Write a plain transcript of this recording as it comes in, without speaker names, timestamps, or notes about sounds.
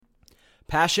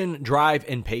Passion, drive,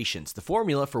 and patience. The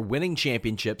formula for winning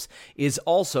championships is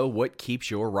also what keeps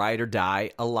your ride or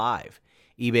die alive.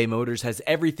 eBay Motors has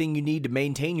everything you need to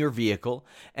maintain your vehicle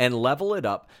and level it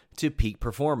up to peak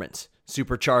performance.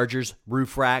 Superchargers,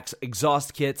 roof racks,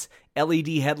 exhaust kits, LED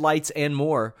headlights, and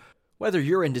more. Whether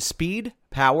you're into speed,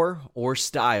 power, or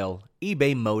style,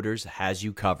 eBay Motors has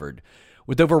you covered.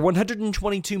 With over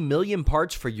 122 million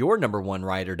parts for your number one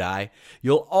ride or die,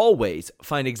 you'll always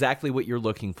find exactly what you're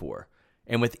looking for.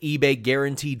 And with eBay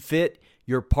Guaranteed Fit,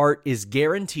 your part is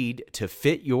guaranteed to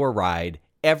fit your ride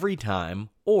every time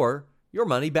or your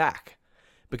money back.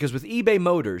 Because with eBay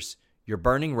Motors, you're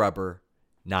burning rubber,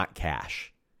 not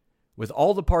cash. With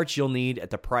all the parts you'll need at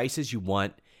the prices you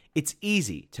want, it's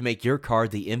easy to make your car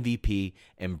the MVP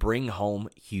and bring home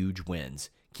huge wins.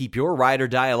 Keep your ride or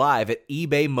die alive at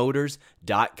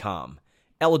ebaymotors.com.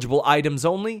 Eligible items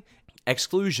only.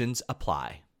 Exclusions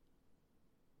apply.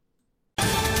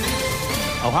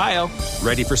 Ohio,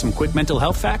 ready for some quick mental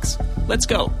health facts? Let's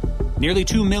go. Nearly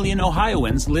 2 million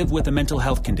Ohioans live with a mental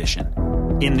health condition.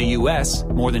 In the U.S.,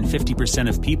 more than 50%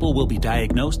 of people will be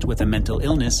diagnosed with a mental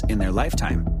illness in their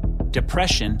lifetime.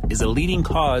 Depression is a leading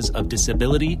cause of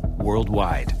disability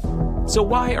worldwide. So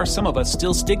why are some of us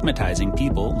still stigmatizing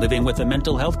people living with a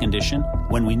mental health condition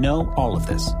when we know all of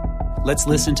this? Let's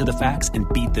listen to the facts and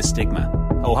beat the stigma.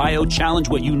 Ohio, challenge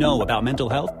what you know about mental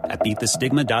health at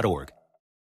beatthestigma.org.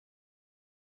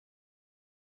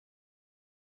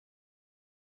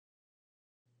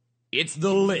 It's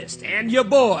The List and your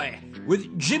boy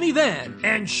with Jimmy Van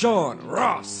and Sean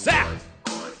Ross Sapp.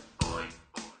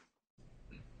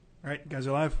 All right, guys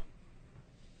are live.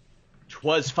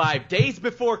 'Twas 5 days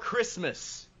before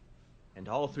Christmas, and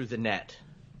all through the net,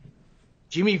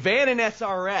 Jimmy Van and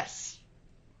SRS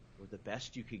were the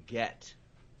best you could get.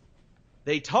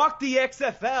 They talked the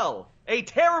XFL, a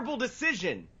terrible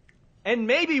decision, and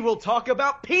maybe we'll talk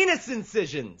about penis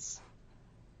incisions.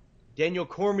 Daniel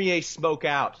Cormier spoke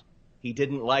out. He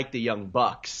didn't like the Young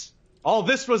Bucks. All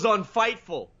this was on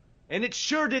Fightful, and it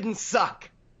sure didn't suck.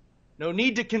 No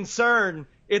need to concern.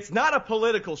 It's not a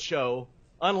political show,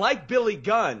 unlike Billy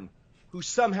Gunn, who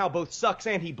somehow both sucks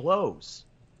and he blows.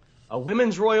 A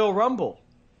women's Royal Rumble.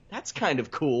 That's kind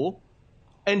of cool.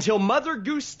 Until Mother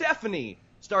Goose Stephanie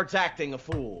starts acting a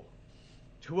fool.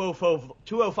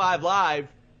 205 Live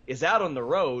is out on the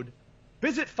road.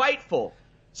 Visit Fightful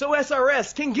so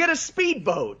SRS can get a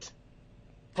speedboat.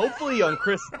 Hopefully on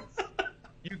Christmas,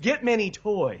 you get many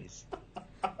toys.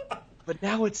 But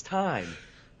now it's time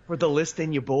for The List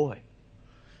and your boy.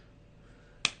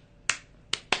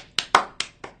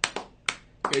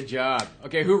 Good job.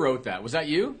 Okay, who wrote that? Was that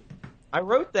you? I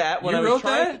wrote that when I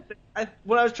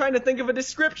was trying to think of a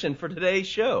description for today's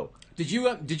show. Did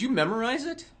you memorize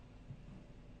it?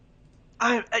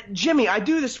 Jimmy, I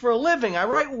do this for a living. I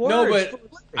write words. No, but for a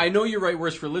living. I know you write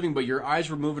words for a living, but your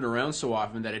eyes were moving around so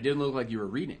often that it didn't look like you were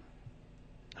reading.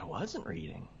 I wasn't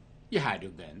reading. You had to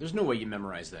have been. There's no way you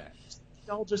memorized that.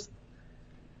 Y'all just...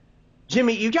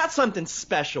 Jimmy, you got something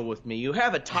special with me. You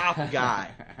have a top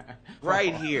guy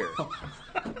right here.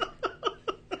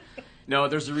 No,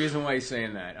 there's a reason why he's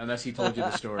saying that, unless he told you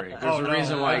the story. There's a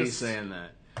reason why he's saying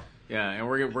that. Yeah, and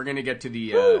we're going to get to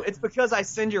the... it's because I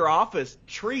send your office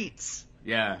treats.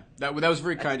 Yeah, that was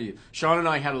very kind of you. Sean and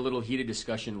I had a little heated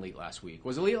discussion late last week.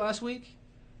 Was it late last week?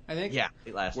 I think? Yeah,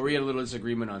 late last week. Where we had a little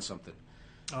disagreement on something.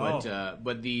 But the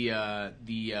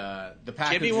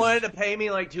package. Jimmy wanted to pay me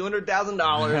like $200,000, and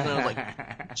I was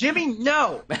like, Jimmy,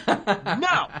 no,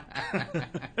 no.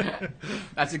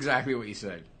 That's exactly what you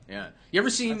said. Yeah. You ever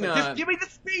seen? Just give me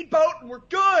the speedboat, and we're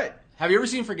good. Have you ever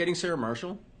seen Forgetting Sarah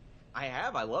Marshall? I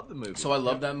have. I love the movie. So I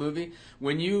love that movie.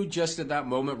 When you just at that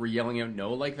moment were yelling out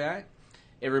no like that,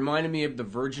 it reminded me of the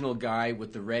virginal guy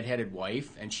with the redheaded wife,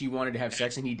 and she wanted to have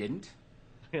sex and he didn't.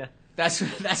 Yeah. That's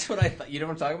what I thought. You know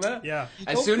what I'm talking about? Yeah.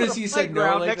 As soon as he said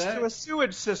no like next that. to a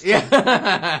sewage system.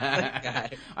 Yeah.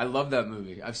 I love that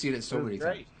movie. I've seen it so many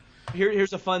times.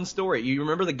 Here's a fun story. You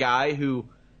remember the guy who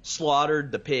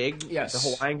slaughtered the pig? Yes. The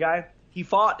Hawaiian guy? He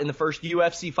fought in the first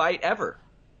UFC fight ever.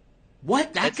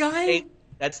 What? That guy?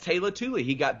 That's Taylor Tooley.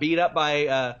 He got beat up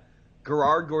by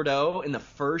Gerard Gordeau in the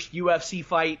first UFC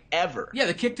fight ever. Yeah,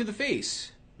 the kick to the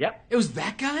face. Yep. It was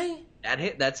that guy?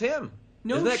 That's him.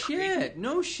 No shit.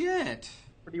 No shit.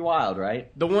 Pretty wild,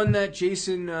 right? The one that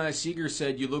Jason Seeger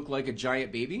said you look like a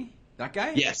giant baby? That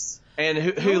guy? Yes. And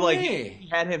who he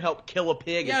had him help kill a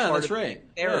pig as part of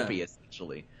therapy,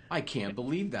 essentially. I can't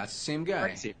believe that's the same guy.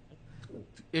 Crazy.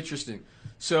 Interesting.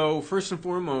 So, first and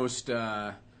foremost,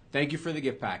 thank you for the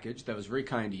gift package. That was very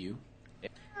kind of you.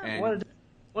 And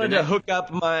wanted to hook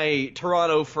up my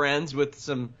Toronto friends with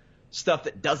some stuff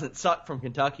that doesn't suck from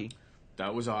Kentucky.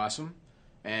 That was awesome.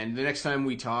 And the next time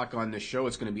we talk on the show,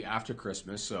 it's going to be after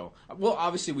Christmas. So, well,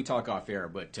 obviously we talk off air,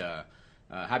 but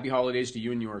happy holidays to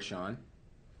you and yours, Sean.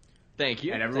 Thank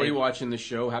you. And everybody watching the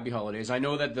show, happy holidays. I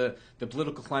know that the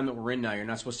political climate we're in now, you're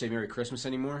not supposed to say Merry Christmas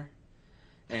anymore.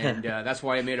 And that's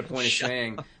why I made a point of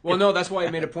saying, well, no, that's why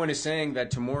I made a point of saying that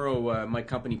tomorrow, my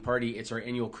company party, it's our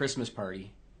annual Christmas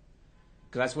party.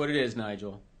 Because that's what it is,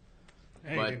 Nigel.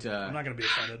 Hey, But I'm not going to be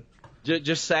offended.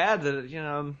 Just sad that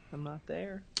I'm not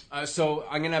there. So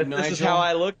I'm gonna have Nigel. This is how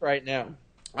I look right now.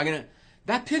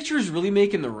 That picture is really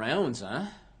making the rounds, huh?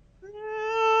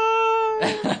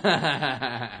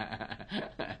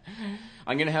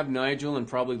 I'm gonna have Nigel and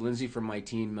probably Lindsay from my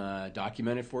team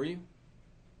document it for you.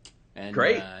 And,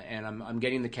 Great. And I'm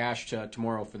getting the cash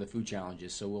tomorrow for the food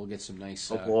challenges, so we'll get some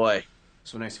nice. Oh boy.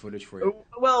 Some nice footage for you.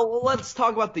 Well, let's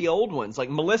talk about the old ones. Like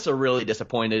Melissa, really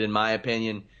disappointed in my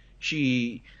opinion.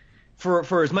 She,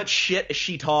 for as much shit as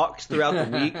she talks throughout the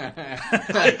week,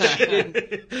 she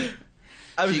didn't.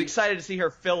 I was excited to see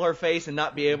her fill her face and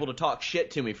not be able to talk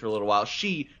shit to me for a little while.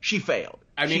 She failed.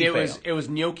 I mean, it was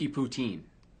gnocchi poutine.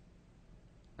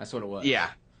 That's what it was. Yeah.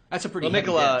 That's a pretty.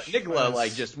 Well, Nicola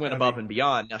like just went above and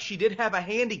beyond. Now she did have a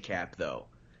handicap though,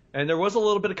 and there was a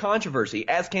little bit of controversy,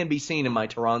 as can be seen in my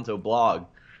Toronto blog,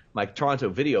 my Toronto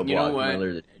video blog. You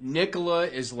know what? Nicola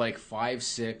is like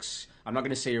 5'6". I'm not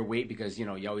going to say her weight because you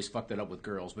always fuck that up with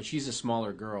girls, but she's a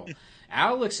smaller girl.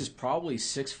 Alex is probably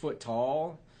 6 foot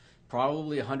tall,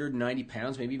 probably 190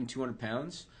 pounds, maybe even 200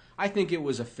 pounds. I think it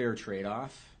was a fair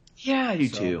trade-off. Yeah, I do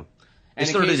too. They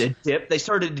started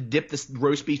to dip the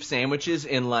roast beef sandwiches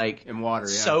in water,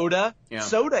 yeah. Soda. Yeah.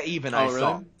 Soda even, I really?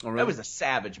 saw. Oh, really? That was a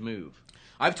savage move.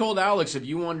 I've told Alex, if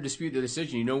you want to dispute the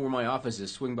decision, you know where my office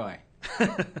is. Swing by.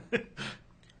 And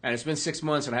it's been 6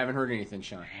 months, and I haven't heard anything,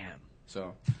 Sean. Damn.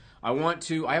 So I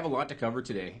have a lot to cover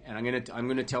today, and I'm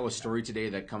gonna tell a story today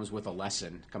that comes with a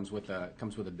lesson, comes with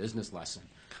a business lesson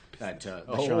that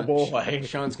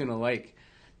Sean's gonna like.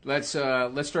 Let's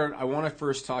start. I want to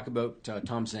first talk about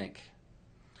Tom Zenk,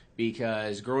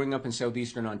 because growing up in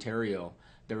southeastern Ontario,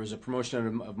 there was a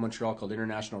promotion of Montreal called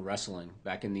International Wrestling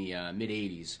back in the mid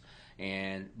 '80s,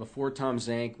 and before Tom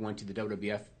Zenk went to the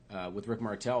WWF with Rick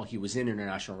Martel, he was in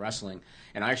International Wrestling,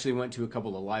 and I actually went to a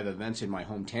couple of live events in my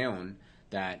hometown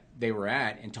that they were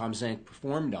at, and Tom Zenk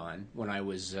performed on when I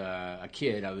was a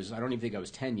kid. I don't even think I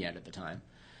was 10 yet at the time.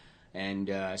 And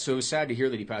so it was sad to hear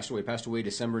that he passed away. He passed away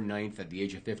December 9th at the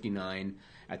age of 59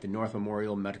 at the North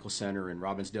Memorial Medical Center in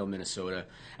Robbinsdale, Minnesota.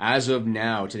 As of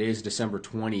now, today is December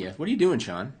 20th. What are you doing,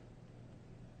 Sean?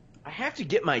 I have to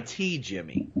get my tea,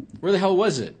 Jimmy. Where the hell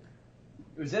was it?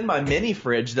 It was in my mini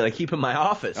fridge that I keep in my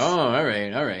office. Oh, all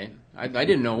right. I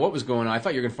didn't know what was going on. I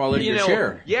thought you were going to fall out of your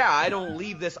chair. Yeah, I don't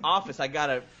leave this office. I got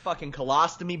a fucking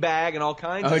colostomy bag and all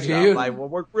kinds of stuff. Do you? I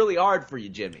work really hard for you,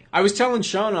 Jimmy. I was telling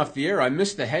Sean off the air, I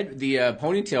missed the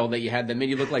ponytail that you had that made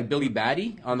you look like Billy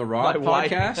Batty on the Raw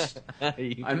podcast.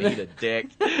 You need a dick.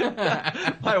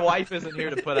 My wife isn't here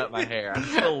to put up my hair. I'm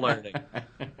still learning.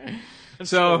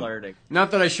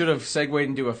 Not that I should have segued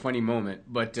into a funny moment,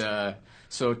 but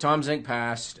so Tom Zenk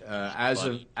passed.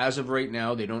 As of right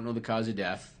now, they don't know the cause of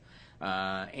death.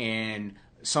 And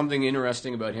something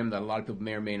interesting about him that a lot of people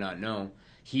may or may not know,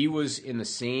 he was in the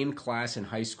same class in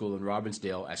high school in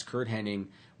Robbinsdale as Curt Hennig,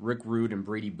 Rick Rude, and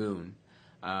Brady Boone.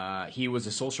 He was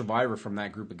a sole survivor from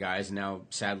that group of guys, and now,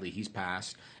 sadly, he's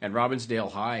passed. And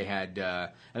Robbinsdale High had,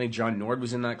 I think John Nord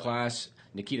was in that class,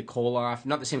 Nikita Koloff,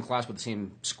 not the same class, but the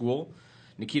same school.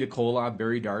 Nikita Koloff,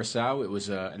 Barry Darsow. It was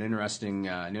an interesting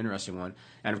one.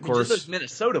 And, of course... just those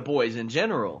Minnesota boys in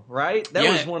general, right? That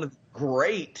was one of the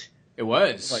great... It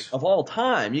was. Of all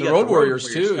time. You the got Road the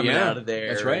Warriors, too, coming out of there.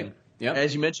 That's right. Yep.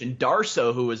 As you mentioned,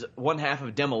 Darsow, who was one half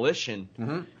of Demolition.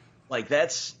 Mm-hmm.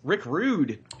 That's Rick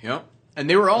Rude. Yep. And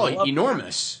they were all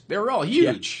enormous. They were all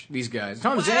huge, these guys.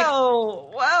 Tom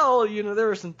Zenk. Well, there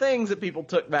were some things that people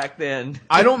took back then.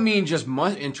 I don't mean just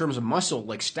in terms of muscle,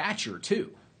 like stature,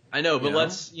 too. I know, but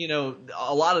let's,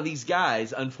 a lot of these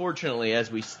guys, unfortunately,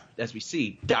 as we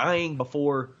see, dying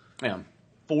before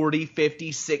 40,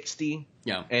 50, 60.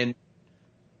 Yeah. And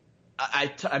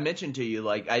I mentioned to you,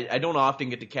 I don't often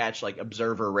get to catch,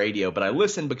 Observer Radio, but I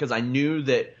listened because I knew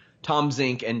that Tom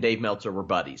Zenk and Dave Meltzer were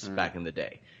buddies back in the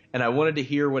day. And I wanted to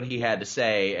hear what he had to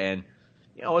say, and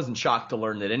I wasn't shocked to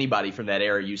learn that anybody from that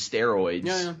era used steroids.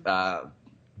 Yeah.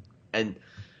 And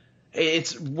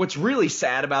it's what's really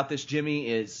sad about this, Jimmy,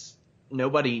 is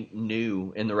nobody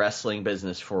knew in the wrestling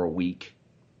business for a week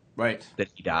that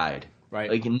he died. Right.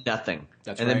 Nothing.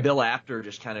 That's and then Bill Apter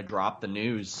just kind of dropped the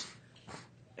news.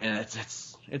 And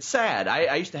it's sad.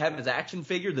 I used to have his action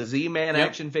figure, the Z-Man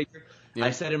action figure. Yep.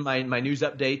 I said in my news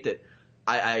update that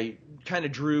I kind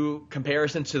of drew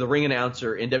comparisons to the ring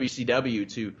announcer in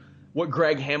WCW to what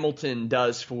Greg Hamilton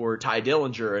does for Ty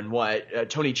Dillinger and what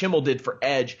Tony Chimmel did for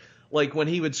Edge. Like when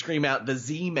he would scream out the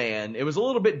Z-Man, it was a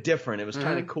little bit different. It was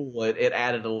kind of cool. It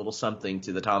added a little something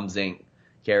to the Tom Zink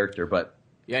character. But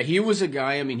yeah, he was a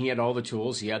guy. I mean, he had all the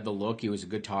tools. He had the look. He was a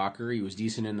good talker. He was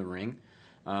decent in the ring.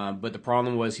 But the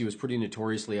problem was he was pretty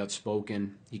notoriously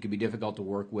outspoken. He could be difficult to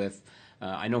work with.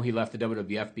 I know he left the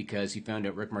WWF because he found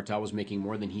out Rick Martel was making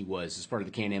more than he was as part of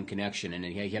the Can-Am connection, and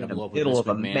he had to blow up with middle of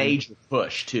a McMahon. major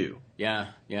push too. Yeah.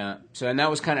 So, and that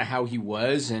was kind of how he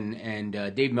was. And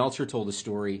Dave Meltzer told a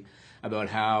story about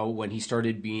how when he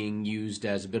started being used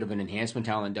as a bit of an enhancement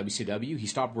talent in WCW, he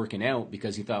stopped working out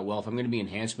because he thought, well, if I'm going to be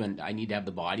enhancement, I need to have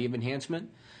the body of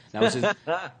enhancement. That was his,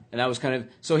 and that was kind of,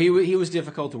 so he was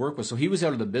difficult to work with. So he was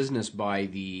out of the business by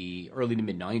the early to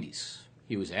mid 90s.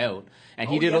 He was out, and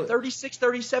he did 36,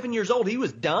 37 years old. He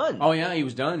was done. Oh yeah, he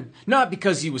was done. Not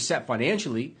because he was set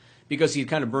financially, because he had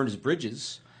kind of burned his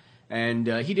bridges, and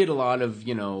he did a lot of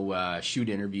shoot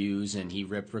interviews, and he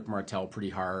ripped Rick Martel pretty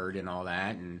hard and all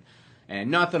that, and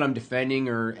not that I'm defending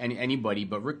or anybody,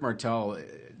 but Rick Martel,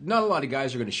 not a lot of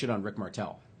guys are going to shit on Rick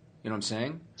Martel. You know what I'm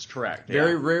saying? That's correct.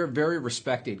 Very rare, very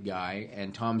respected guy,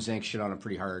 and Tom Zink shit on him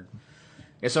pretty hard.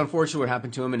 It's unfortunate what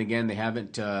happened to him, and again, they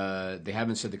haven't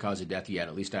said the cause of death yet,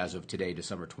 at least as of today,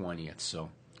 December 20th.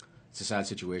 So it's a sad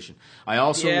situation. I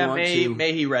also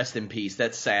may he rest in peace.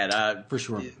 That's sad. For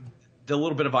sure. The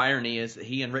little bit of irony is that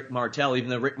he and Rick Martel,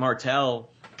 even though Rick Martel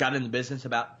got in the business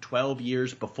about 12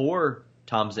 years before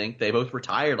Tom Zink, they both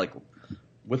retired like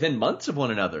within months of one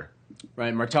another.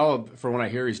 Right, Martel, from what I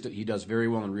hear, he does very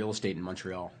well in real estate in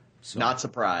Montreal. So. Not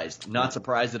surprised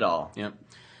at all. Yeah.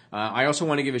 I also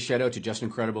want to give a shout out to Justin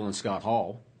Credible and Scott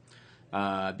Hall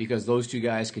because those two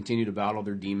guys continue to battle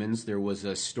their demons. There was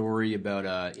a story about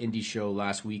an indie show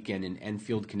last weekend in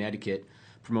Enfield, Connecticut,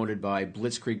 promoted by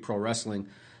Blitzkrieg Pro Wrestling.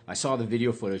 I saw the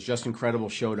video footage. Justin Credible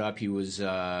showed up. He was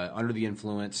under the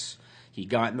influence. He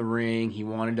got in the ring. He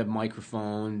wanted a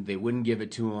microphone. They wouldn't give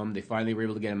it to him. They finally were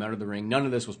able to get him out of the ring. None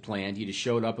of this was planned. He just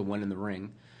showed up and went in the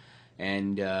ring.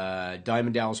 And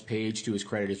Diamond Dallas Page, to his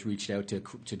credit, has reached out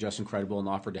to Justin Credible and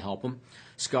offered to help him.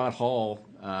 Scott Hall,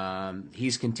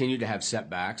 he's continued to have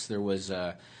setbacks. There was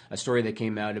a story that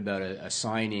came out about a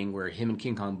signing where him and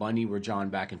King Kong Bundy were jawing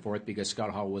back and forth because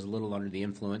Scott Hall was a little under the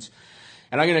influence.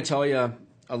 And I'm going to tell you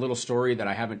a little story that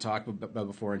I haven't talked about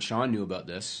before, and Sean knew about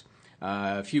this.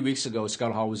 A few weeks ago,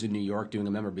 Scott Hall was in New York doing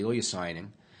a memorabilia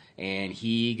signing. And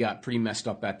he got pretty messed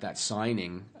up at that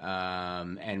signing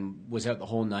and was out the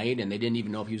whole night, and they didn't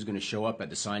even know if he was going to show up at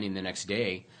the signing the next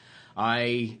day.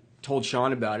 I told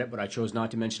Sean about it, but I chose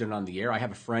not to mention it on the air. I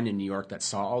have a friend in New York that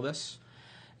saw all this,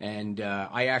 and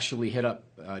I actually hit up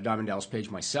Diamond Dallas Page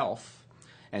myself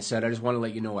and said, I just want to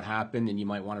let you know what happened, and you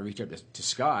might want to reach out to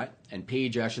Scott. And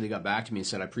Page actually got back to me and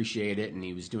said, I appreciate it, and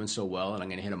he was doing so well, and I'm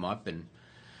going to hit him up. And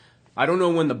I don't know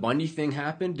when the Bundy thing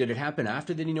happened. Did it happen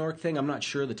after the New York thing? I'm not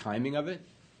sure the timing of it,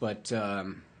 but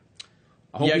I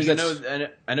hope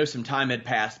I know some time had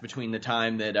passed between the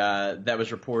time that that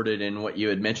was reported and what you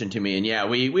had mentioned to me, and yeah,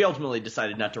 we ultimately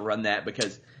decided not to run that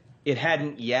because it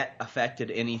hadn't yet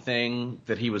affected anything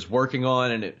that he was working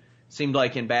on, and it seemed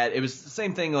like it was the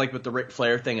same thing like with the Ric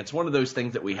Flair thing. It's one of those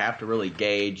things that we have to really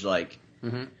gauge, like,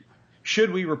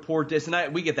 should we report this?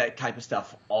 And we get that type of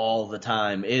stuff all the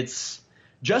time. It's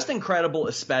Justin Credible,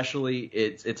 especially,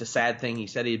 it's a sad thing. He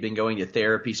said he had been going to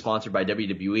therapy sponsored by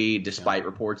WWE, despite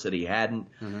reports that he hadn't.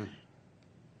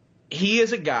 He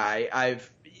is a guy,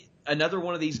 another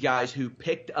one of these guys who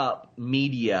picked up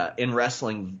media in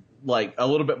wrestling like a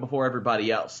little bit before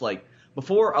everybody else. Like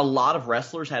before a lot of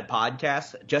wrestlers had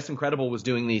podcasts, Justin Credible was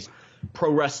doing these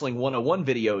Pro Wrestling 101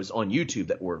 videos on YouTube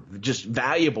that were just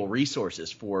valuable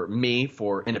resources for me,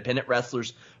 for independent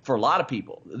wrestlers, for a lot of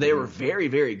people. They were very,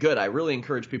 very good. I really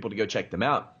encourage people to go check them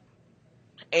out.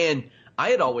 And I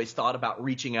had always thought about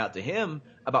reaching out to him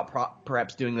about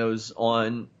perhaps doing those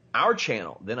on our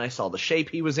channel. Then I saw the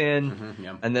shape he was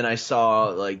in, and then I saw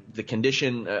like the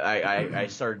condition. I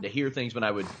started to hear things when I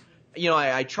would,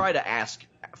 I try to ask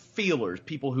feelers,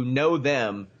 people who know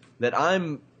them that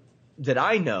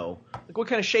I know, like what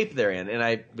kind of shape they're in. And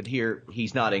I would hear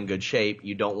he's not in good shape.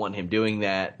 You don't want him doing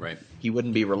that. Right. He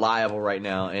wouldn't be reliable right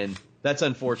now. And that's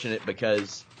unfortunate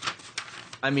because,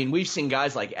 I mean, we've seen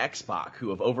guys like X-Pac who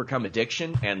have overcome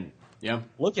addiction. And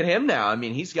look at him now. I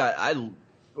mean, he's got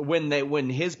when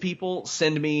his people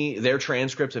send me their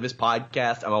transcripts of his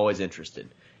podcast, I'm always interested.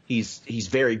 He's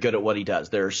very good at what he does.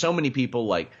 There are so many people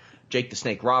like Jake the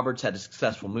Snake Roberts had a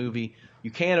successful movie.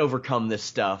 You can't overcome this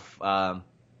stuff.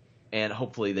 And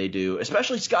hopefully they do,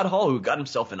 especially Scott Hall, who got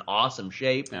himself in awesome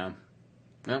shape. Yeah.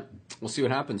 Yeah, we'll see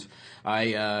what happens.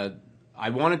 I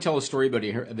want to tell a story about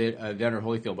Evander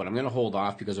Holyfield, but I'm going to hold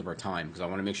off because of our time, because I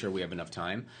want to make sure we have enough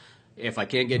time. If I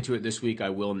can't get to it this week, I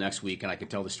will next week, and I can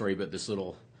tell the story about this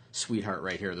little sweetheart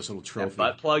right here, this little trophy. That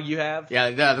butt plug you have? Yeah,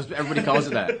 everybody calls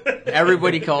it that.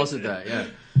 Everybody calls it that, yeah.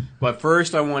 But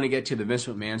first, I want to get to the Vince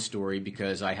McMahon story,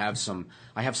 because I have some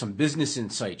business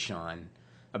insight, Sean,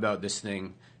 about this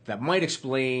thing that might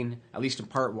explain, at least in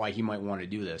part, why he might want to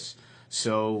do this.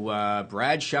 So,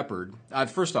 Brad Shepard.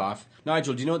 First off,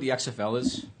 Nigel, do you know what the XFL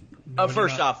is?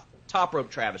 First off, Top Rope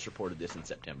Travis reported this in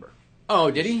September.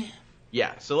 Oh, did he?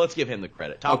 Yeah, so let's give him the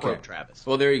credit. Top Rope Travis.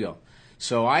 Well, there you go.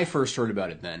 So I first heard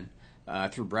about it then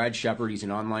through Brad Shepard. He's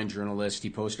an online journalist. He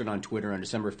posted on Twitter on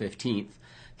December 15th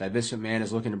that Vince McMahon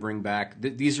is looking to bring back,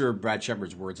 these are Brad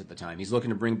Shepard's words at the time, he's looking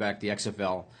to bring back the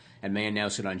XFL and may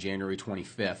announce it on January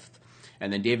 25th.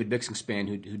 And then David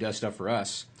Bixenspan, who does stuff for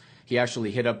us, he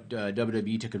actually hit up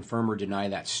WWE to confirm or deny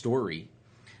that story.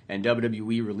 And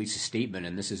WWE released a statement,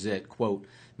 and this is it, quote,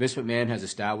 Vince McMahon has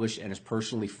established and is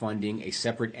personally funding a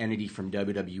separate entity from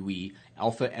WWE,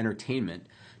 Alpha Entertainment,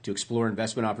 to explore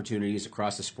investment opportunities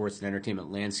across the sports and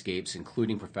entertainment landscapes,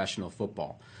 including professional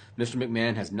football. Mr.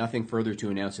 McMahon has nothing further to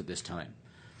announce at this time.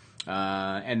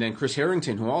 And then Chris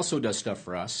Harrington, who also does stuff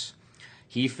for us,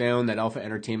 he found that Alpha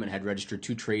Entertainment had registered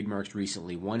 2 trademarks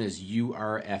recently. One is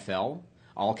URFL,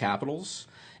 all capitals,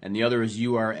 and the other is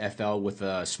URFL with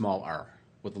a small r,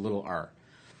 with a little r.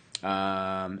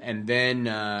 And then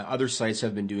other sites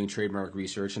have been doing trademark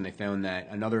research, and they found that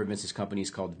another of Vince's companies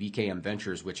called VKM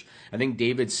Ventures, which I think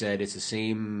David said it's the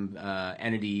same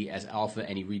entity as Alpha,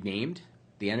 and he renamed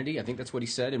the entity. I think that's what he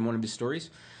said in one of his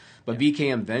stories. But yeah.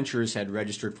 VKM Ventures had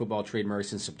registered football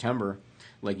trademarks in September,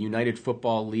 like United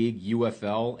Football League,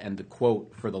 UFL, and the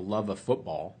quote, for the love of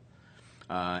football.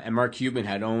 And Mark Cuban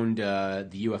had owned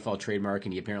the UFL trademark,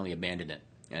 and he apparently abandoned it.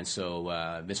 And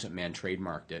so Vince McMahon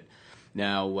trademarked it.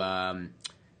 Now,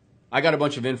 I got a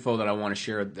bunch of info that I want to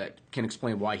share that can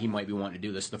explain why he might be wanting to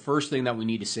do this. The first thing that we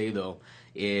need to say, though,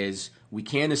 is we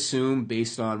can't assume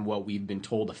based on what we've been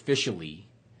told officially,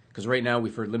 because right now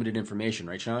we've heard limited information,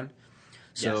 right, Sean?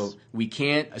 So yes. We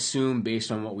can't assume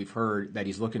based on what we've heard that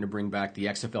he's looking to bring back the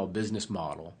XFL business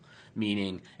model,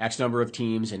 meaning X number of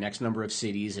teams and X number of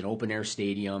cities and open-air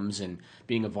stadiums and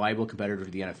being a viable competitor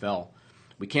to the NFL.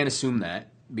 We can't assume that,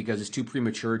 because it's too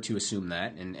premature to assume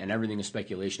that, and everything is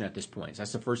speculation at this point. So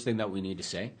that's the first thing that we need to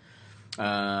say.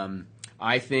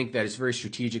 I think that it's very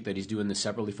strategic that he's doing this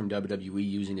separately from WWE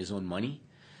using his own money,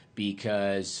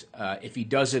 because if he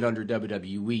does it under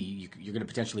WWE, you're going to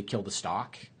potentially kill the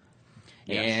stock.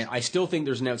 Yes. And I still think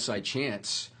there's an outside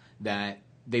chance that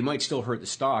they might still hurt the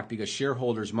stock, because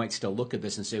shareholders might still look at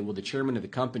this and say, well, the chairman of the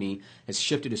company has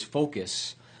shifted his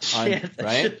focus on,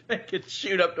 right? It could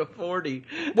shoot up to 40.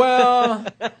 Well,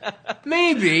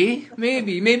 maybe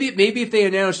if they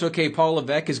announced, okay, Paul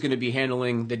Levesque is going to be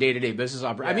handling the day-to-day business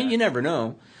operation. Yeah. I mean, you never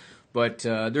know, but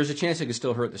there's a chance it could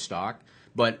still hurt the stock.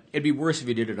 But it'd be worse if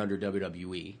he did it under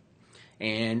WWE.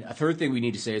 And a third thing we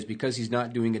need to say is, because he's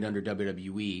not doing it under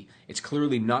WWE, it's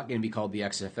clearly not going to be called the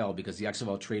XFL, because the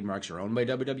XFL trademarks are owned by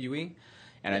WWE.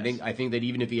 And yes. I think that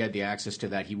even if he had the access to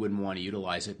that, he wouldn't want to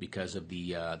utilize it because of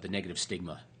the negative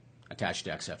stigma attached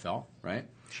to XFL, right?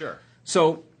 Sure.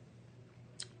 So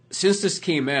since this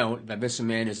came out, that Vince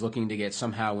McMahon is looking to get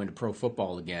somehow into pro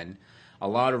football again, a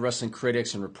lot of wrestling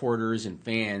critics and reporters and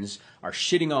fans are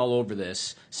shitting all over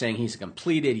this, saying he's a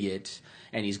complete idiot,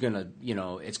 and he's going to,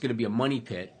 it's going to be a money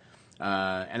pit.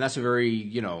 And that's a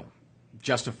very,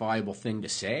 justifiable thing to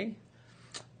say.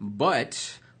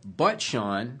 But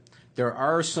Sean, there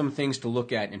are some things to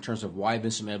look at in terms of why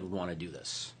Vince McMahon would want to do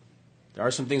this. There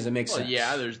are some things that make sense.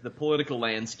 Yeah, there's the political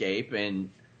landscape, and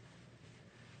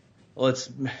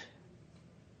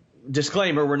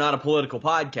disclaimer, we're not a political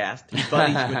podcast. He's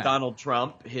buddies with Donald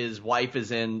Trump. His wife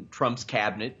is in Trump's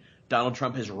cabinet. Donald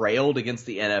Trump has railed against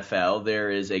the NFL.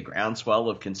 There is a groundswell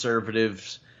of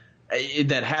conservatives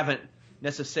that haven't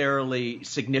necessarily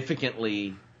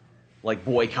significantly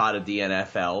boycotted the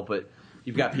NFL, but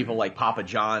you've got people like Papa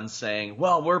John saying,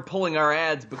 well, we're pulling our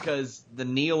ads because the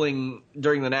kneeling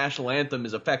during the national anthem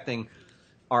is affecting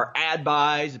our ad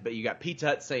buys. But you got Pizza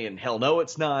Hut saying, hell no,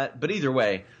 it's not. But either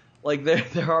way,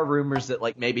 there are rumors that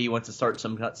maybe he wants to start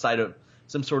some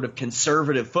sort of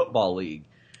conservative football league.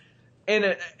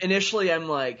 And initially I'm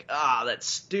like, that's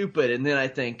stupid. And then I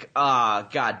think,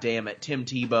 God damn it, Tim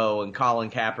Tebow and Colin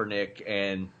Kaepernick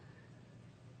and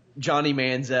Johnny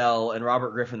Manziel and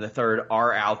Robert Griffin III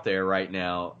are out there right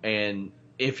now. And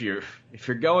if you're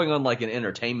going on an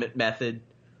entertainment method,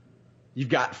 you've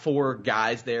got 4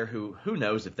 guys there who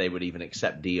knows if they would even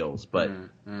accept deals. But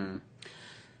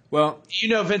Well, you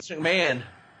know Vince McMahon,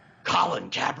 Colin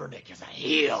Kaepernick is a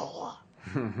heel.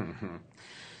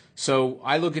 So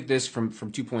I look at this from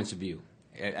 2 points of view.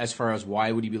 As far as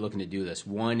why would he be looking to do this?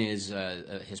 One is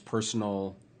his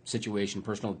personal situation,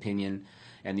 personal opinion,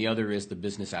 and the other is the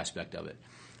business aspect of it.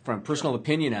 From a personal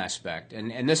opinion aspect,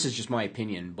 and this is just my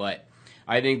opinion, but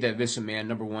I think that Vince McMahon,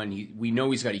 number one, we know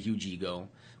he's got a huge ego.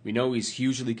 We know he's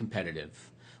hugely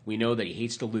competitive. We know that he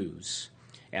hates to lose.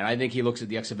 And I think he looks at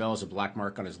the XFL as a black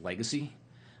mark on his legacy.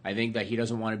 I think that he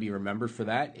doesn't want to be remembered for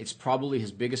that. It's probably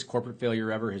his biggest corporate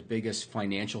failure ever, his biggest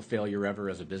financial failure ever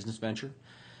as a business venture.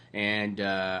 And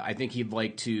I think he'd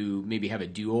like to maybe have a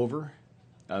do-over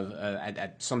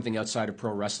at something outside of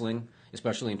pro wrestling,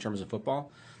 especially in terms of football.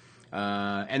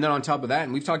 And then on top of that,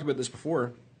 and we've talked about this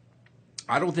before,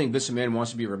 I don't think Vince McMahon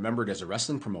wants to be remembered as a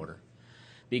wrestling promoter,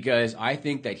 because I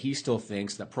think that he still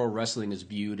thinks that pro wrestling is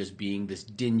viewed as being this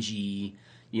dingy,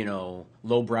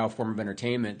 lowbrow form of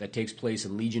entertainment that takes place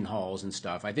in Legion halls and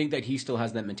stuff. I think that he still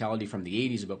has that mentality from the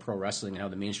 80s about pro wrestling and how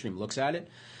the mainstream looks at it.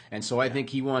 And so I think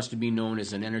he wants to be known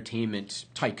as an entertainment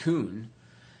tycoon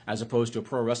as opposed to a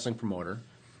pro wrestling promoter.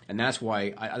 And that's why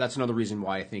that's another reason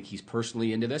why I think he's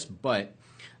personally into this. But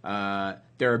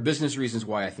there are business reasons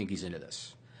why I think he's into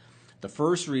this. The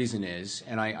first reason is,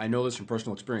 and I know this from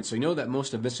personal experience, so you know that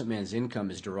most of Vince McMahon's income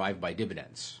is derived by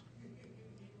dividends,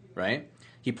 right?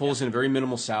 He pulls in a very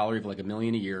minimal salary of like $1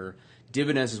 million a year.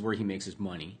 Dividends is where he makes his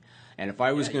money. And if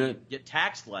I was going to get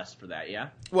taxed less for that, yeah.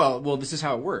 Well, this is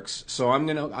how it works. So I'm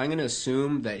gonna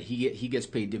assume that he gets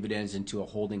paid dividends into a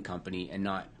holding company and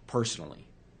not personally,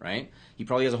 right? He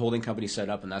probably has a holding company set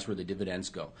up, and that's where the dividends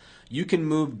go. You can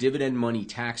move dividend money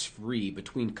tax free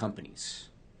between companies,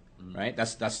 right?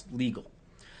 That's legal.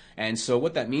 And so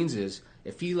what that means is,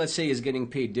 if he, let's say, is getting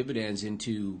paid dividends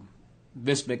into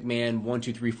Vince McMahon 1,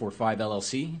 2, 3, 4, 5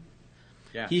 LLC,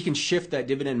 he can shift that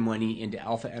dividend money into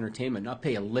Alpha Entertainment, not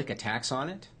pay a lick of tax on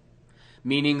it.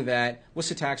 Meaning that, what's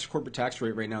the corporate tax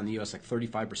rate right now in the U.S.? Like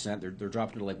 35%. They're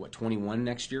dropping to 21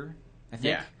 next year, I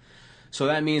think. Yeah. So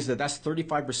that means that that's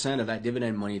 35% of that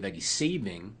dividend money that he's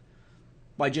saving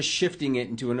by just shifting it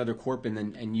into another corp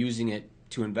and using it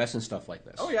to invest in stuff like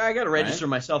this. Oh yeah, I got to register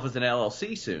myself as an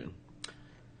LLC soon.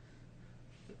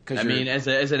 I mean, as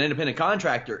an independent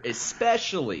contractor,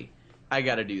 especially, I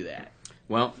got to do that.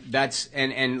 Well, that's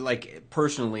and like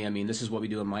personally, I mean, this is what we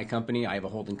do in my company. I have a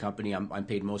holding company. I'm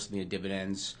paid mostly in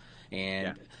dividends,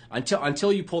 and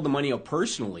until you pull the money out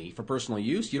personally for personal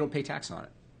use, you don't pay tax on it.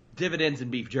 Dividends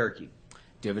and beef jerky.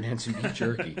 Dividends and beef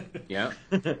jerky. Yeah.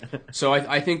 So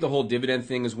I think the whole dividend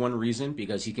thing is one reason,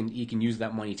 because he can use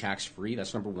that money tax free.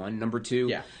 That's number one. Number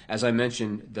two, as I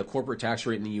mentioned, the corporate tax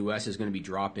rate in the U.S. is going to be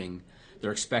dropping.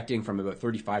 They're expecting from about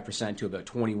 35% to about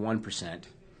 21%.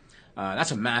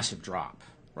 That's a massive drop,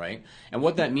 right? And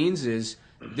what that means is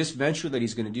this venture that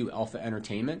he's going to do, Alpha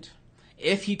Entertainment,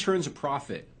 if he turns a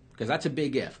profit, because that's a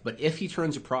big if, but if he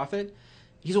turns a profit,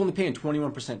 he's only paying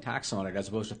 21% tax on it as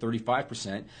opposed to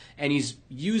 35%, and he's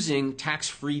using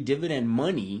tax-free dividend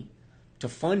money to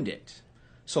fund it.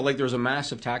 So, there's a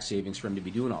massive tax savings for him to be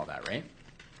doing all that, right?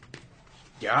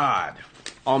 God.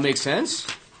 All makes sense?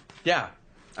 Yeah.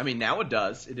 I mean, now it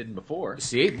does. It didn't before.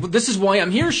 See? Well, this is why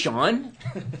I'm here, Sean.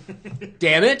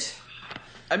 Damn it.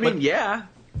 I mean, yeah.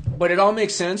 But it all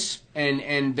makes sense.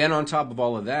 And then on top of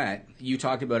all of that, you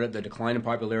talked about it, the decline in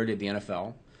popularity of the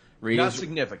NFL. Not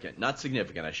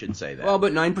significant, I should say that. Well,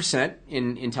 but 9%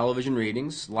 in television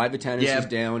ratings. Live attendance is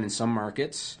down in some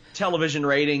markets. Television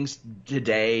ratings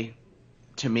today,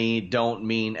 to me, don't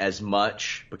mean as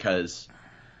much because,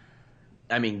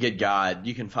 I mean, good God,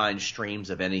 you can find streams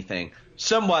of anything.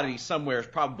 Somebody somewhere is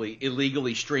probably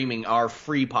illegally streaming our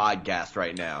free podcast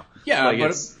right now. Yeah,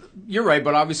 but you're right.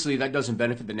 But obviously, that doesn't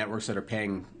benefit the networks that are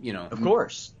paying, of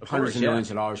course, hundreds of millions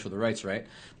of dollars for the rights, right?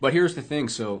 But here's the thing.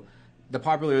 So the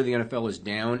popularity of the NFL is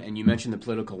down, and you mentioned the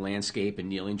political landscape and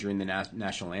kneeling during the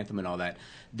national anthem and all that.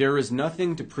 There is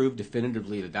nothing to prove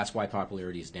definitively that that's why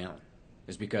popularity is down.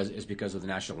 Is because of the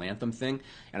national anthem thing.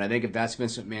 And I think if that's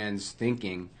Vince McMahon's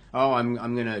thinking, I'm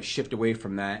going to shift away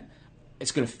from that,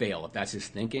 it's going to fail if that's his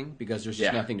thinking, because there's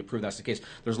just nothing to prove that's the case.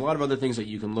 There's a lot of other things that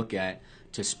you can look at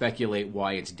to speculate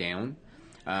why it's down.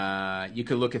 You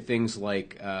could look at things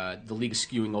like the league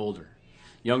skewing older.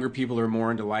 Younger people are more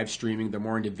into live streaming. They're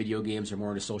more into video games. They're more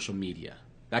into social media.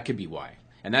 That could be why.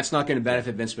 And that's not going to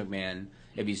benefit Vince McMahon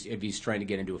if he's trying to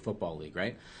get into a football league,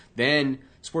 right? Then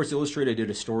Sports Illustrated did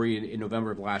a story in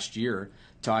November of last year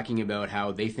talking about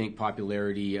how they think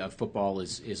popularity of football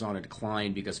is on a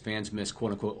decline because fans miss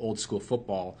quote-unquote old-school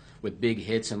football with big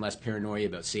hits and less paranoia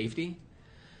about safety.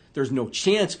 there's no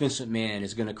chance Vince McMahon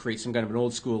is going to create some kind of an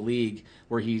old school league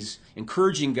where he's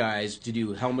encouraging guys to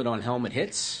do helmet on helmet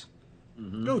hits.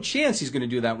 No chance he's going to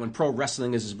do that when pro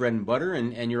wrestling is his bread and butter,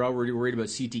 and you're already worried about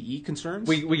CTE concerns.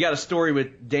 We got a story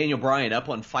with Daniel Bryan up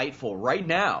on Fightful right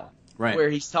now, Right. where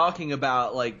he's talking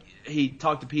about, like, he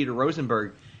talked to Peter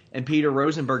Rosenberg, and Peter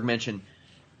Rosenberg mentioned,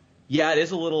 yeah, it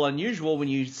is a little unusual when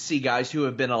you see guys who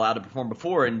have been allowed to perform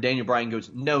before, and Daniel Bryan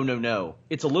goes, no.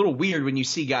 It's a little weird when you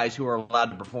see guys who are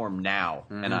allowed to perform now,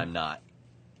 and I'm not.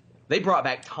 They brought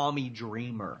back Tommy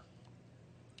Dreamer.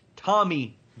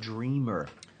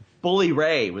 Bully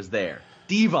Ray was there.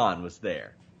 Devon was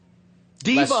there.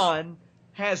 Devon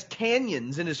has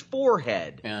canyons in his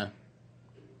forehead. Yeah.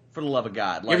 For the love of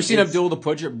God. You ever seen Abdul the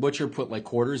Butcher put like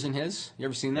quarters in his? You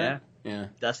ever seen that? Yeah.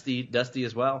 Dusty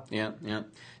as well. Yeah.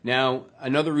 Now,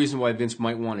 another reason why Vince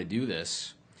might want to do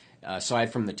this,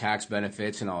 aside from the tax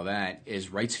benefits and all that, is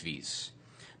rights fees.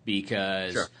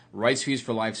 Because rights fees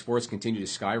for live sports continue to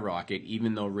skyrocket,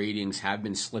 even though ratings have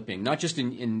been slipping, not just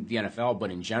in the NFL,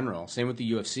 but in general. Same with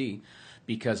the UFC,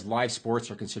 because live sports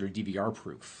are considered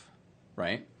DVR-proof,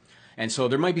 right? And so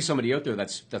there might be somebody out there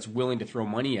that's willing to throw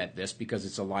money at this because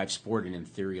it's a live sport, and in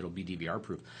theory it'll be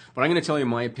DVR-proof. But I'm going to tell you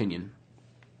my opinion.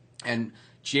 And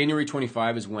January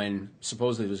 25 is when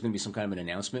supposedly there's going to be some kind of an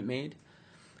announcement made.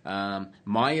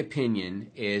 My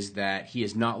opinion is that he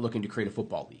is not looking to create a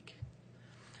football league.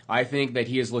 I think that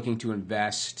he is looking to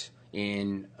invest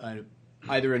in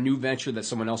either a new venture that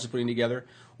someone else is putting together,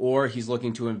 or he's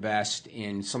looking to invest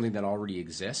in something that already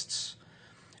exists.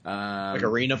 Like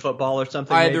arena football or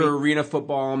something? Either maybe? arena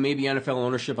football, maybe NFL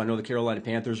ownership. I know the Carolina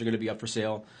Panthers are going to be up for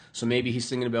sale, so maybe he's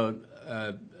thinking about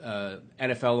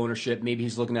NFL ownership. Maybe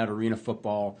he's looking at arena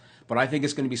football, but I think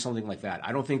it's going to be something like that.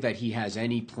 I don't think that he has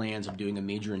any plans of doing a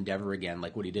major endeavor again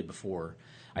like what he did before.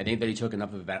 I think that he took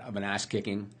enough of an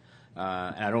ass-kicking,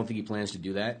 and I don't think he plans to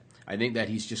do that. I think that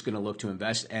he's just going to look to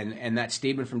invest, and that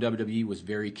statement from WWE was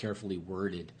very carefully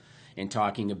worded in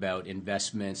talking about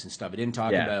investments and stuff. It didn't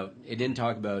talk about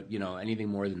anything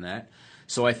more than that.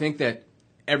 So I think that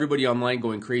everybody online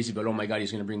going crazy about, oh my God,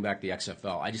 he's going to bring back the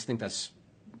XFL. I just think that's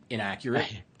inaccurate.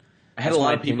 I had a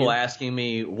lot of people asking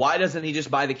me, why doesn't he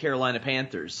just buy the Carolina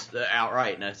Panthers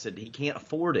outright? And I said, he can't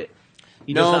afford it.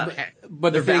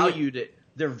 But they're valued it.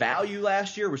 Their value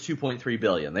last year was $2.3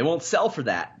 billion. They won't sell for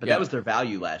that, but that was their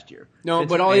value last year. No,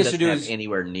 but all he has to do is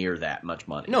anywhere near that much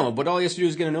money. No, but all he has to do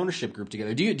is get an ownership group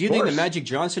together. Do you think that Magic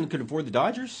Johnson could afford the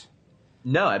Dodgers?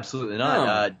 No, absolutely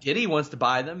not. No. Diddy wants to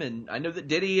buy them, and I know that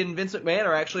Diddy and Vince McMahon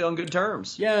are actually on good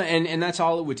terms. Yeah, and that's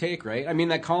all it would take, right? I mean,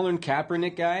 that Colin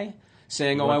Kaepernick guy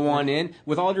saying, I want in.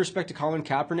 With all due respect to Colin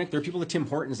Kaepernick, there are people at Tim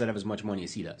Hortons that have as much money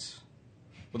as he does.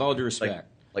 With all due respect.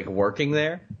 Like working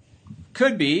there?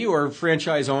 Could be, or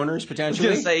franchise owners potentially.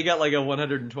 I was going to say he got like a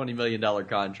 $120 million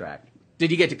contract.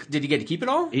 Did he get to keep it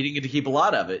all? He didn't get to keep a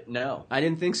lot of it. No, I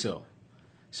didn't think so.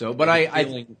 But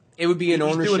it would be an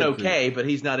ownership. He's doing okay, but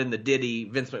he's not in the Diddy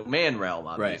Vince McMahon realm,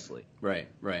 obviously. Right.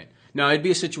 Now it'd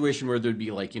be a situation where there'd be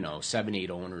 7-8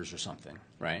 owners or something,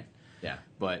 right? Yeah.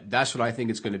 But that's what I think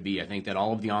it's going to be. I think that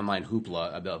all of the online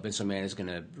hoopla about Vince McMahon is going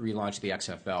to relaunch the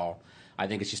XFL. I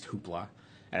think it's just hoopla.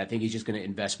 And I think he's just going to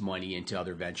invest money into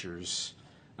other ventures.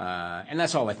 And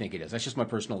that's all I think it is. That's just my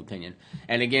personal opinion.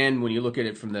 And again, when you look at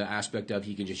it from the aspect of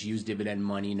he can just use dividend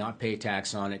money, not pay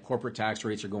tax on it, corporate tax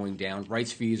rates are going down,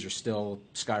 rights fees are still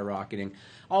skyrocketing,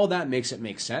 all that makes it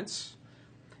make sense.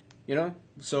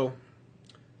 So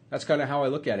that's kind of how I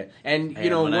look at it. And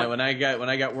when I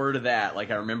got word of that, I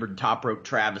remembered Top Rope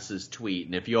Travis's tweet,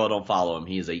 and if you all don't follow him,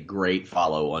 he is a great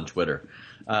follow on Twitter.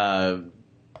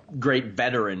 Great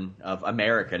veteran of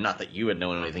America. Not that you would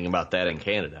know anything about that in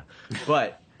Canada,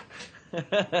 but was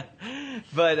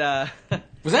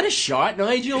that a shot,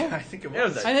 Nigel? I think it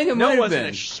was. I think it might have wasn't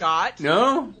been a shot.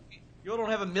 No, you don't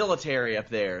have a military up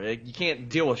there. You can't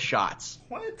deal with shots.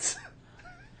 What?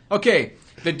 Okay,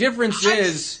 the difference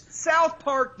is South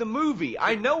Park the movie.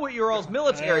 I know what your all's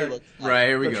military looks like. Right,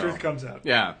 here we The go. truth comes out.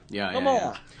 Yeah. Come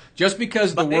on. Just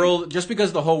because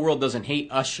the whole world doesn't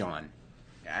hate us, Sean.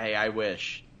 I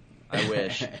wish.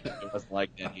 It wasn't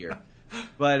like that here.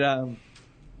 But I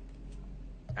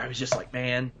was just like,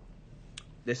 man,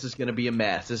 this is going to be a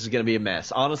mess.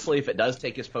 Honestly, if it does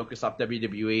take his focus off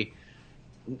WWE,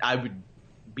 I would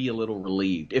be a little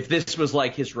relieved. If this was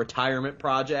like his retirement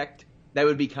project, that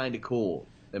would be kind of cool,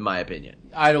 in my opinion.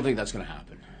 I don't think that's going to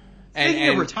happen. Speaking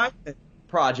of retirement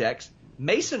projects,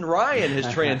 Mason Ryan has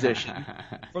transitioned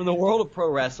from the world of pro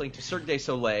wrestling to Cirque du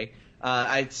Soleil.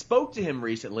 I spoke to him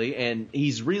recently, and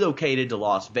he's relocated to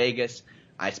Las Vegas.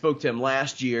 I spoke to him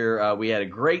last year. We had a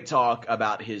great talk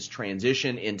about his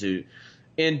transition into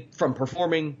from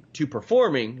performing to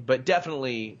performing, but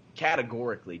definitely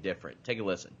categorically different. Take a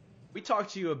listen. We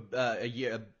talked to you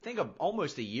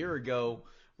almost a year ago,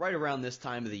 right around this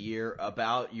time of the year,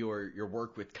 about your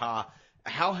work with Ka.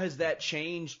 How has that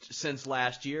changed since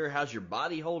last year? How's your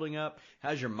body holding up?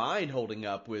 How's your mind holding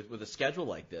up with a schedule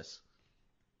like this?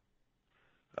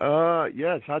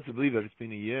 Yeah, it's hard to believe that it's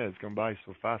been a year. It's gone by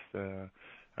so fast. I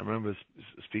remember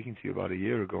speaking to you about a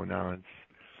year ago now. It's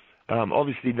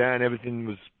obviously then everything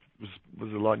was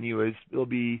a lot newer. It'll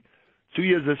be 2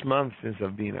 years this month since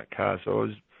I've been at Ka, so I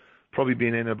was probably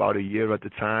been in about a year at the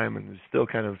time, and it's still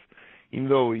kind of, even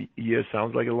though a year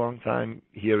sounds like a long time,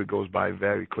 here it goes by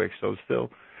very quick. So still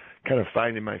kind of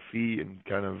finding my feet and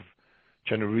kind of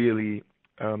trying to really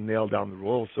nail down the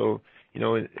role. So,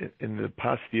 in the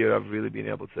past year, I've really been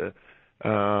able to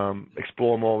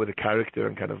explore more with the character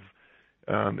and kind of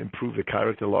improve the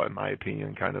character a lot, in my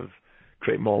opinion, kind of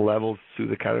create more levels to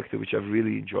the character, which I've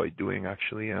really enjoyed doing,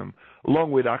 actually.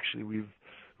 Along with, actually, we've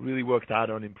really worked hard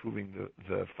on improving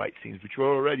the fight scenes, which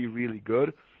were already really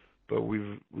good, but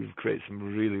we've created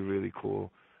some really, really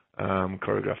cool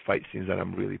choreographed fight scenes that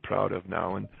I'm really proud of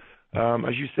now. And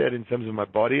as you said, in terms of my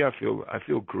body, I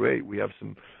feel great. We have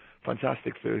some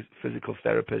fantastic physical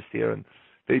therapists here, and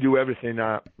they do everything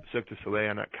at Cirque du Soleil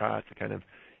and at Ka to kind of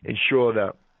ensure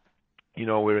that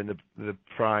we're in the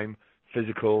prime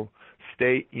physical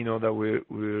state, that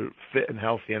we're fit and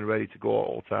healthy and ready to go at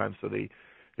all times. So they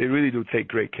really do take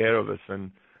great care of us.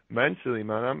 And mentally,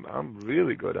 man, I'm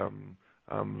really good.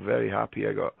 I'm very happy.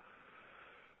 I got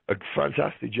a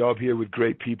fantastic job here with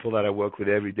great people that I work with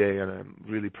every day, and I'm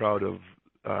really proud of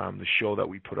the show that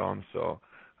we put on. So,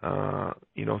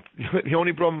 the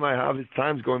only problem I have is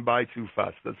time's going by too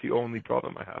fast. That's the only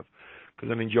problem I have, because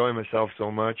I'm enjoying myself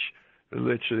so much.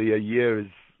 Literally a year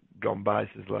has gone by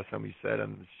since the last time we said,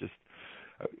 and it's just,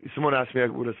 if someone asked me, I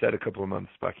would have said a couple of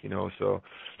months back, so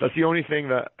that's the only thing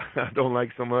that I don't like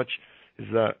so much, is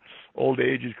that old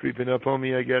age is creeping up on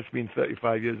me, I guess, being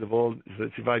 35 years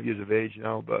of age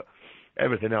now, but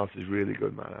everything else is really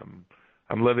good, man.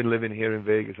 I'm loving living here in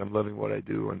Vegas. I'm loving what I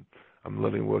do, and I'm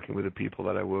loving working with the people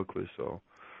that I work with, so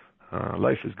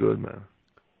life is good, man.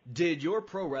 Did your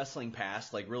pro wrestling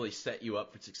past really set you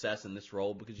up for success in this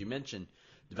role? Because you mentioned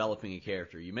developing a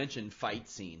character. You mentioned fight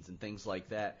scenes and things like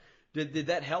that. Did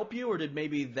that help you, or did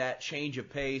maybe that change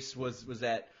of pace, was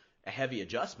that a heavy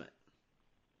adjustment?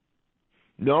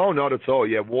 No, not at all.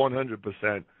 Yeah,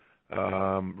 100%.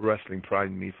 Wrestling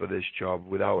primed me for this job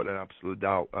without an absolute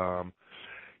doubt.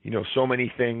 So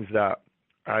many things that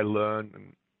I learned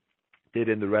and did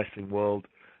in the wrestling world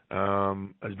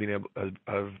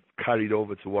I've carried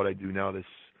over to what I do now.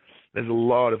 There's a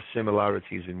lot of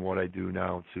similarities in what I do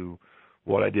now to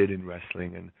what I did in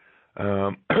wrestling,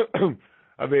 and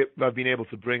I've been able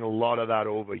to bring a lot of that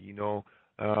over.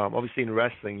 Obviously in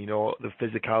wrestling, the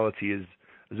physicality is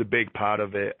a big part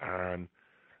of it, and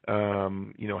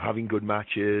having good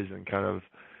matches and kind of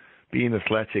being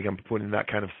athletic and putting that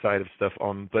kind of side of stuff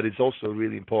on. But it's also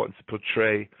really important to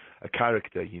portray a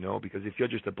character, because if you're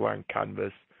just a blank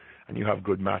canvas and you have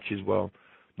good matches, well,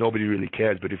 nobody really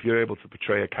cares. But if you're able to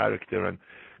portray a character and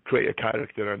create a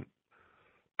character and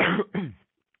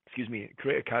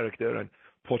create a character and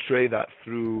portray that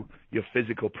through your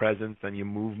physical presence and your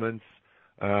movements,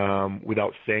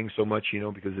 without saying so much,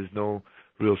 because there's no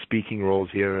real speaking roles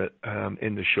here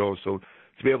in the show. So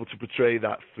to be able to portray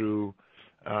that through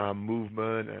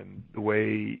movement and the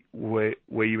way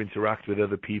you interact with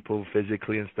other people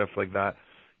physically and stuff like that,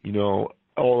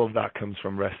 all of that comes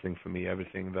from wrestling for me.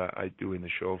 Everything that I do in the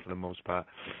show, for the most part.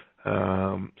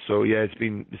 So yeah, it's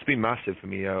been massive for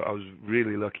me. I was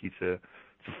really lucky to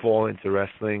fall into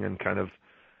wrestling and kind of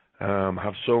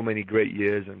have so many great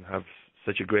years and have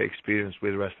such a great experience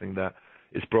with wrestling that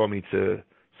it's brought me to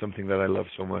something that I love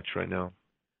so much right now.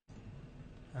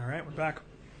 All right, we're back.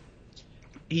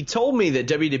 He told me that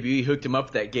WWE hooked him up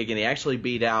with that gig, and he actually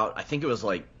beat out, I think it was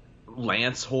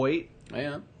Lance Hoyt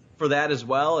for that as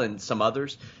well, and some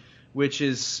others, which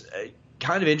is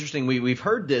kind of interesting. We've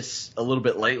heard this a little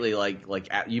bit lately, like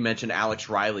you mentioned, Alex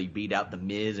Riley beat out The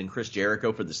Miz and Chris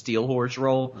Jericho for the Steel Horse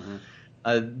role.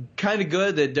 Mm-hmm. Kind of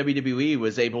good that WWE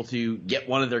was able to get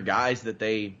one of their guys that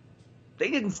they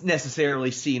didn't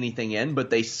necessarily see anything in, but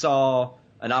they saw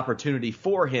an opportunity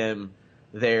for him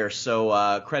there.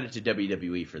 So credit to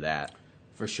WWE for that.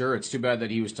 For sure. It's too bad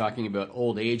that he was talking about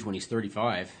old age when he's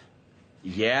 35.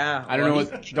 Yeah. I don't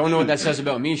know what that says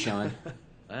about me, Sean.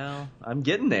 Well, I'm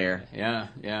getting there.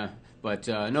 Yeah. But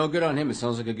no, good on him. It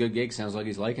sounds like a good gig. Sounds like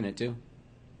he's liking it too.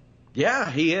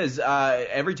 Yeah, he is.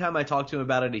 Every time I talk to him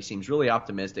about it, he seems really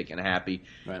optimistic and happy.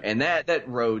 Right. And that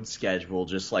road schedule,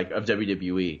 just of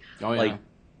WWE. Oh, yeah.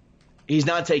 he's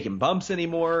not taking bumps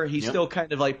anymore. He's still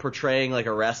kind of like portraying like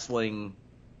a wrestling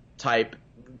type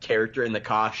character in the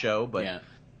Ka show, but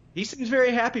he seems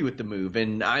very happy with the move.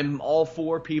 And I'm all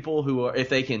for people who are, if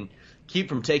they can keep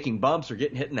from taking bumps or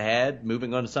getting hit in the head,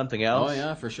 moving on to something else. Oh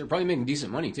yeah, for sure. Probably making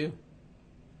decent money too.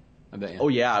 I bet you. Oh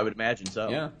yeah, I would imagine so.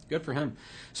 Yeah, good for him.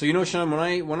 So Sean,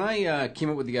 when I came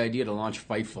up with the idea to launch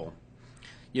Fightful,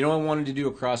 I wanted to do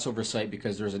a crossover site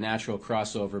because there's a natural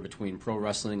crossover between pro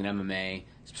wrestling and MMA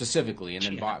specifically, and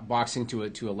then boxing to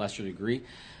a lesser degree.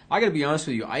 I got to be honest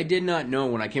with you, I did not know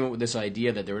when I came up with this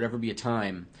idea that there would ever be a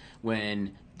time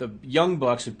when the Young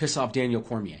Bucks would piss off Daniel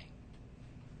Cormier.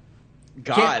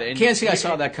 Can't say I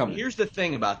saw that coming. Here's the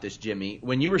thing about this, Jimmy.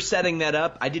 When you were setting that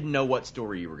up, I didn't know what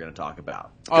story you were going to talk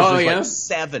about. Oh, there's like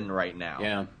 7 right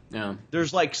now. Yeah.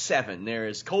 There's like 7.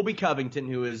 There's Colby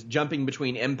Covington, who is jumping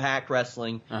between Impact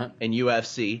Wrestling and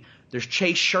UFC. There's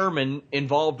Chase Sherman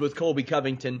involved with Colby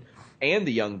Covington and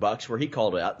the Young Bucks, where he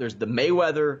called it out. There's the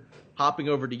Mayweather hopping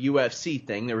over to UFC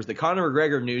thing. There was the Conor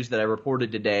McGregor news that I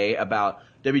reported today about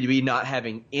WWE not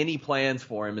having any plans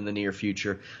for him in the near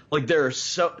future. Like, there are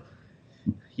so...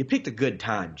 You picked a good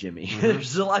time, Jimmy.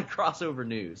 There's a lot of crossover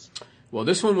news. Well,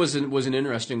 this one was an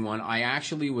interesting one. I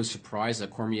actually was surprised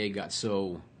that Cormier got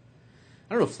so...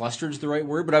 I don't know if flustered is the right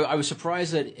word, but I was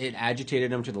surprised that it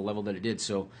agitated him to the level that it did.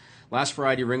 So last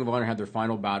Friday, Ring of Honor had their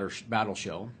final battle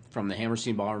show from the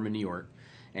Hammerstein Ballroom in New York.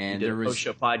 And there was a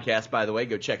post-show podcast, by the way.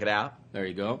 Go check it out. There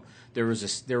you go. There was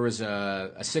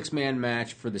a 6-man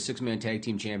match for the 6-man tag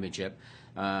team championship.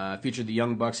 Featured the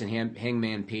Young Bucks and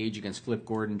Hangman Page against Flip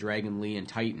Gordon, Dragon Lee, and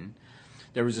Titan.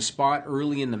 There was a spot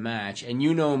early in the match, and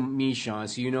you know me, Sean,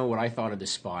 so you know what I thought of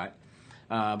this spot.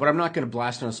 But I'm not going to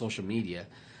blast it on social media.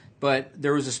 But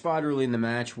there was a spot early in the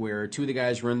match where 2 of the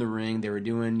guys were in the ring. They were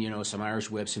doing, some Irish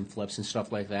whips and flips and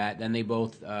stuff like that. Then they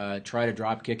both tried a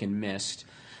drop kick and missed.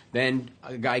 Then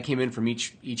a guy came in from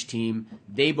each team.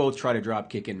 They both tried a drop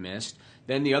kick and missed.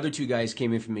 Then the other 2 guys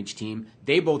came in from each team.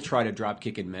 They both tried a drop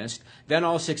kick and missed. Then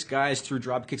all 6 guys threw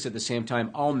drop kicks at the same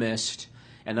time, all missed.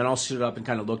 And then all stood up and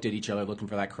kind of looked at each other looking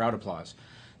for that crowd applause.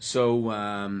 So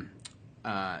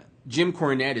Jim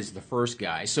Cornette is the first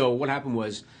guy. So what happened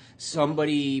was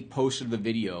somebody posted the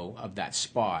video of that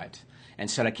spot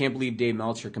and said, I can't believe Dave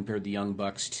Meltzer compared the Young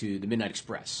Bucks to the Midnight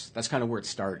Express. That's kind of where it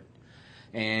started.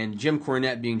 And Jim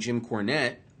Cornette, being Jim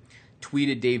Cornette,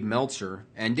 tweeted Dave Meltzer.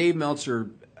 And Dave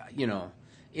Meltzer,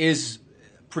 is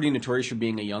pretty notorious for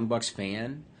being a Young Bucks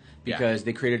fan because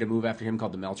they created a move after him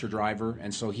called the Meltzer Driver.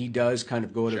 And so he does kind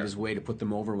of go out of his way to put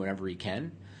them over whenever he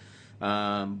can.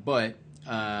 But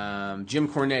Jim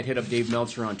Cornette hit up Dave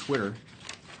Meltzer on Twitter.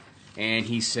 And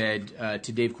he said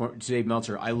to Dave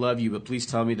Meltzer, I love you, but please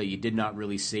tell me that you did not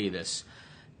really say this.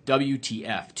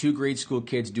 WTF, 2 grade school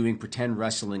kids doing pretend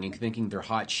wrestling and thinking they're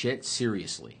hot shit?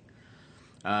 Seriously.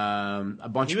 A bunch of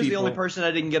people... He was the only person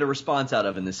I didn't get a response out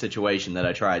of in this situation that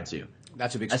I tried to.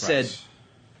 That's a big surprise.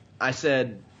 I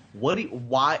said,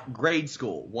 why grade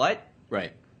school? What?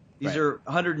 Right. These are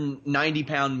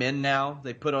 190-pound men now.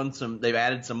 They've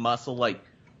added some muscle. Like,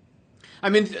 I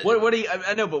mean,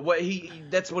 I know, but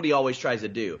that's what he always tries to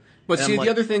do. But and see, the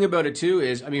other thing about it too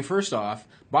is, I mean, first off,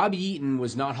 Bobby Eaton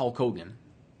was not Hulk Hogan.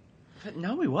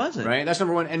 No, he wasn't. Right. That's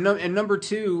number one. And number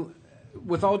 2,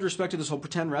 with all due respect to this whole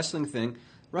pretend wrestling thing,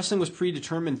 wrestling was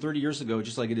predetermined 30 years ago,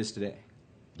 just like it is today.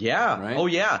 Yeah. Right? Oh,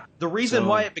 yeah. The reason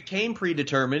why it became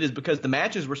predetermined is because the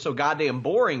matches were so goddamn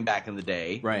boring back in the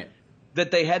day. Right. That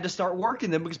they had to start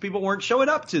working them because people weren't showing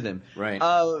up to them. Right.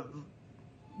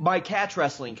 My catch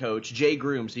wrestling coach, Jay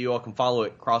Groom, so you all can follow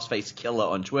it, Crossface Killa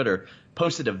on Twitter,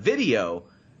 posted a video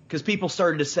because people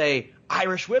started to say,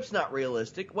 Irish Whip's not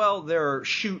realistic. Well, there are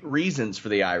shoot reasons for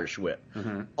the Irish Whip.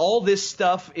 Mm-hmm. All this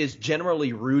stuff is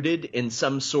generally rooted in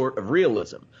some sort of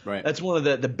realism. Right. That's one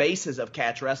of the bases of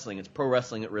catch wrestling. It's pro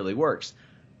wrestling that really works.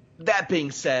 That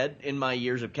being said, in my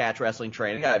years of catch wrestling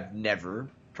training, I've never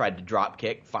tried to drop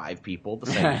kick 5 people at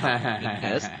the same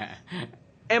time.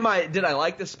 Did I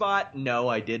like the spot? No,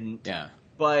 I didn't. Yeah.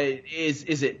 But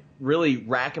is it really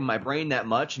racking my brain that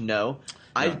much? No.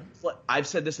 I've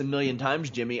said this a million times,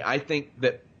 Jimmy. I think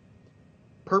that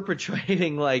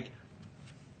perpetrating like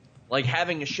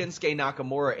having a Shinsuke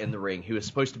Nakamura in the ring, who is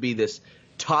supposed to be this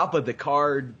top of the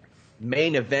card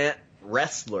main event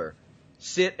wrestler,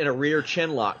 sit in a rear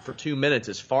chin lock for 2 minutes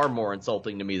is far more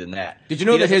insulting to me than that. Did you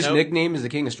know that his nickname is the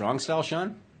King of Strong Style,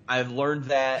 Sean? I've learned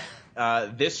that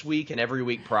this week and every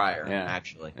week prior,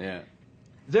 actually. Yeah.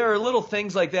 There are little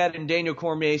things like that, and Daniel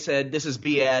Cormier said, this is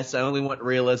BS, I only want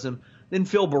realism. Then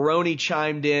Phil Baroni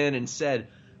chimed in and said,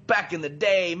 back in the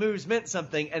day, moves meant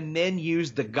something, and then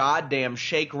used the goddamn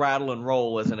shake, rattle, and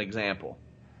roll as an example.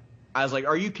 I was like,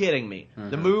 are you kidding me? Mm-hmm.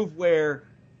 The move where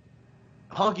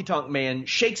Honky Tonk Man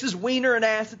shakes his wiener and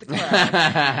ass at the crowd,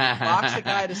 knocks a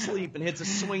guy to sleep, and hits a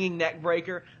swinging neck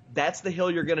breaker. That's the hill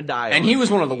you're going to die on. And he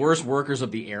was one of the worst workers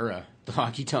of the era, the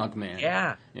Honky Tonk Man.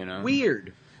 Yeah. You know?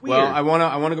 Weird. Well, I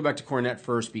want to go back to Cornette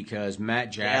first because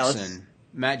Matt Jackson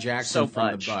so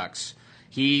from much. the Bucks,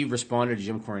 he responded to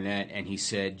Jim Cornette and he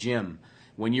said, "Jim,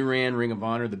 when you ran Ring of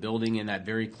Honor, the building in that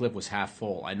very clip was half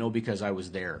full. I know because I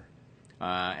was there."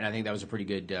 And I think that was a pretty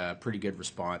good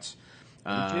response.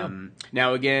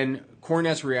 Now again,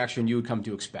 Cornette's reaction you would come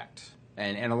to expect.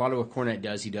 And a lot of what Cornette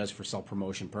does, he does for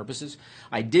self-promotion purposes.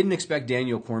 I didn't expect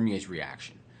Daniel Cormier's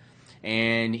reaction.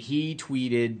 And he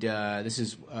tweeted, this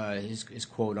is his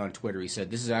quote on Twitter. He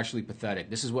said, "This is actually pathetic.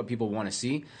 This is what people want to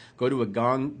see. Go to a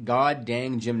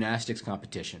god-dang gymnastics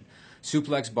competition.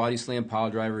 Suplex, body slam, pile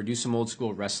driver, do some old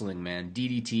school wrestling, man.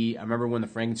 DDT. I remember when the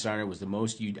Frankensteiner was the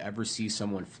most you'd ever see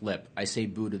someone flip. I say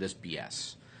boo to this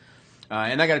BS."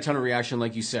 And I got a ton of reaction,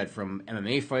 like you said, from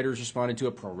MMA fighters responded to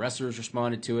it, pro wrestlers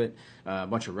responded to it, a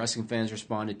bunch of wrestling fans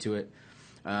responded to it.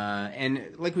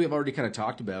 And like we've already kind of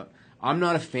talked about, I'm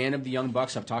not a fan of the Young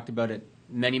Bucks. I've talked about it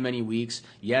many, many weeks.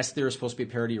 Yes, they're supposed to be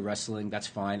a parody of wrestling. That's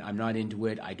fine. I'm not into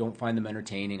it. I don't find them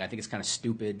entertaining. I think it's kind of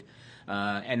stupid.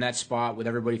 And that spot with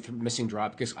everybody missing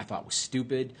dropkicks, I thought was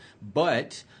stupid.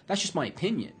 But that's just my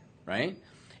opinion, right?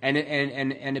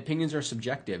 And opinions are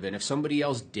subjective. And if somebody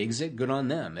else digs it, good on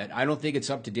them. I don't think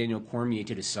it's up to Daniel Cormier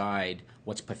to decide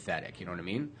what's pathetic. You know what I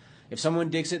mean? If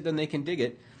someone digs it, then they can dig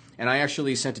it. And I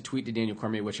actually sent a tweet to Daniel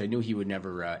Cormier, which I knew he would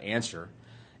never answer.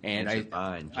 And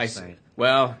I said,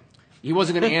 well, he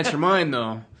wasn't going to answer mine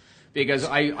though, because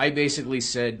I basically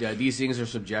said these things are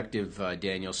subjective,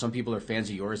 Daniel. Some people are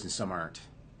fans of yours and some aren't.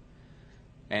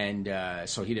 And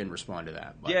so he didn't respond to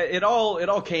that. But. Yeah, it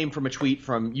all came from a tweet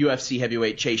from UFC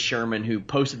heavyweight Chase Sherman, who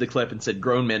posted the clip and said,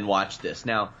 "Grown men watch this."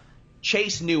 Now,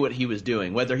 Chase knew what he was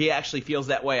doing. Whether he actually feels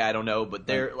that way, I don't know. But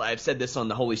I've said this on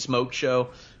the Holy Smoke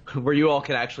show, where you all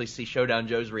can actually see Showdown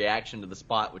Joe's reaction to the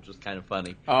spot, which was kind of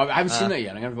funny. Oh, I haven't seen that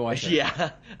yet. I'm gonna go watch it.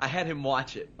 Yeah, I had him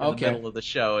watch it in the middle of the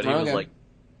show, and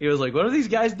he was like, "What are these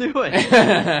guys doing?"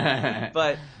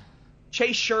 But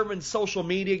Chase Sherman's social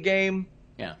media game,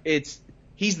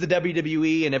 he's the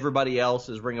WWE and everybody else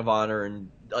is Ring of Honor,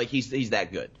 and like he's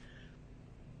that good.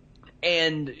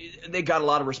 And they got a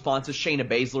lot of responses. Shayna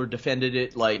Baszler defended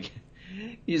it, like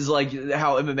he's like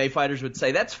how MMA fighters would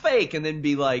say that's fake, and then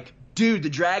be like, "Dude,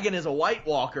 the Dragon is a White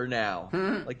Walker now,"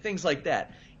 like things like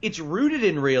that. It's rooted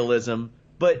in realism,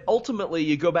 but ultimately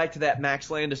you go back to that Max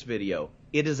Landis video.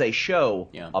 It is a show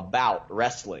about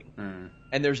wrestling,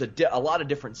 and there's a lot of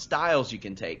different styles you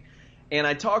can take. And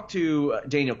I talked to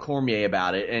Daniel Cormier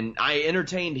about it, and I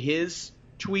entertained his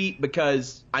tweet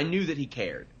because I knew that he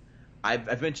cared.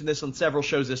 I've mentioned this on several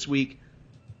shows this week.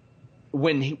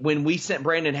 When we sent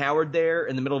Brandon Howard there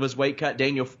in the middle of his weight cut,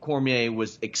 Daniel Cormier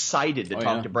was excited to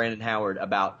talk to Brandon Howard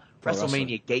about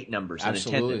WrestleMania gate numbers and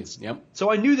attendance. Yep.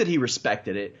 So I knew that he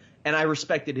respected it, and I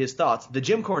respected his thoughts. The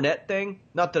Jim Cornette thing,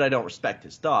 not that I don't respect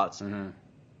his thoughts,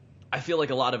 I feel like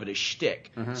a lot of it is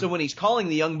shtick. So when he's calling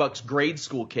the Young Bucks grade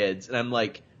school kids, and I'm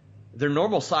like, they're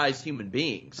normal-sized human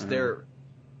beings. They're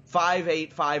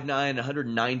 5'8", 5'9",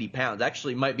 190 pounds.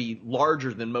 Actually might be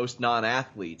larger than most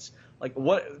non-athletes. Like,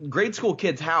 what grade school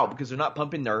kids how? Because they're not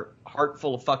pumping their heart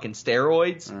full of fucking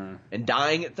steroids and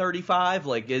dying at 35?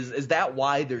 Like, is that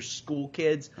why they're school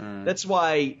kids? That's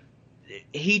why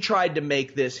he tried to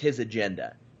make this his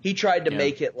agenda. He tried to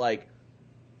make it like,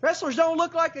 wrestlers don't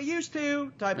look like they used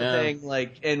to, type of thing.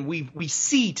 Like, and we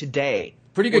see today.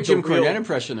 Pretty good Jim Cornette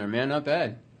impression there, man. Not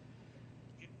bad.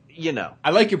 You know.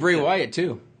 I like your Bray Wyatt,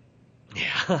 too.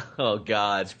 Yeah. Oh,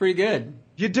 God. It's pretty good.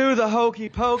 You do the hokey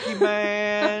pokey,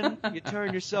 man. You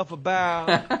turn yourself about.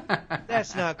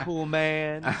 That's not cool,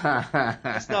 man.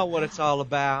 That's not what it's all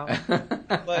about.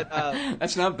 But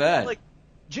that's not bad. Like,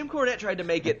 Jim Cornette tried to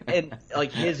make it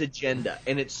like his agenda,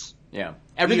 and it's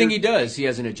everything he does, he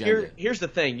has an agenda. Here's the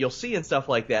thing: you'll see in stuff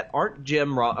like that, aren't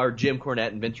Jim Cornette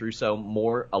and Vince Russo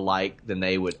more alike than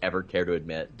they would ever care to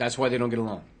admit? That's why they don't get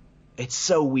along. It's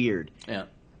so weird. Yeah.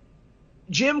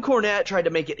 Jim Cornette tried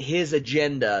to make it his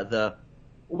agenda.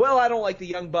 I don't like the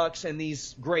Young Bucks and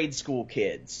these grade school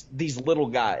kids, these little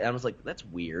guys. And I was like, that's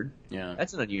weird. Yeah.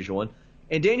 That's an unusual one.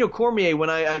 And Daniel Cormier, when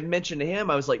I mentioned to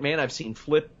him, I was like, man, I've seen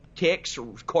flip kicks,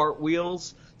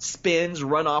 cartwheels, spins,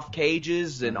 run off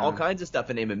cages, and all kinds of stuff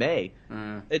in MMA.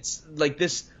 It's like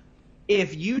this.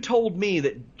 If you told me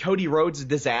that Cody Rhodes'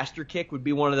 disaster kick would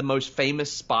be one of the most famous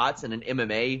spots in an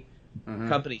MMA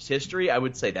company's history, I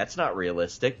would say that's not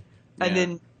realistic. And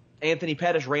then Anthony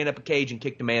Pettis ran up a cage and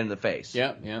kicked a man in the face.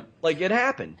 Yeah. Like, it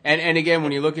happened. And again,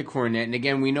 when you look at Cornette, and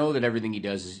again, we know that everything he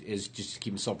does is just to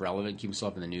keep himself relevant, keep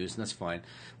himself in the news, and that's fine.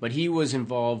 But he was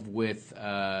involved with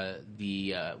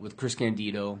with Chris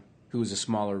Candido, who was a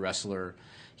smaller wrestler.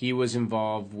 He was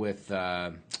involved with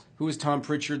who was Tom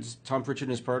Pritchard and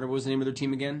his partner? What was the name of their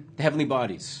team again? The Heavenly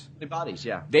Bodies. The Bodies,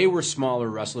 yeah. They were smaller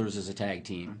wrestlers as a tag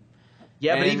team.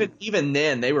 Yeah, but even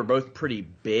then, they were both pretty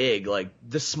big. Like,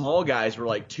 the small guys were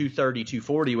like 230,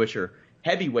 240, which are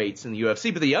heavyweights in the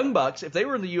UFC. But the Young Bucks, if they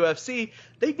were in the UFC,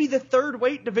 they'd be the third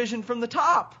weight division from the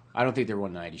top. I don't think they're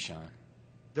 190, Sean.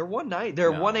 They're 190.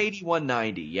 They're 180,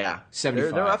 190, yeah.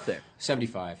 75. They're up there.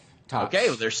 75. Tops. Okay,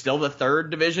 well, they're still the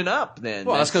third division up then.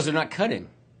 Well, that's because they're not cutting.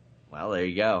 Well, there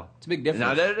you go. It's a big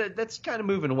difference. Now, that's kind of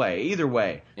moving away. Either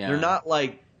way, they're not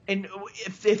like... And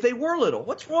if they were little,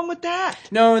 what's wrong with that?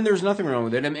 No, and there's nothing wrong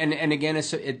with it. And again,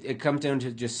 it comes down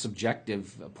to just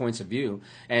subjective points of view.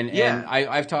 And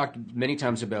I've talked many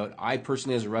times about, I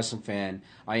personally, as a wrestling fan,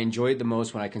 I enjoy it the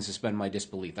most when I can suspend my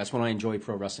disbelief. That's when I enjoy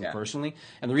pro wrestling personally.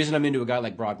 And the reason I'm into a guy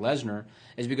like Brock Lesnar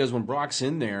is because when Brock's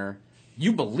in there,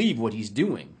 you believe what he's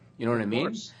doing. You know what I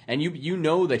mean? And you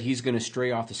know that he's going to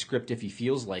stray off the script if he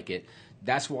feels like it.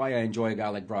 That's why I enjoy a guy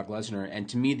like Brock Lesnar. And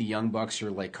to me, the Young Bucks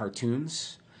are like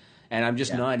cartoons. And I'm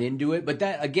just not into it. But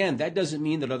that doesn't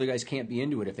mean that other guys can't be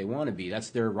into it if they want to be. That's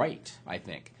their right, I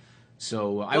think.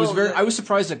 So I was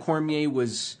surprised that Cormier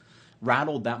was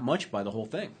rattled that much by the whole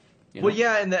thing. You know? Well,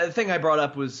 yeah, and the thing I brought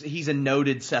up was he's a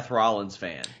noted Seth Rollins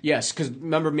fan. Yes, because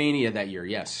remember Mania that year,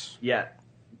 yes. Yeah.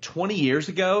 20 years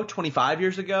ago, 25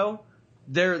 years ago,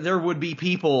 there would be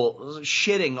people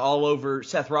shitting all over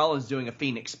Seth Rollins doing a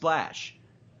Phoenix Splash.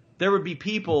 There would be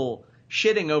people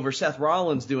shitting over Seth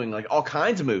Rollins doing like all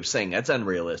kinds of moves, saying that's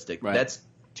unrealistic. Right. That's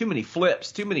too many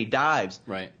flips, too many dives.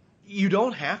 Right. You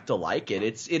don't have to like it.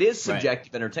 It is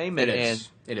subjective entertainment, and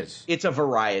it's a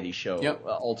variety show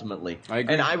ultimately. I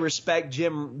agree. And I respect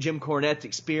Jim Cornette's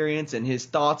experience and his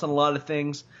thoughts on a lot of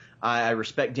things. I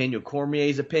respect Daniel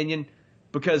Cormier's opinion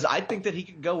because I think that he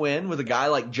could go in with a guy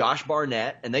like Josh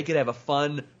Barnett and they could have a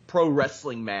fun pro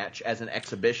wrestling match as an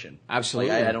exhibition.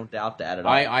 Absolutely. Like, I don't doubt that at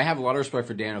all. I have a lot of respect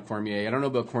for Daniel Cormier. I don't know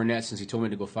about Cornette since he told me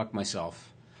to go fuck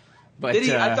myself. But did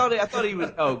he? I thought he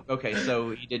was. Oh, okay.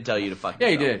 So he did tell you to fuck. Yeah,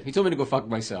 yourself. he did. He told me to go fuck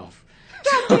myself.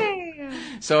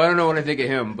 So I don't know what I think of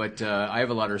him, but I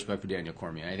have a lot of respect for Daniel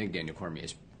Cormier. I think Daniel Cormier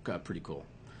is pretty cool.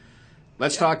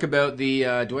 Let's talk about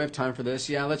the. Do I have time for this?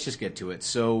 Yeah, let's just get to it.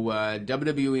 So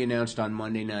WWE announced on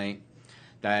Monday night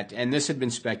that, and this had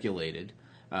been speculated.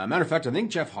 Matter of fact, I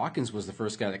think Jeff Hawkins was the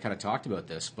first guy that kind of talked about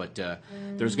this, but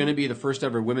there's going to be the first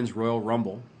ever Women's Royal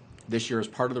Rumble this year as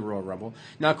part of the Royal Rumble.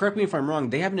 Now, correct me if I'm wrong,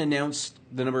 they haven't announced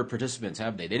the number of participants,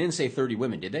 have they? They didn't say 30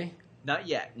 women, did they? Not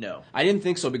yet, no. I didn't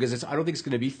think so because I don't think it's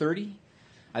going to be 30.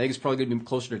 I think it's probably going to be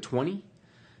closer to 20.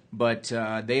 But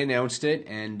they announced it,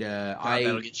 and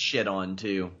that'll get shit on,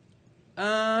 too.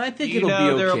 I think it'll be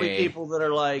okay. There will be people that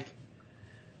are like,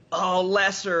 oh,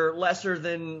 lesser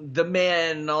than the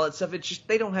men and all that stuff. It's just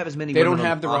they don't have as many. They don't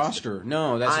have the roster.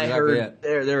 No, that's exactly it.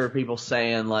 There are people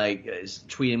saying like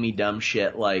tweeting me dumb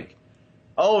shit like,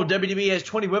 "Oh, WWE has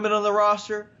 20 women on the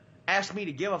roster. Ask me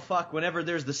to give a fuck whenever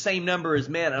there's the same number as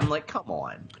men." I'm like, come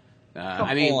on, come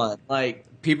on. Like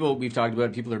people we've talked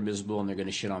about, people are miserable and they're going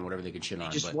to shit on whatever they can shit on.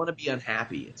 They just want to be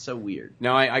unhappy. It's so weird.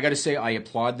 Now, I got to say, I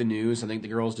applaud the news. I think the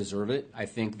girls deserve it. I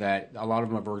think that a lot of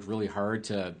them have worked really hard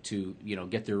to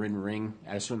get their in-ring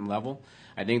at a certain level.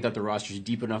 I think that the roster is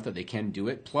deep enough that they can do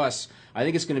it. Plus, I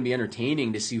think it's going to be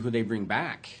entertaining to see who they bring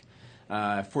back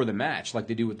for the match, like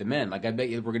they do with the men. Like I bet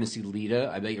you we're going to see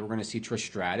Lita. I bet you we're going to see Trish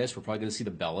Stratus. We're probably going to see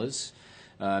the Bellas.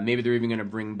 Maybe they're even going to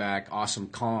bring back Awesome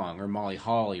Kong or Molly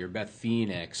Holly or Beth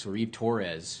Phoenix or Eve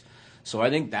Torres. So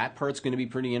I think that part's going to be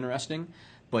pretty interesting.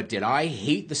 But did I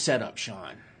hate the setup,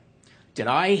 Sean? Did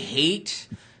I hate?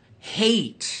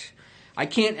 I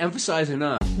can't emphasize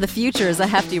enough. The future is a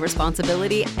hefty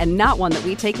responsibility and not one that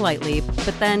we take lightly.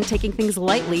 But then taking things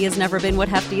lightly has never been what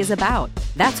Hefty is about.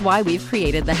 That's why we've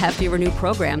created the Hefty Renew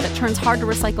program that turns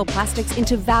hard-to-recycle plastics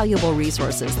into valuable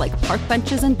resources like park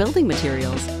benches and building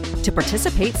materials. To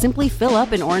participate, simply fill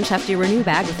up an orange Hefty Renew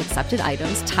bag with accepted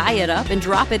items, tie it up, and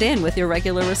drop it in with your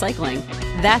regular recycling.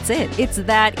 That's it. It's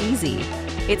that easy.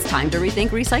 It's time to rethink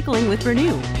recycling with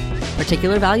Renew.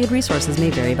 Particular valued resources may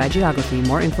vary by geography.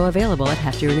 More info available at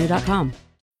heftyrenew.com.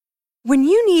 When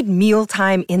you need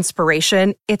mealtime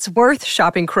inspiration, it's worth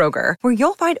shopping Kroger, where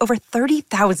you'll find over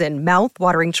 30,000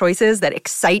 mouth-watering choices that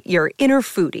excite your inner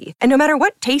foodie. And no matter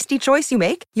what tasty choice you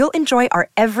make, you'll enjoy our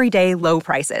everyday low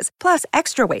prices, plus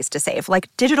extra ways to save,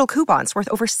 like digital coupons worth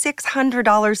over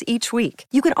 $600 each week.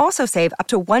 You can also save up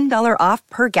to $1 off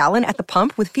per gallon at the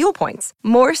pump with fuel points.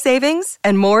 More savings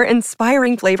and more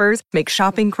inspiring flavors make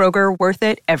shopping Kroger worth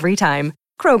it every time.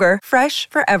 Kroger, fresh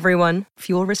for everyone.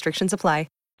 Fuel restrictions apply.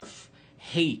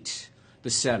 Hate the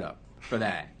setup for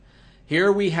that. Here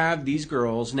we have these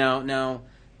girls. Now,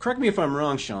 correct me if I'm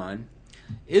wrong, Sean.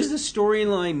 Is the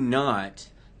storyline not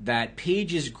that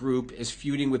Paige's group is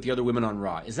feuding with the other women on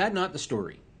Raw? Is that not the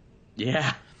story?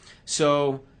 Yeah.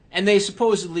 So, and they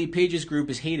supposedly, Paige's group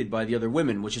is hated by the other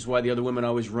women, which is why the other women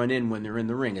always run in when they're in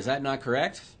the ring. Is that not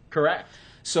correct? Correct.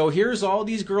 So here's all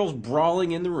these girls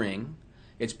brawling in the ring.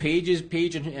 It's Paige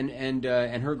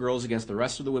and her girls against the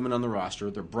rest of the women on the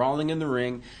roster. They're brawling in the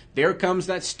ring. There comes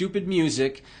that stupid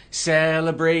music.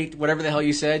 Celebrate, whatever the hell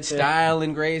you said. Style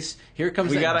and grace. Here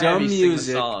comes that dumb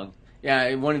music. Song.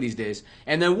 Yeah, one of these days.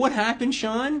 And then what happened,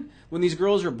 Sean? When these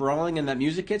girls are brawling and that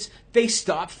music hits, they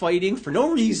stop fighting for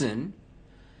no reason.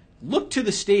 Look to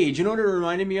the stage. You know what it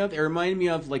reminded me of? It reminded me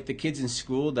of like the kids in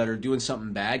school that are doing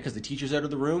something bad because the teacher's out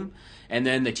of the room, and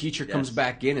then the teacher comes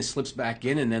back in and slips back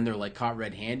in, and then they're like caught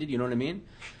red-handed. You know what I mean?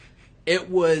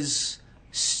 It was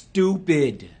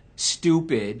stupid.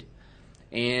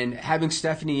 And having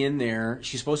Stephanie in there,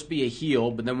 she's supposed to be a heel,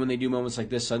 but then when they do moments like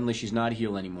this, suddenly she's not a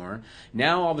heel anymore.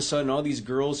 Now all of a sudden, all these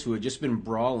girls who had just been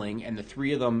brawling, and the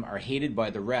three of them are hated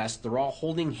by the rest, they're all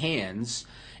holding hands,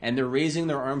 and they're raising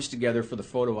their arms together for the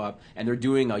photo op, and they're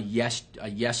doing a yes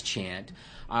chant.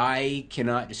 I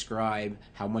cannot describe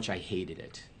how much I hated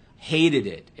it. Hated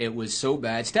it. It was so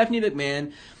bad. Stephanie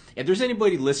McMahon, if there's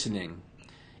anybody listening,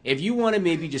 if you want to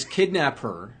maybe just kidnap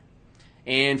her,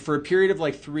 and for a period of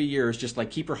like 3 years, just like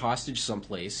keep her hostage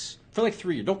someplace, for like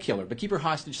 3 years, don't kill her, but keep her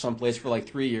hostage someplace for like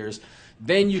 3 years,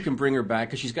 then you can bring her back,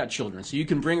 because she's got children, so you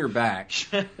can bring her back.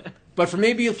 But for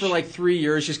like 3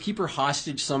 years, just keep her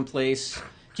hostage someplace.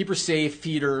 Keep her safe,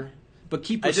 feed her, but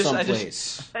keep her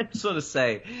someplace. I just want to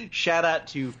say, shout out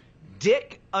to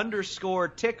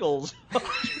Dick_Tickles,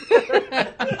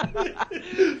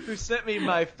 who sent me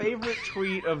my favorite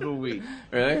tweet of the week.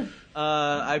 Really?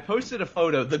 I posted a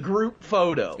photo, the group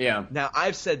photo. Yeah. Now,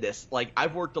 I've said this, like,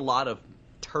 I've worked a lot of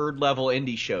turd-level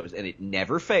indie shows, and it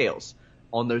never fails.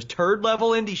 On those turd-level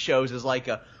indie shows is like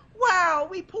a, wow,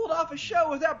 we pulled off a show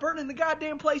without burning the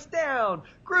goddamn place down.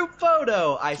 Group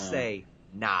photo. I say,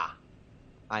 nah.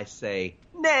 I say,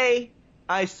 nay.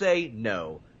 I say,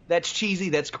 no. That's cheesy,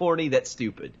 that's corny, that's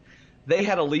stupid. They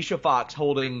had Alicia Fox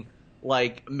holding,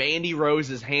 like, Mandy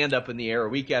Rose's hand up in the air a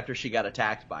week after she got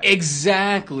attacked by it.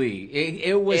 Exactly.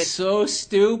 It was so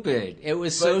stupid. It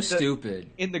was so stupid.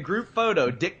 In the group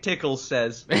photo, Dick Tickles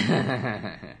says,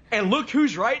 and look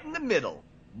who's right in the middle.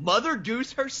 Mother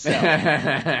Goose herself.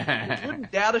 Which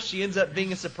wouldn't doubt if she ends up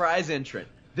being a surprise entrant.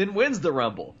 Then wins the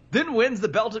Rumble. Then wins the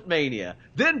belt at Mania.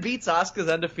 Then beats Asuka's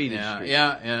undefeated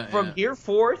streak. From here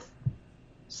forth,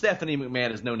 Stephanie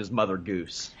McMahon is known as Mother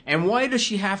Goose. And why does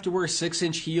she have to wear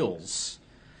 6-inch heels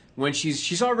when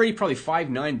she's already probably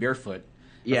 5'9" barefoot?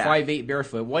 Yeah. 5'8"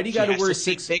 barefoot. Why do you got to wear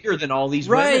 6? Bigger than all these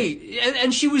right. women. Right.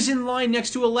 And she was in line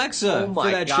next to Alexa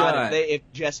for that shot. Oh my God! If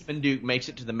Jessamine Duke makes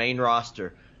it to the main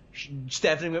roster,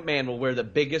 Stephanie McMahon will wear the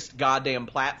biggest goddamn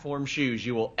platform shoes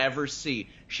you will ever see.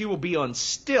 She will be on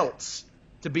stilts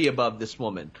to be above this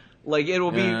woman. Like, it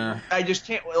will be. I just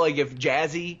can't. Like, if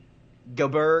Jazzy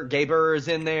Gabur is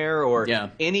in there, or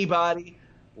anybody,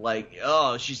 like,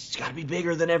 oh, she's got to be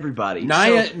bigger than everybody.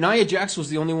 Nia Jax was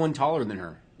the only one taller than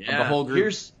her of the whole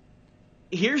group.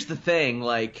 Here's the thing,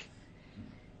 like,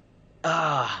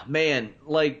 man,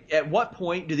 like, at what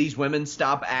point do these women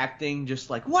stop acting just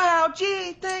like, wow,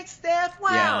 gee, thanks, Steph,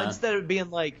 wow, instead of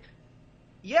being like,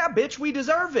 yeah, bitch, we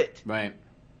deserve it. Right.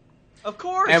 Of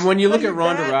course. And when you look at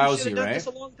Ronda Rousey, right? This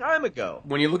a long time ago.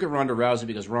 When you look at Ronda Rousey,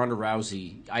 because Ronda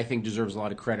Rousey, I think, deserves a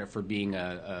lot of credit for being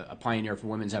a pioneer for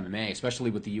women's MMA, especially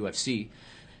with the UFC.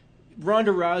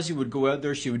 Ronda Rousey would go out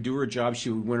there, she would do her job, she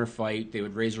would win her fight, they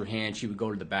would raise her hand, she would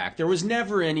go to the back. There was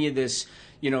never any of this,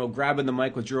 grabbing the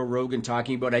mic with Joe Rogan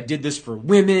talking about, I did this for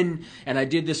women, and I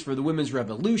did this for the women's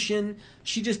revolution.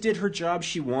 She just did her job,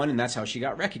 she won, and that's how she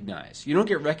got recognized. You don't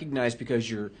get recognized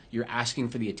because you're asking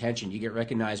for the attention. You get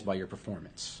recognized by your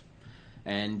performance.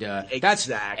 And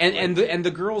exactly. And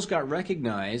the girls got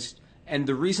recognized. And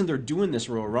the reason they're doing this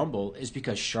Royal Rumble is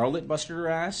because Charlotte busted her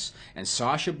ass, and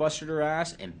Sasha busted her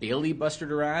ass, and Bayley busted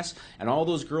her ass, and all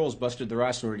those girls busted their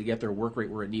ass in order to get their work rate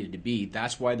where it needed to be.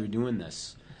 That's why they're doing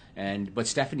this. But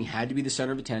Stephanie had to be the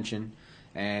center of attention,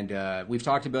 And we've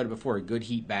talked about it before, good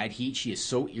heat, bad heat. She is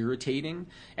so irritating.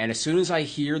 And as soon as I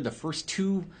hear the first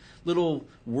two little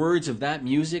words of that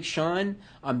music, Sean,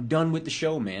 I'm done with the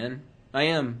show, man. I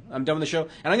am. I'm done with the show.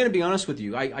 And I'm going to be honest with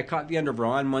you. I caught the end of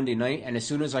Raw on Monday night, and as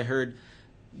soon as I heard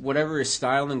whatever is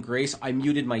Style and Grace, I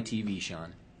muted my TV,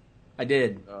 Sean. I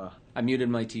did. I muted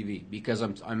my TV because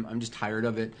I'm just tired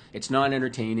of it. It's not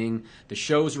entertaining. The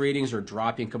show's ratings are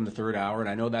dropping come the third hour, and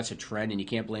I know that's a trend, and you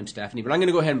can't blame Stephanie. But I'm going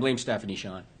to go ahead and blame Stephanie,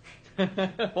 Sean.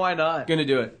 Why not? Going to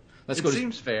do it.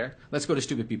 Seems fair. Let's go to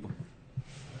Stupid People.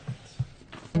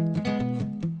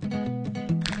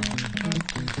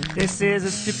 This is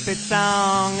a stupid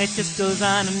song, it just goes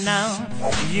on and on.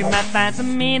 You might find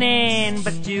some meaning,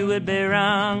 but you would be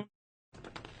wrong.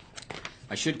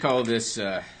 I should call this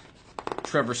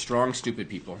Trevor Strong Stupid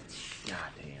People. God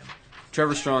damn.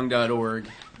 TrevorStrong.org.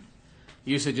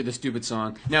 Usage of the stupid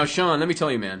song. Now, Sean, let me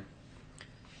tell you, man.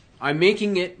 I'm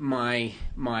making it my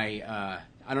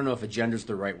I don't know if agenda's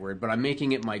the right word, but I'm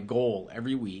making it my goal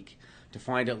every week to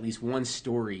find at least one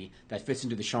story that fits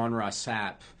into the Sean Ross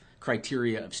Sapp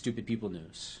criteria of stupid people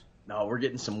news. No, we're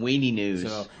getting some weenie news.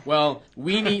 So, well,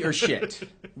 weenie or shit.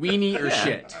 Weenie or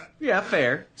shit. Yeah,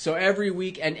 fair. So every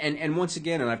week, and once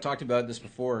again, and I've talked about this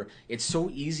before, it's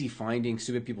so easy finding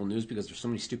stupid people news because there's so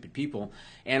many stupid people.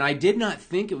 And I did not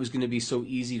think it was going to be so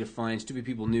easy to find stupid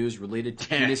people news related to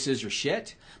penises or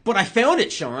shit. But I found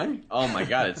it, Sean. Oh my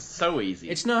God, it's so easy.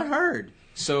 It's not hard.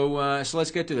 So let's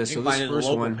get to this. You so can this find it in first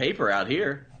the local one, paper out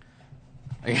here.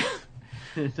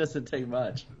 It doesn't take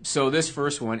much. So this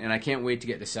first one, and I can't wait to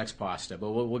get to sex pasta,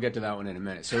 but we'll get to that one in a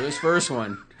minute. So this first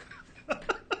one,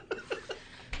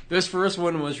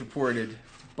 was reported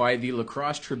by the La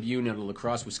Crosse Tribune out of La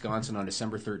Crosse, Wisconsin on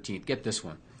December 13th. Get this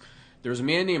one. There's a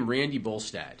man named Randy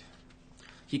Bolstad.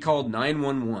 He called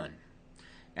 911,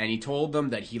 and he told them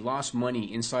that he lost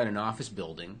money inside an office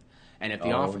building, and if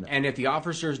the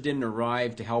officers didn't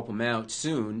arrive to help him out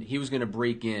soon, he was going to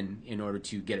break in order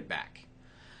to get it back.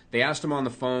 They asked him on the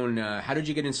phone, how did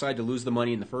you get inside to lose the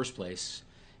money in the first place?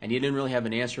 And he didn't really have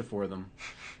an answer for them.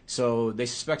 So they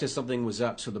suspected something was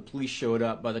up, so the police showed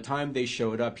up. By the time they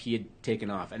showed up, he had taken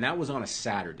off. And that was on a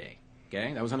Saturday.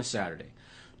 Okay? That was on a Saturday.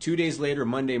 2 days later,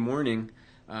 Monday morning,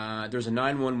 there's a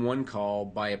 911 call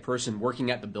by a person working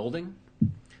at the building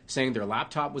saying their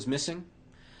laptop was missing.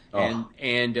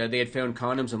 And they had found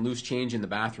condoms and loose change in the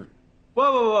bathroom.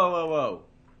 Whoa.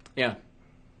 Yeah.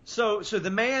 So the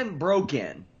man broke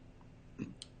in.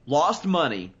 Lost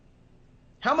money.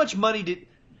 How much money did...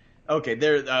 Okay,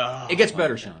 there... it gets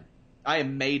better, Sean. I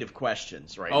am made of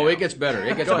questions now. Oh, it gets better.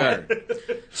 It gets better.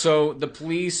 So the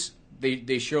police,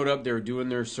 they showed up. They were doing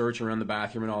their search around the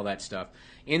bathroom and all that stuff.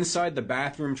 Inside the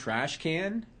bathroom trash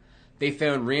can, they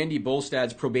found Randy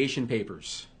Bolstad's probation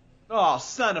papers. Oh,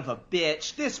 son of a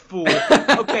bitch. This fool.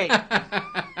 Okay.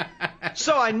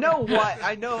 So I know what...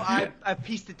 I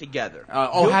pieced it together.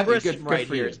 Good right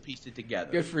for here you. has pieced it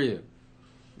together. Good for you.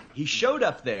 He showed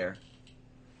up there,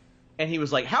 and he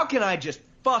was like, how can I just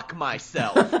fuck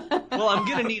myself? Well, I'm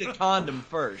going to need a condom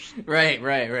first. Right.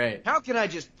 How can I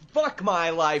just fuck my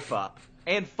life up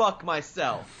and fuck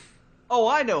myself? Oh,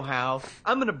 I know how.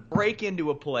 I'm going to break into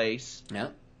a place,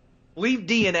 leave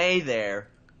DNA there,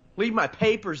 leave my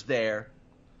papers there.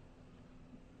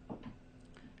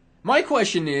 My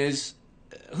question is,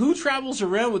 who travels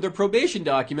around with their probation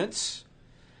documents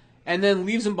and then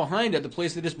leaves them behind at the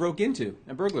place they just broke into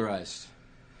and burglarized?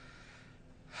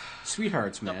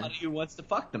 Sweethearts, man. Somebody who wants to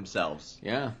fuck themselves.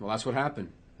 Yeah, well, that's what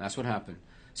happened.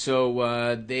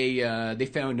 So they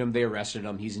found him. They arrested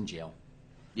him. He's in jail.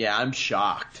 Yeah, I'm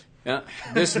shocked. Yeah.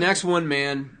 This next one,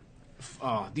 man.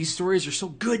 Oh, these stories are so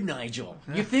good, Nigel.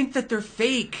 You think that they're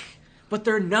fake, but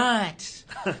they're not.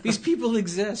 These people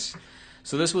exist.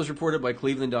 So this was reported by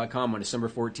Cleveland.com on December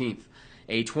 14th.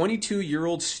 A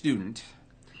 22-year-old student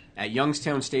at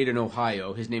Youngstown State in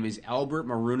Ohio. His name is Albert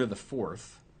Maruna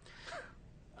IV.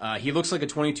 He looks like a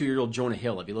 22-year-old Jonah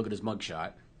Hill if you look at his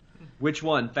mugshot. Which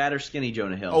one, fat or skinny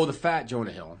Jonah Hill? Oh, the fat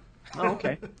Jonah Hill. Oh,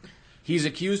 okay. He's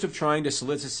accused of trying to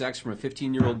solicit sex from a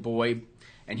 15-year-old boy.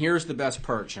 And here's the best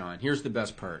part, Sean. Here's the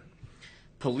best part.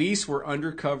 Police were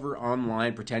undercover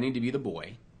online pretending to be the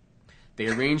boy. They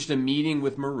arranged a meeting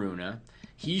with Maruna.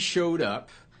 He showed up.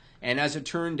 And as it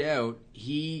turned out,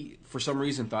 he, for some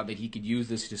reason, thought that he could use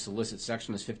this to solicit sex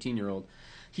from this 15-year-old.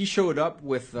 He showed up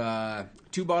with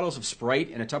 2 bottles of Sprite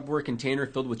and a Tupperware container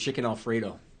filled with chicken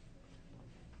Alfredo.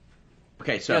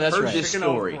 Okay, so I've heard this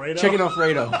story. Chicken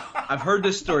Alfredo. I've heard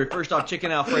this story. First off,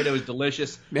 chicken Alfredo is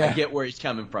delicious. Yeah. I get where he's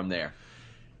coming from there.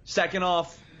 Second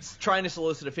off, trying to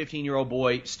solicit a 15-year-old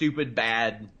boy, stupid,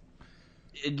 bad,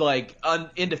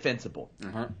 indefensible.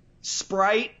 Uh-huh.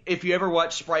 Sprite, if you ever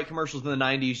watch Sprite commercials in the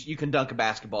 90s, you can dunk a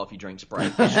basketball if you drink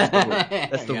Sprite. That's just the rule.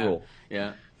 That's the rule.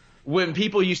 Yeah. When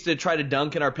people used to try to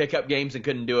dunk in our pickup games and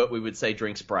couldn't do it, we would say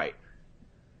drink Sprite.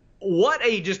 What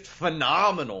a just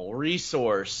phenomenal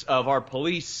resource of our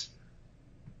police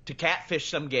to catfish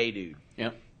some gay dude.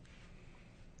 Yep.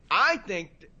 I think,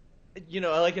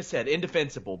 like I said,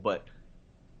 indefensible, but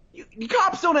you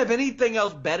cops don't have anything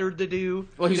else better to do.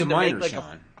 Well, he's a than to minor, make,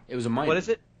 Sean. It was a minor. What is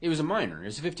it? It was a minor. It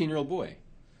was a 15-year-old boy.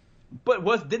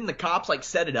 But didn't the cops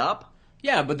set it up?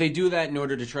 Yeah, but they do that in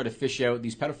order to try to fish out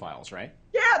these pedophiles, right?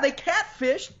 Yeah, they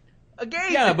catfished a gay.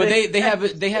 Yeah, but they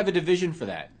have a division for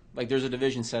that. Like there's a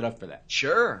division set up for that.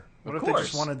 Sure. What if they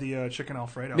just wanted the chicken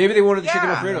Alfredo? Maybe they wanted the chicken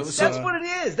Alfredo. That's what it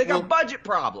is. They got budget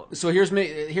problems. So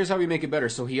here's how we make it better.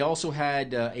 So he also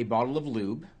had a bottle of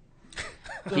lube.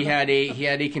 He had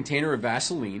a container of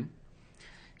Vaseline.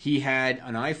 He had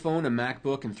an iPhone, a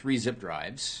MacBook, and 3 zip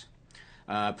drives.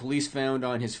 Police found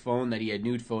on his phone that he had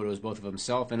nude photos, both of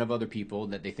himself and of other people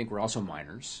that they think were also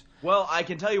minors. Well, I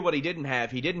can tell you what he didn't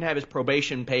have. He didn't have his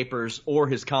probation papers or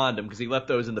his condom because he left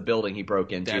those in the building he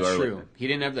broke into earlier. That's true. He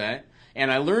didn't have that.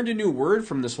 And I learned a new word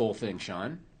from this whole thing,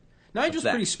 Sean. Nigel's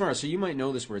pretty smart, so you might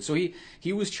know this word. So he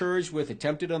was charged with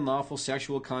attempted unlawful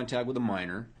sexual contact with a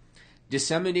minor,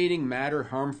 disseminating matter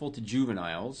harmful to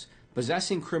juveniles,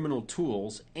 possessing criminal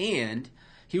tools, and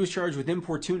he was charged with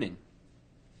importuning.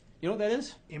 You know what that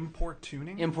is?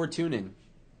 Importuning? Importuning.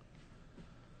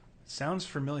 Sounds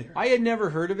familiar. I had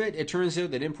never heard of it. It turns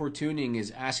out that importuning is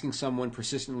asking someone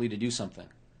persistently to do something.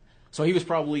 So he was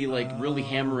probably really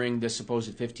hammering this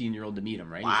supposed 15-year-old to meet him,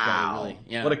 right? Wow.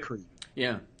 What a creep.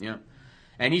 Yeah.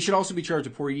 And he should also be charged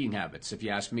with poor eating habits, if you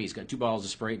ask me. He's got 2 bottles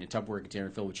of Sprite and a Tupperware container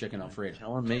filled with chicken Alfredo.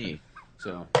 Telling me.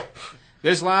 So,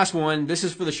 this last one, this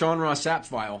is for the Sean Ross Sapp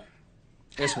file.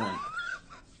 This one.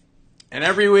 And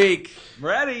every week.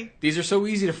 Ready. These are so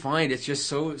easy to find. It's just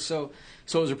so. So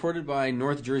it was reported by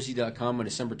NorthJersey.com on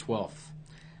December 12th.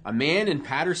 A man in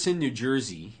Paterson, New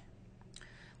Jersey,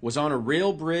 was on a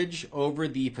rail bridge over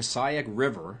the Passaic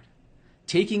River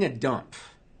taking a dump.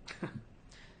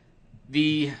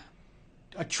 A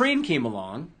train came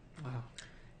along,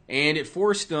 and it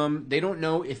forced him. They don't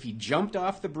know if he jumped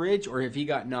off the bridge or if he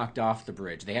got knocked off the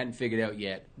bridge. They hadn't figured out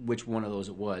yet which one of those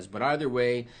it was. But either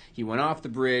way, he went off the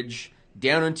bridge,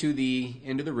 down into the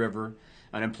river.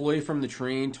 An employee from the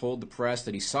train told the press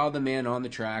that he saw the man on the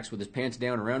tracks with his pants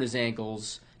down around his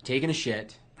ankles, taking a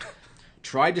shit,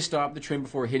 tried to stop the train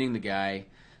before hitting the guy.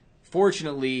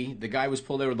 Fortunately, the guy was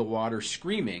pulled out of the water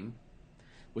screaming,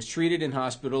 was treated in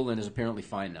hospital, and is apparently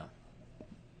fine now.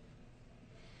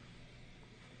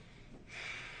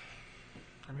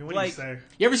 I mean, what do you say?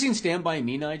 You ever seen Stand By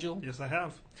Me, Nigel? Yes, I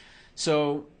have.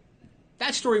 So,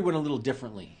 that story went a little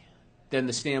differently than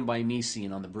the Stand By Me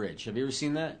scene on the bridge. Have you ever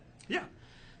seen that? Yeah.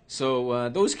 So,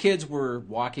 those kids were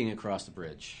walking across the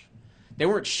bridge. They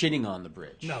weren't shitting on the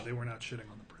bridge. No, they were not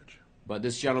shitting on the bridge. But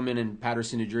this gentleman in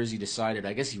Paterson, New Jersey decided,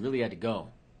 I guess he really had to go.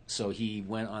 So he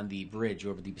went on the bridge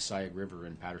over the Passaic River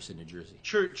in Paterson, New Jersey.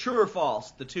 True or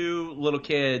false? The 2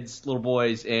 little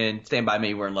boys in Stand By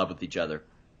Me were in love with each other.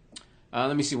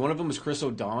 Let me see. One of them was Chris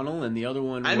O'Donnell, and the other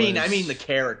one was... I mean the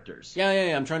characters.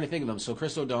 Yeah. I'm trying to think of them. So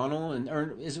Chris O'Donnell,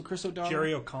 or is it Chris O'Donnell?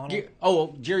 Jerry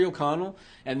O'Connell. Jerry O'Connell,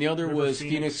 and the other was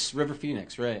Phoenix. River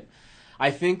Phoenix, right.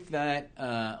 I think that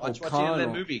Watch O'Connell...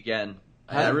 that movie again.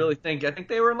 I think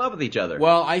they were in love with each other.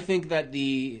 Well, I think that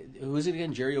who is it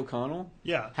again? Jerry O'Connell?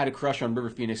 Yeah. Had a crush on River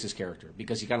Phoenix's character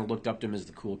because he kind of looked up to him as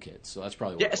the cool kid. So that's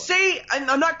probably what it was. See,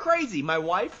 I'm not crazy. My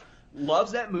wife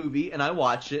loves that movie, and I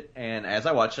watched it, and as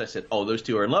I watched it, I said, oh, those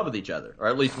 2 are in love with each other. Or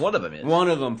at least one of them is. One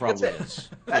of them probably is.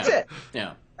 That's it.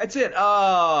 Yeah. That's it. There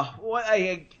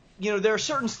are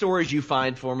certain stories you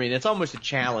find for me, and it's almost a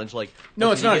challenge.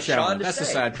 No, it's not a challenge. That's the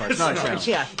sad part. It's not a challenge.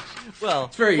 Yeah. Well,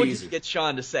 it's very what easy. Get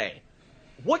Sean to say.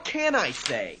 What can I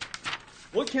say?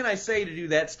 What can I say to do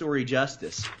that story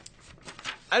justice?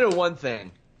 I know one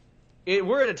thing.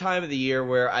 We're at a time of the year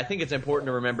where I think it's important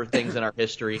to remember things in our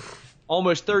history.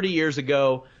 Almost 30 years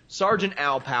ago, Sergeant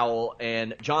Al Powell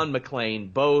and John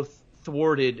McClane both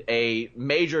thwarted a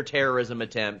major terrorism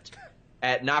attempt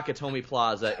at Nakatomi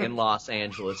Plaza in Los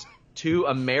Angeles. 2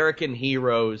 American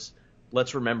heroes.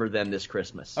 Let's remember them this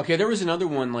Christmas. Okay, there was another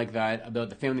one like that about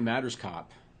the Family Matters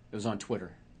cop. It was on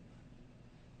Twitter.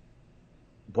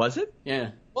 Was it? Yeah.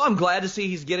 Well, I'm glad to see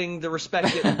he's getting the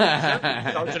respect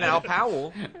that Sergeant Al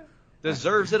Powell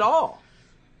deserves it all.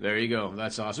 There you go.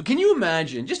 That's awesome. Can you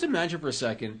imagine, just imagine for a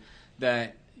second,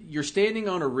 that you're standing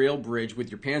on a rail bridge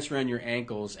with your pants around your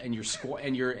ankles and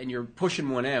you're pushing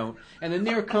one out, and then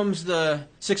there comes the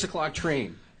 6 o'clock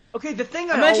train. Okay, the thing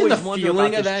I Imagine always the wonder feeling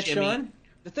about of that, this, Jimmy, Sean.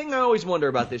 The thing I always wonder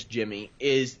about this, Jimmy,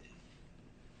 is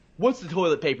what's the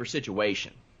toilet paper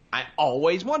situation? I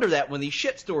always wonder that when these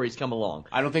shit stories come along.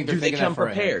 I don't think they're do thinking they come that far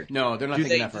prepared? ahead. No, they're not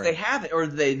thinking that far Do they ahead. have it, or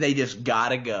they just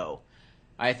gotta go?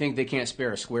 I think they can't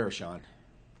spare a square, Sean.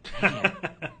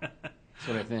 That's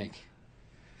what I think.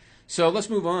 So let's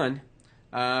move on.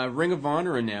 Ring of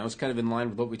Honor announced, kind of in line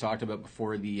with what we talked about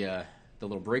before the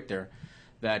little break there,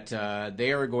 that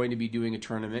they are going to be doing a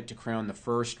tournament to crown the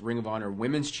first Ring of Honor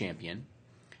Women's Champion,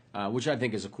 which I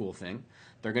think is a cool thing.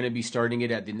 They're going to be starting it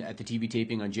at the TV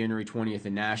taping on January 20th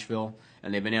in Nashville,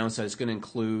 and they've announced that it's going to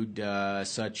include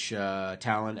such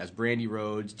talent as Brandy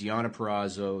Rhodes, Deonna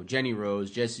Purrazzo, Jenny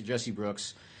Rose, Jessie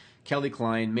Brooks, Kelly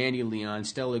Klein, Mandy Leon,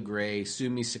 Stella Gray,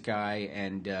 Sumi Sakai,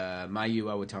 and Mayu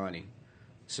Iwatani.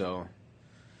 So,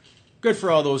 good for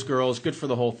all those girls. Good for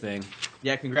the whole thing.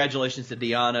 Yeah, congratulations to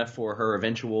Deonna for her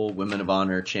eventual Women of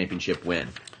Honor championship win.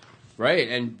 Right,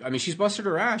 and I mean, she's busted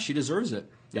her ass. She deserves it.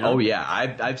 You know? Oh yeah,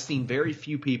 I've seen very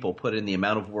few people put in the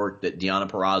amount of work that Deonna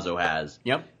Purrazzo has.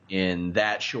 Yep. In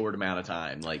that short amount of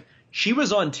time. Like, she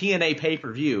was on TNA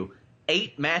pay-per-view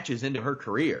 8 matches into her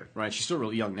career. Right, she's still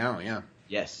really young now. Yeah.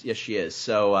 Yes, she is.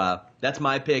 So that's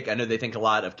my pick. I know they think a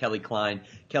lot of Kelly Klein.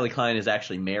 Kelly Klein is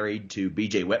actually married to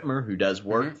BJ Whitmer, who does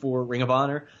work for Ring of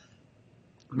Honor.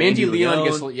 Mandy Leon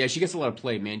she gets a lot of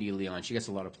play. Mandy Leon, she gets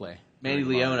a lot of play. Mandy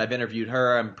Leon, I've interviewed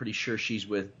her. I'm pretty sure she's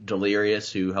with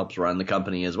Delirious, who helps run the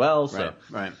company as well. So.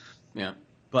 Right. Yeah.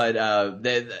 But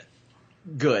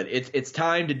good. It's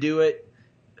time to do it.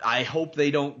 I hope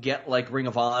they don't get like Ring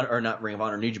of Honor, or not Ring of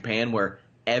Honor, New Japan, where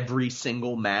every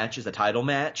single match is a title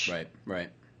match. Right.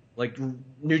 Like,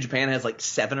 New Japan has like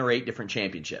 7 or 8 different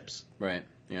championships. Right.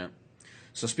 Yeah.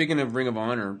 So speaking of Ring of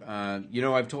Honor,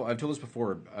 I've told this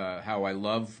before, how I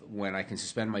love when I can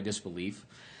suspend my disbelief.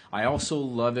 I also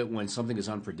love it when something is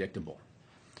unpredictable.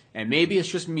 And maybe it's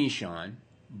just me, Sean,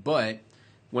 but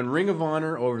when Ring of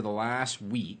Honor over the last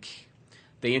week,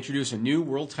 they introduce a new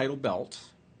world title belt.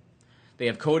 They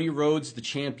have Cody Rhodes, the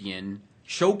champion,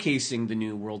 showcasing the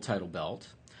new world title belt.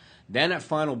 Then at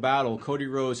Final Battle, Cody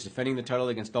Rhodes, defending the title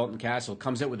against Dalton Castle,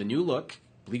 comes out with a new look,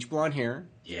 bleach blonde hair.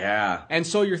 Yeah. And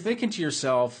so you're thinking to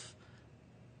yourself,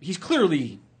 he's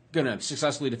clearly going to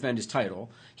successfully defend his title.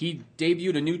 He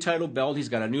debuted a new title belt. He's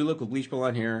got a new look with bleach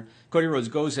blonde hair. Cody Rhodes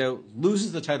goes out,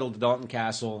 loses the title to Dalton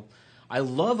Castle. I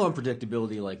love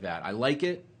unpredictability like that. I like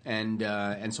it, and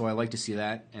so I like to see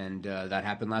that, and that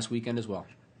happened last weekend as well.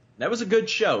 That was a good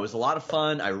show. It was a lot of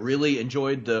fun. I really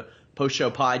enjoyed the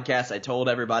post-show podcast. I told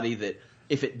everybody that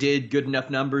if it did good enough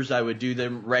numbers, I would do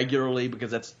them regularly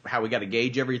because that's how we got to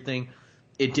gauge everything.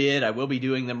 It did. I will be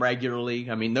doing them regularly.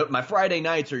 I mean, my Friday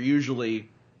nights are usually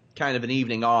kind of an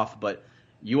evening off, but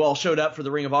you all showed up for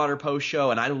the Ring of Honor post-show,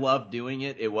 and I loved doing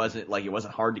it. It wasn't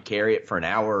hard to carry it for an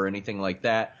hour or anything like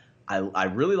that. I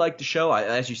really liked the show.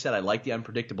 As you said, I like the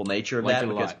unpredictable nature of that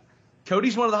because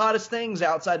Cody's one of the hottest things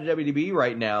outside of WWE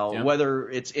right now, whether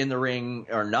it's in the ring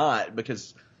or not,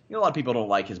 because a lot of people don't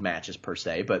like his matches per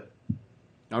se, but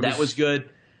that was good.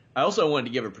 I also wanted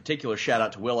to give a particular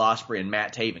shout-out to Will Ospreay and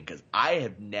Matt Taven because I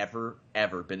have never,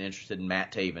 ever been interested in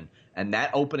Matt Taven, and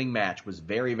that opening match was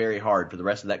very, very hard for the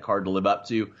rest of that card to live up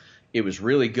to. It was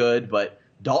really good, but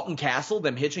Dalton Castle,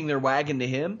 them hitching their wagon to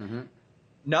him,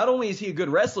 not only is he a good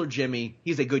wrestler, Jimmy,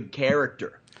 he's a good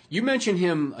character. You mentioned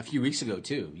him a few weeks ago,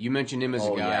 too. You mentioned him as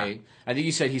a guy. Yeah. I think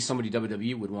you said he's somebody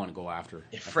WWE would want to go after.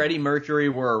 If Freddie Mercury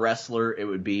were a wrestler, it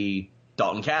would be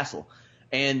Dalton Castle.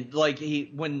 And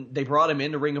when they brought him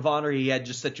into Ring of Honor, he had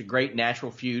just such a great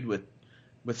natural feud with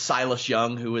Silas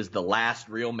Young, who is the last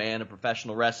real man of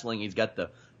professional wrestling. He's got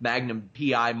the Magnum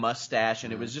PI mustache,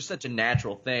 and it was just such a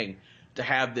natural thing to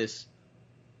have this,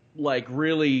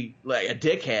 really a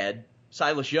dickhead,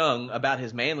 Silas Young, about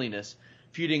his manliness,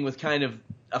 feuding with kind of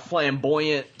a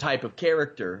flamboyant type of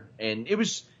character. And it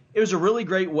was a really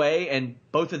great way, and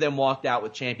both of them walked out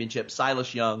with championships.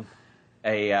 Silas Young,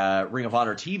 a Ring of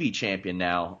Honor TV champion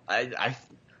now. I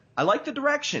like the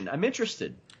direction. I'm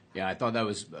interested. Yeah, I thought that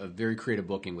was a very creative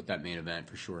booking with that main event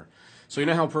for sure. So you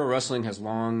know how pro wrestling has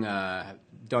long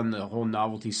done the whole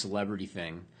novelty celebrity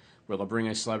thing, where they'll bring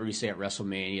a celebrity, say at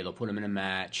WrestleMania, they'll put them in a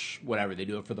match, whatever. They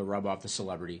do it for the rub off the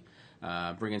celebrity,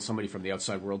 bring in somebody from the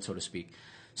outside world, so to speak.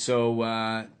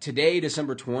 So today,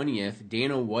 December 20th,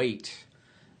 Dana White,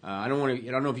 I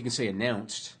don't know if you can say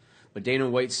announced, but Dana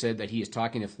White said that he is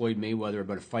talking to Floyd Mayweather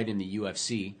about a fight in the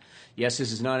UFC. Yes,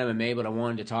 this is not MMA, but I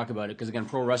wanted to talk about it because, again,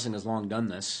 pro wrestling has long done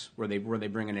this, where they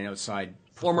bring in an outside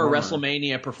former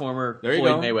WrestleMania performer, there you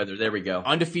Floyd go. Mayweather. There we go.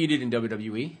 Undefeated in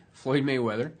WWE, Floyd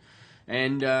Mayweather.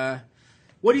 And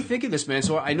what do you think of this, man?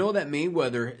 So I know that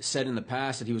Mayweather said in the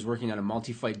past that he was working on a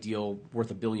multi-fight deal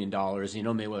worth $1 billion. You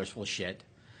know Mayweather's full of shit.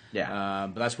 Yeah.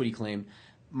 But that's what he claimed.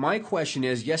 my question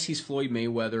is, yes, he's Floyd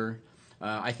Mayweather.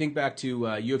 I think back to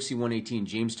UFC 118.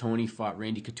 James Toney fought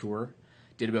Randy Couture,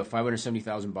 did about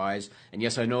 570,000 buys. And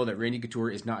yes, I know that Randy Couture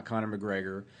is not Conor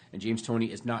McGregor, and James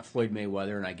Toney is not Floyd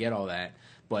Mayweather, and I get all that.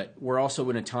 But we're also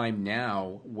in a time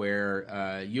now where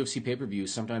UFC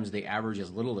pay-per-views, sometimes they average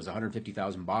as little as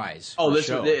 150,000 buys. Oh,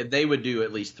 they would do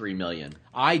at least 3 million.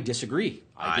 I disagree.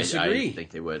 I think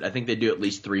they would. I think they do at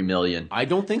least 3 million. I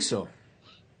don't think so.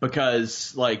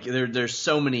 Because, like, there's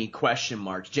so many question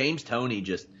marks. James Toney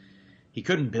he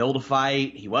couldn't build a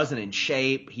fight. He wasn't in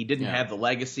shape. He didn't have the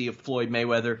legacy of Floyd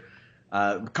Mayweather.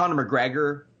 Conor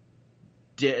McGregor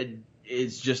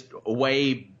is just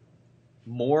way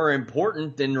more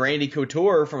important than Randy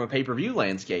Couture from a pay-per-view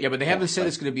landscape. Yeah, but they haven't said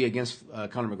it's going to be against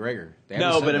Conor McGregor.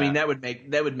 No, but I mean that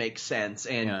would make sense.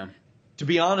 And to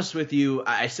be honest with you,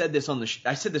 I said this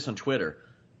on Twitter.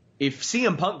 If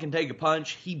CM Punk can take a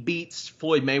punch, he beats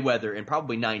Floyd Mayweather in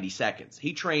probably 90 seconds.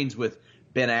 He trains with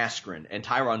Ben Askren and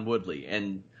Tyron Woodley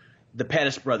and the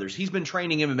Pettis brothers. He's been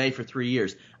training MMA for 3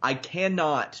 years. I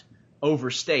cannot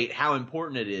overstate how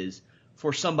important it is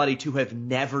for somebody to have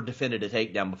never defended a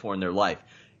takedown before in their life.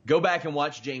 Go back and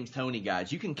watch James Toney,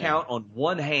 guys. You can count on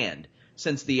one hand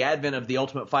since the advent of The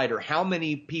Ultimate Fighter how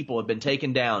many people have been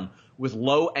taken down with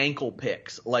low ankle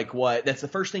picks. Like what? That's the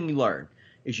first thing you learn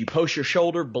is you post your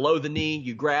shoulder below the knee,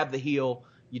 you grab the heel,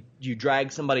 you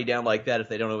drag somebody down like that if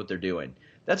they don't know what they're doing.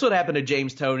 That's what happened to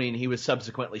James Toney, and he was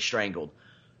subsequently strangled.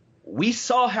 We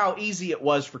saw how easy it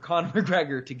was for Conor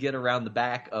McGregor to get around the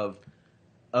back of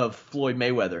Floyd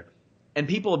Mayweather. And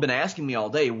people have been asking me all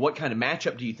day, what kind of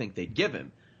matchup do you think they'd give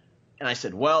him? And I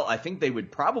said, well, I think they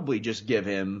would probably just give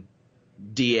him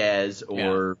Diaz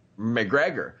or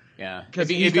McGregor. Yeah, it'd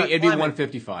be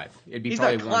 155. He's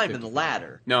not climbing the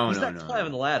ladder. No, he's not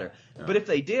climbing the ladder. No. But if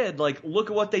they did, like, look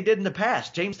at what they did in the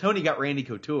past. James Toney got Randy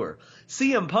Couture.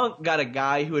 CM Punk got a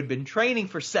guy who had been training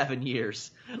for 7 years.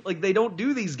 Like, they don't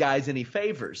do these guys any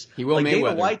favors. He will like,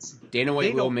 Mayweather. Dana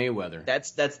White will Mayweather.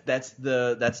 That's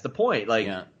the point. Like,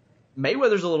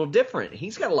 Mayweather's a little different.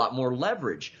 He's got a lot more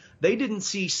leverage. They didn't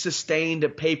see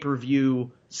sustained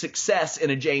pay-per-view success in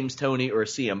a James Toney or a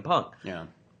CM Punk. Yeah.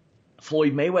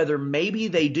 Floyd Mayweather, maybe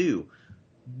they do.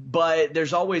 But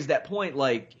there's always that point,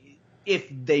 like, if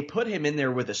they put him in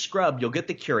there with a scrub, you'll get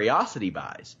the curiosity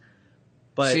buys.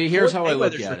 But see, here's how I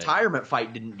look at it. Mayweather's retirement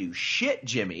fight didn't do shit,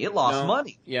 Jimmy. It lost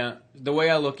money. Yeah. The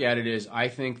way I look at it is I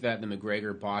think that the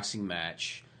McGregor boxing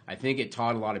match, I think it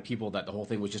taught a lot of people that the whole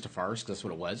thing was just a farce. That's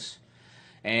what it was.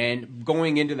 And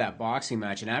going into that boxing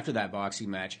match and after that boxing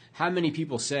match, how many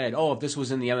people said, if this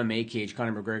was in the MMA cage,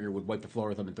 Conor McGregor would wipe the floor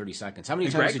with him in 30 seconds? How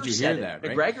many times did you hear that?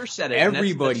 Right? McGregor said it.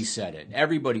 Everybody said it.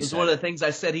 Everybody said it. It's one of the things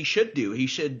I said he should do. He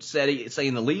should say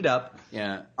in the lead up,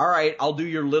 all right, I'll do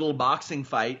your little boxing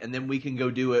fight, and then we can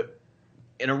go do it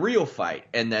in a real fight.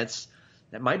 And that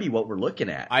might be what we're looking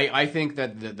at. I think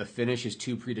that the finish is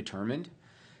too predetermined.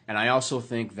 And I also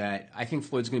think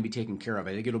Floyd's going to be taken care of.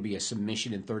 I think it'll be a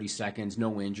submission in 30 seconds,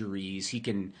 no injuries. He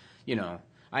can,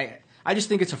 I just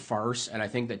think it's a farce, and I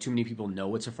think that too many people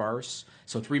know it's a farce.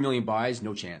 So 3 million buys,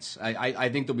 no chance. I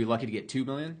think they'll be lucky to get 2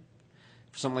 million,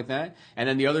 something like that. And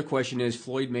then the other question is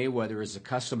Floyd Mayweather is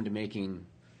accustomed to making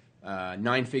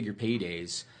 9-figure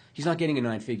paydays. He's not getting a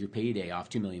 9-figure payday off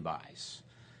 2 million buys.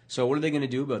 So what are they going to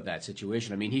do about that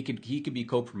situation? I mean, he could be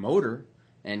co-promoter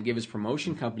and give his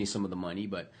promotion company some of the money,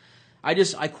 but I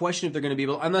question if they're going to be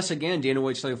able, unless again Dana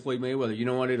White's telling Floyd Mayweather, you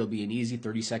know what, it'll be an easy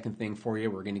 30-second thing for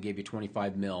you. We're going to give you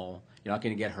 25 mil. You're not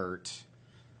going to get hurt.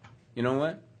 You know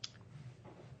what?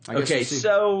 Okay,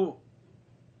 so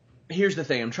here's the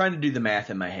thing. I'm trying to do the math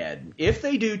in my head. If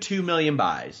they do 2 million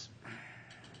buys,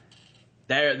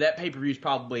 that pay-per-view is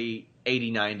probably 80,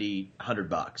 90,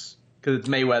 $100 because it's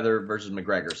Mayweather versus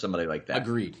McGregor, somebody like that.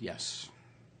 Agreed. Yes.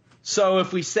 So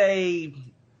if we say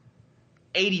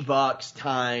 $80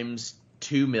 times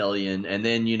 2 million, and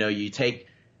then you take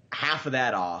half of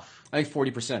that off. I think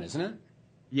 40%, isn't it?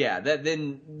 Yeah,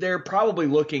 then they're probably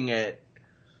looking at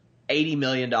 $80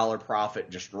 million profit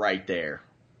just right there.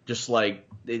 Just like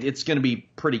it's going to be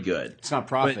pretty good. It's not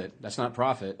profit. That's not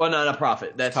profit. Well, not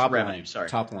profit. That's top revenue. Line. Sorry,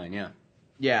 top line. Yeah.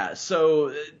 Yeah.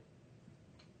 So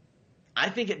I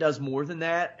think it does more than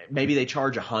that. Maybe they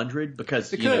charge 100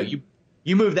 because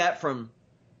you move that from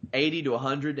 80 to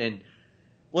 100, and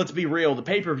let's be real, the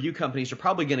pay-per-view companies are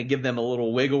probably going to give them a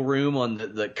little wiggle room on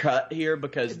the cut here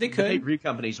because the pay-per-view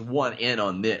companies want in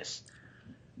on this.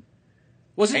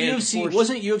 Wasn't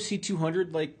UFC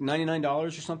 200 like $99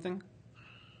 or something?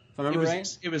 If I remember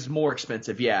right? It was more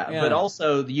expensive, yeah. But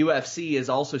also the UFC is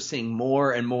also seeing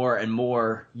more and more and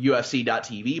more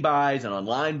UFC.tv buys and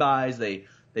online buys. They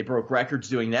They broke records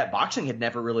doing that. Boxing had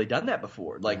never really done that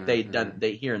before. Like they'd done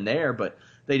they here and there, but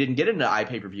they didn't get into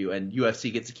iPay-per-view, and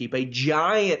UFC gets to keep a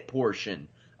giant portion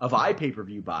of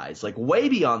iPay-per-view buys, like way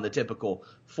beyond the typical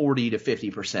 40 to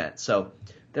 50%. So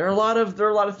there are a lot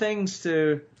of things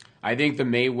to. I think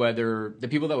the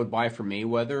people that would buy for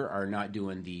Mayweather are not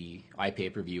doing the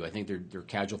iPay-per-view. I think they're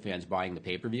casual fans buying the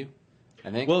pay-per-view. I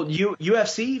think. Well,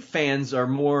 UFC fans are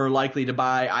more likely to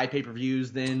buy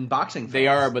iPay-per-views than boxing fans. They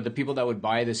are, but the people that would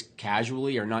buy this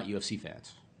casually are not UFC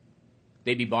fans.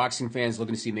 They'd be boxing fans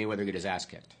looking to see Mayweather get his ass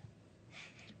kicked.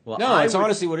 Well, no, that's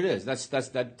honestly what it is.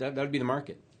 That would be the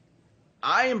market.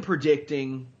 I am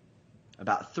predicting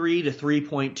about 3 to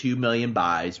 3.2 million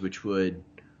buys, which would.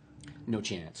 No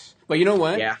chance. But you know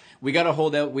what? Yeah. We got to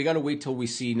hold out. We got to wait till we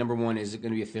see, number one, is it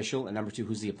going to be official? And number two,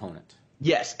 who's the opponent?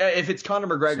 Yes. If it's Conor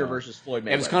McGregor versus Floyd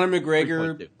Mayweather. If it's Conor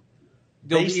McGregor,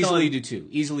 they'll easily do two.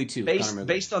 Easily two.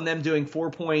 Based on them doing 4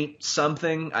 point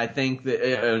something, I think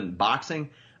that in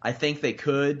boxing, I think they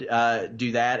could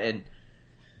do that. And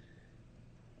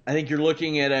I think you're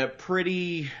looking at a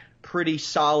pretty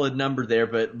solid number there.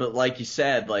 But like you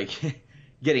said, like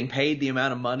getting paid the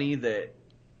amount of money that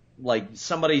like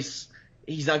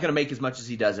he's not going to make as much as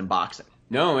he does in boxing.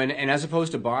 No, and as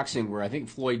opposed to boxing, where I think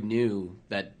Floyd knew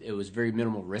that it was very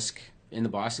minimal risk in the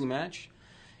boxing match.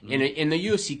 Mm-hmm. In the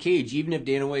UFC cage, even if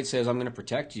Dana White says, I'm going to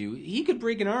protect you, he could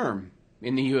break an arm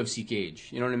in the UFC cage.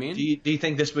 You know what I mean? Do you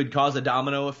think this would cause a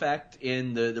domino effect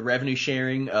in the revenue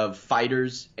sharing of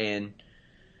fighters and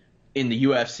in the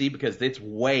UFC? Because it's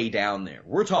way down there.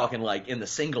 We're talking like in the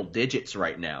single digits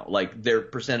right now, like their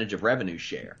percentage of revenue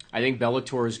share. I think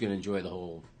Bellator is going to enjoy the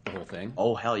whole thing.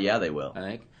 Oh, hell yeah, they will. I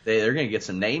think. They're going to get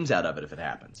some names out of it if it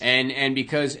happens. And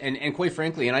because quite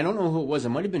frankly, and I don't know who it was. It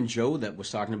might have been Joe that was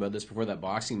talking about this before that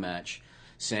boxing match,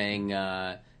 saying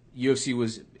UFC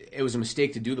was a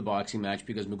mistake to do the boxing match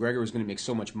because McGregor was going to make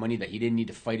so much money that he didn't need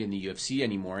to fight in the UFC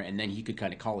anymore, and then he could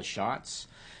kind of call his shots.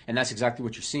 And that's exactly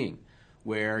what you're seeing,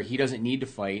 where he doesn't need to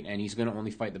fight, and he's going to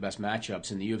only fight the best matchups,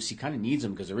 and the UFC kind of needs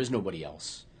him because there is nobody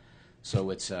else.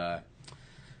 So it's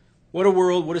what a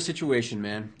world, what a situation,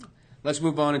 man. Let's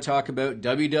move on and talk about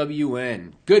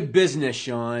WWN. Good business,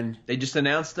 Sean. They just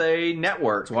announced a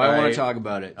network. That's why I want to talk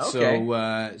about it.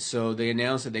 Okay. So they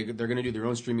announced that they're going to do their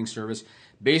own streaming service.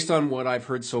 Based on what I've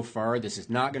heard so far, this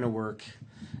is not going to work,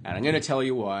 and I'm going to tell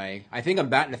you why. I think I'm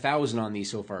batting 1,000 on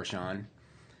these so far, Sean,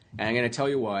 and I'm going to tell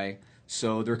you why.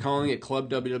 So they're calling it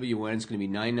Club WWN. It's going to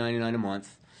be $9.99 a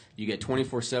month. You get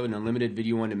 24/7 unlimited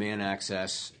video-on-demand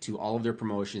access to all of their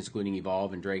promotions, including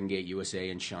Evolve and Dragon Gate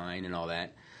USA and Shine and all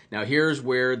that. Now here's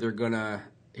where they're gonna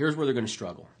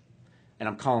struggle, and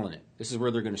I'm calling it. This is where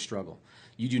they're gonna struggle.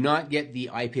 You do not get the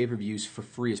iPay-per-views for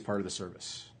free as part of the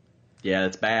service. Yeah,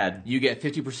 that's bad. You get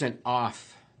 50%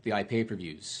 off the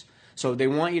iPay-per-views. So they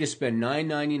want you to spend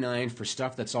 $9.99 for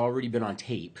stuff that's already been on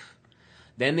tape.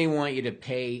 Then they want you to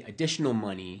pay additional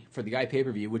money for the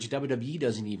iPay-per-view, which WWE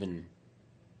doesn't even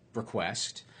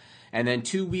request. And then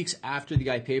 2 weeks after the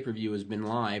iPay-per-view has been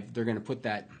live, they're going to put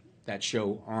that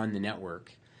show on the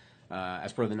network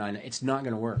as part of the $9. It's not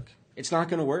going to work. It's not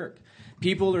going to work.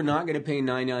 People are not going to pay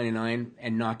 $9.99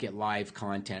 and not get live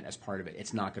content as part of it.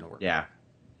 It's not going to work. Yeah.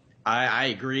 I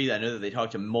agree. I know that they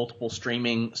talked to multiple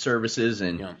streaming services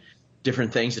and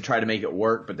different things to try to make it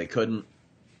work, but they couldn't.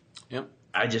 Yep.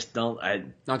 I just don't.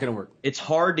 Not going to work. It's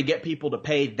hard to get people to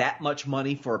pay that much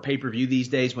money for a pay-per-view these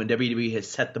days when WWE has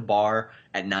set the bar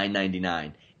at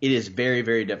 $9.99. It is very,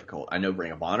 very difficult. I know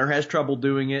Ring of Honor has trouble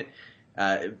doing it,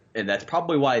 and that's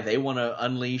probably why they want to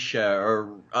unleash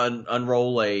or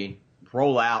roll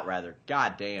out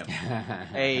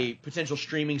a potential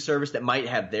streaming service that might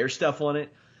have their stuff on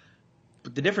it.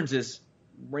 But the difference is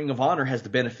Ring of Honor has the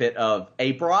benefit of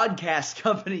a broadcast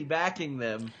company backing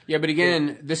them. Yeah, but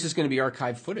again, this is going to be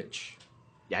archived footage.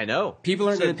 Yeah, I know. People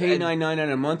aren't going to pay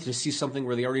 $9.99 a month to see something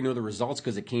where they already know the results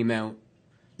because it came out,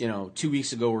 2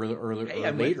 weeks ago or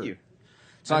I'm later. with you.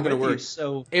 It's not going to work.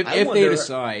 So if they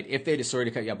decide, sorry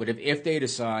to cut you off, but if they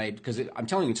decide, because I'm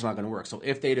telling you it's not going to work. So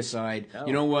if they decide,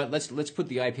 you know what, let's put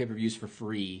the iPay-per-views for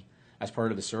free as part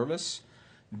of the service,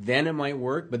 then it might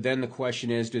work. But then the question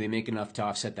is, do they make enough to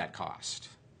offset that cost?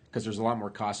 Because there's a lot more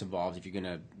cost involved if you're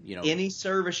going to, Any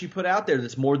service you put out there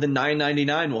that's more than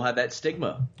 $9.99 will have that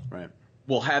stigma. Right.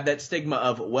 Will have that stigma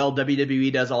of, well,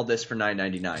 WWE does all this for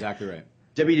 $9.99. Exactly right.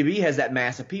 WWE has that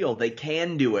mass appeal. They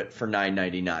can do it for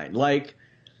 $9.99. Like,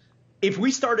 if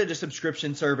we started a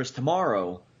subscription service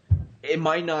tomorrow, it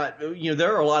might not,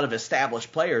 there are a lot of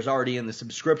established players already in the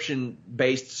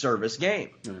subscription-based service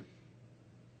game. Right.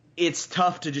 it's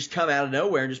tough to just come out of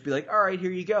nowhere and just be like, all right,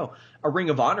 here you go. A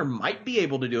Ring of Honor might be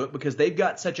able to do it because they've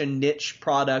got such a niche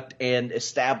product and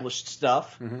established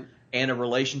stuff and a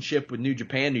relationship with New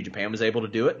Japan. New Japan was able to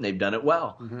do it, and they've done it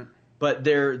well. But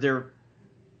they're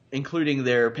including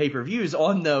their pay-per-views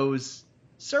on those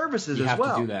services as well. You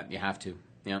have to do that. You have to.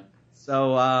 Yeah.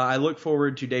 So I look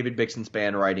forward to David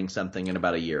Bixenspan writing something in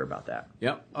about a year about that.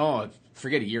 Yep. Oh,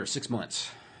 forget a year, 6 months.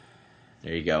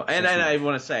 There you go. And I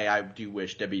want to say I do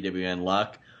wish WWN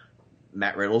luck.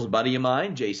 Matt Riddle's a buddy of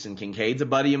mine. Jason Kincaid's a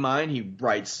buddy of mine.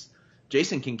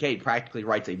 Jason Kincaid practically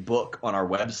writes a book on our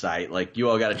website. Like, you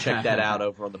all got to check that out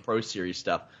over on the Pro Series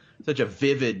stuff. Such a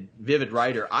vivid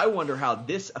writer. I wonder how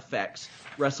this affects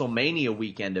WrestleMania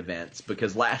weekend events,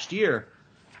 because last year,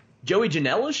 Joey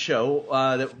Janela's show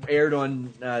that aired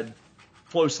on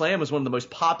Flow Slam was one of the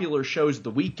most popular shows of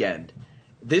the weekend.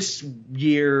 This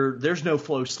year, there's no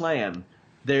Flow Slam.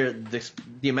 The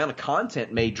amount of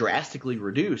content may drastically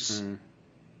reduce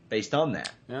based on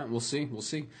that. Yeah, we'll see.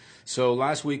 So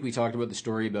last week we talked about the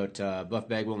story about Buff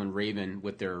Bagwell and Raven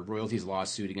with their royalties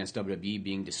lawsuit against WWE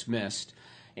being dismissed,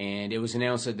 and it was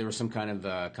announced that there was some kind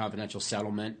of confidential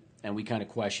settlement, and we kind of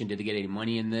questioned, did they get any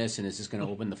money in this, and is this going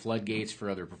to open the floodgates for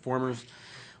other performers?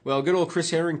 Well, good old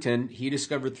Chris Harrington, he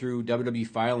discovered through WWE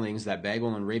filings that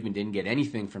Bagwell and Raven didn't get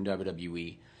anything from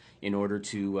WWE in order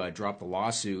to drop the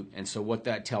lawsuit. And so what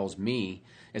that tells me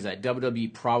is that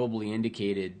WWE probably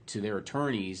indicated to their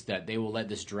attorneys that they will let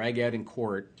this drag out in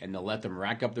court and they'll let them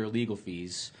rack up their legal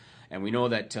fees. And we know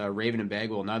that Raven and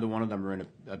Bagwell, neither one of them are in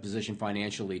a position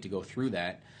financially to go through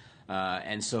that.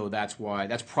 And so that's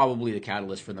probably the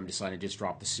catalyst for them deciding to just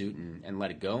drop the suit and let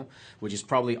it go, which is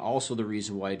probably also the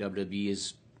reason why WWE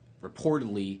is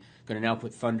reportedly going to now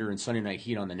put Thunder and Sunday Night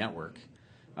Heat on the network.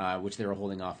 Which they were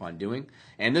holding off on doing.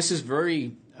 And this is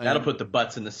very... That'll put the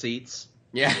butts in the seats.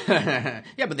 Yeah.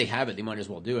 Yeah, but they have it. They might as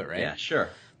well do it, right? Yeah, sure.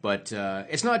 But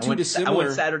it's not too dissimilar. I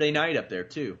went Saturday night up there,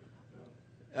 too.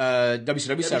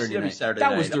 WCW Saturday night.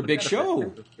 That was their big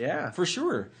show. Yeah. For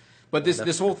sure. But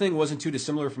this whole thing wasn't too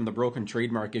dissimilar from the broken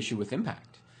trademark issue with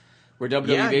Impact, where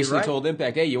WWE basically told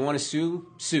Impact, hey, you want to sue?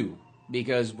 Sue.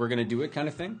 Because we're going to do it kind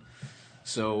of thing.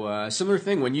 So similar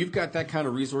thing. When you've got that kind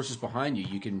of resources behind you,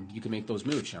 you can make those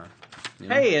moves, Sean. You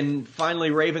know? Hey, and finally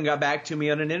Raven got back to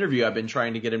me on an interview I've been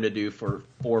trying to get him to do for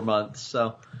 4 months.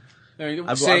 So there you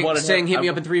go. Saying hit me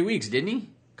up in 3 weeks, didn't he?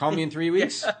 Call me in 3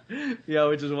 weeks. Yeah,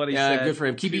 which is what he said. Yeah, good for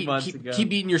him. Keep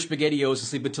eating your SpaghettiOs and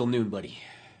sleep until noon, buddy.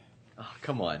 Oh,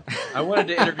 come on. I wanted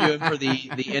to interview him for the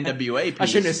NWA piece. I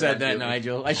shouldn't have said that,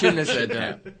 Nigel. I shouldn't have said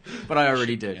that. But I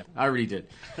already did.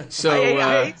 So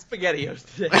I ate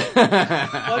SpaghettiOs today.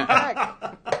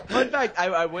 Fun fact,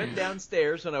 I went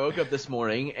downstairs when I woke up this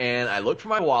morning, and I looked for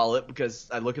my wallet because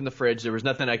I looked in the fridge. There was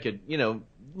nothing I could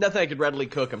readily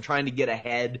cook. I'm trying to get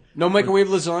ahead. No microwave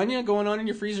lasagna going on in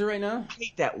your freezer right now? I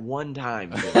ate that one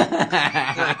time. And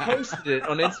I posted it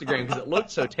on Instagram because it looked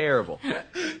so terrible.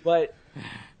 But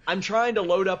I'm trying to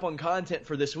load up on content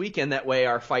for this weekend. That way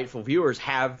our Fightful viewers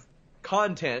have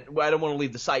content. I don't want to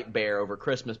leave the site bare over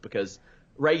Christmas because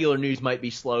regular news might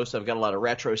be slow, so I've got a lot of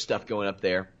retro stuff going up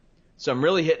there. So I'm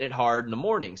really hitting it hard in the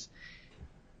mornings.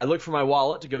 I look for my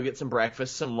wallet to go get some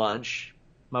breakfast, some lunch.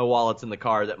 My wallet's in the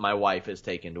car that my wife has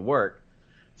taken to work.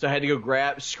 So I had to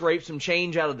go scrape some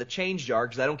change out of the change jar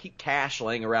because I don't keep cash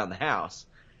laying around the house.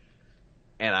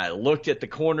 And I looked at the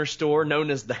corner store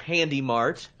known as the Handy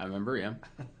Mart. I remember, yeah.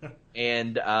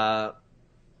 And, I've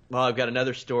got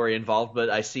another story involved,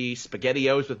 but I see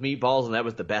SpaghettiOs with meatballs, and that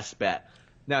was the best bet.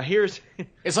 Now, here's...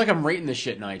 It's like I'm rating this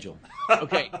shit, Nigel.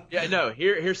 Okay. Yeah, no,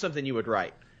 here's something you would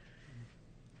write.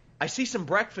 I see some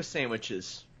breakfast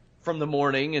sandwiches from the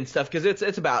morning and stuff, because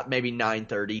it's about maybe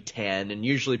 9:30, 10, and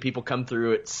usually people come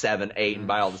through at 7, 8 and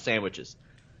buy all the sandwiches.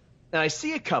 And I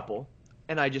see a couple,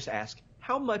 and I just ask,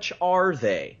 how much are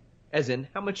they? As in,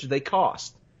 how much do they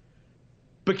cost?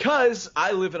 Because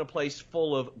I live in a place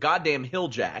full of goddamn Hill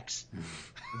Jacks,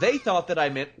 they thought that I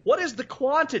meant, what is the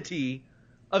quantity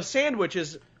of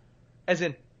sandwiches? As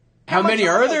in, how many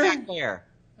are there? There?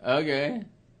 Okay.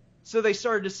 So they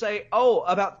started to say,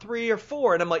 about 3 or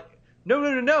 4. And I'm like,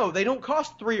 no. They don't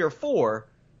cost 3 or 4.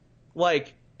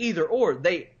 Like, either or.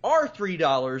 They are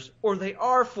 $3 or they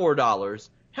are $4.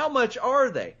 How much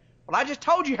are they? Well, I just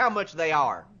told you how much they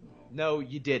are. No,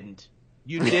 you didn't.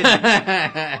 You didn't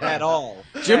at all.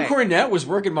 Jim Cornette was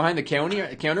working behind the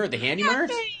counter at the Handy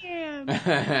Mart?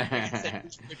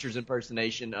 Richard's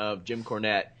impersonation of Jim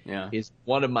Cornette is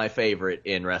one of my favorite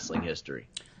in wrestling history.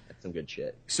 That's some good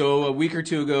shit. So a week or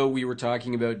two ago, we were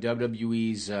talking about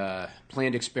WWE's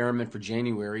planned experiment for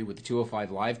January with the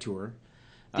 205 Live Tour.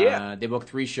 Yeah. They booked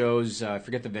 3 shows. I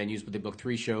forget the venues, but they booked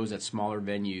 3 shows at smaller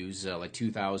venues, like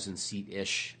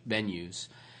 2,000-seat-ish venues.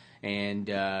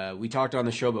 And we talked on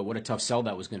the show about what a tough sell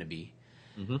that was going to be.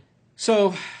 Mm-hmm.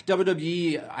 So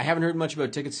WWE, I haven't heard much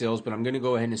about ticket sales, but I'm going to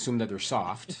go ahead and assume that they're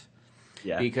soft.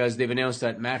 Yeah. Because they've announced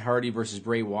that Matt Hardy versus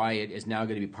Bray Wyatt is now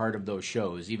going to be part of those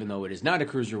shows, even though it is not a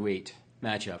cruiserweight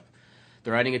matchup.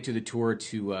 They're adding it to the tour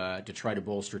to try to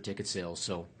bolster ticket sales.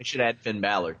 So they should add Finn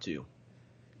Balor too.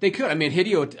 They could. I mean,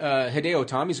 Hideo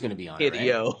Itami's going to be on Hideo. it,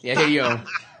 right? Yeah, Hideo.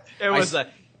 It was a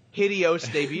Hideo's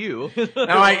debut.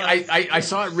 Now, I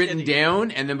saw it written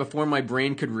down, and then before my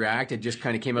brain could react, it just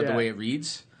kind of came out the way it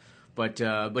reads.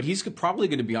 But he's probably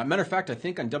going to be on. Matter of fact, I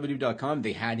think on WWE.com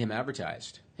they had him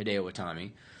advertised, Hideo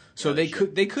Itami. So they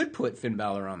could put Finn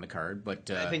Balor on the card, but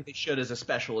I think they should as a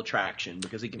special attraction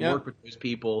because he can work with those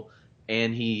people.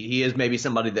 And he is maybe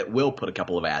somebody that will put a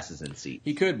couple of asses in seats.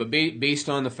 He could, but based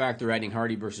on the fact they're adding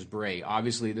Hardy versus Bray,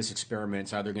 obviously this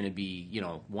experiment's either going to be,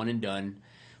 one and done,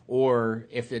 or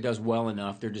if it does well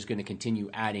enough, they're just going to continue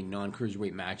adding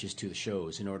non-cruiserweight matches to the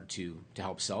shows in order to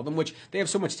help sell them, which they have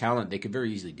so much talent, they could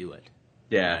very easily do it.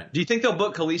 Yeah. Do you think they'll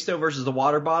book Kalisto versus the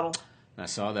Water Bottle? I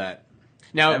saw that.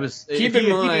 Now, keep in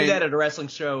mind, if you do that at a wrestling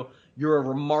show, you're a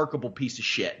remarkable piece of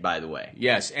shit, by the way.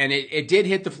 Yes, and it did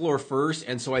hit the floor first,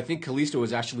 and so I think Kalisto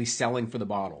was actually selling for the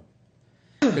bottle.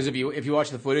 Because if you watch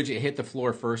the footage, it hit the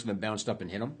floor first and then bounced up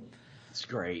and hit him. It's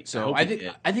great. So I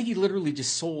think he literally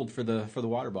just sold for the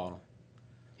water bottle.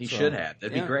 He should have.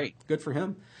 That'd be great. Good for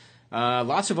him.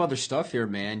 Lots of other stuff here,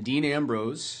 man. Dean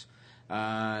Ambrose.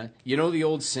 You know the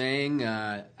old saying,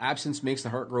 absence makes the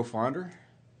heart grow fonder?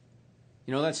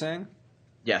 You know that saying?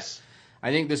 Yes. I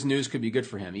think this news could be good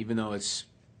for him, even though it's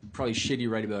probably shitty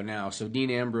right about now. So Dean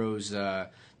Ambrose,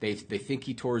 they think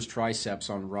he tore his triceps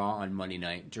on Raw on Monday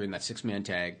night during that 6-man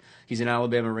tag. He's in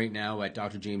Alabama right now at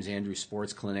Dr. James Andrews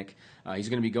Sports Clinic. He's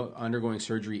going to be undergoing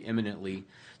surgery imminently.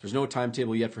 There's no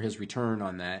timetable yet for his return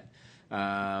on that.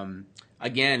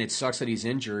 Again, it sucks that he's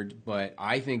injured, but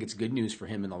I think it's good news for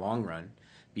him in the long run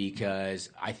because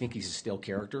I think he's a still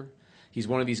character. He's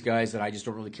one of these guys that I just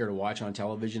don't really care to watch on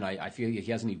television. I feel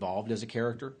he hasn't evolved as a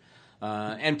character.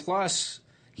 And plus,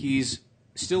 he's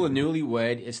still a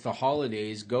newlywed. It's the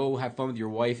holidays. Go have fun with your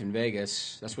wife in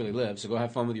Vegas. That's where they live, so go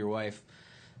have fun with your wife.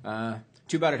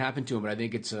 Too bad it happened to him, but I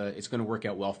think it's going to work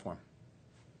out well for him.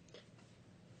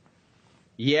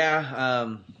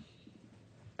 Yeah.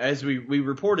 As we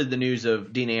reported the news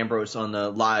of Dean Ambrose on the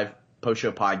live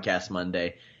post-show podcast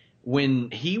Monday, when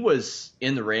he was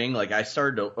in the ring, like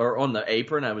or on the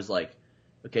apron, I was like,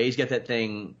 okay, he's got that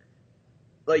thing.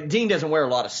 Like Dean doesn't wear a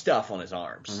lot of stuff on his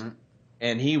arms,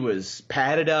 and he was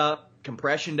padded up,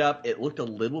 compressioned up. It looked a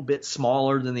little bit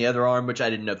smaller than the other arm, which I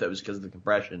didn't know if that was because of the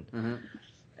compression.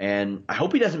 And I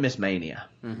hope he doesn't miss Mania.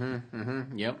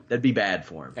 Yep, that'd be bad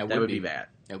for him. That would be bad.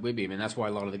 That would be. I mean, that's why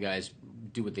a lot of the guys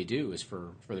do what they do is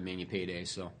for the Mania payday.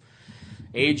 So.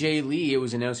 AJ Lee, it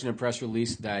was announced in a press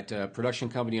release that a production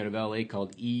company out of LA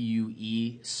called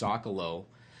EUE Socolo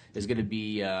is going to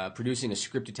be producing a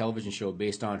scripted television show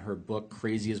based on her book,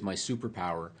 Crazy is My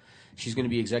Superpower. She's going to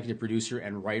be executive producer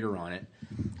and writer on it.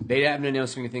 They haven't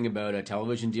announced anything about a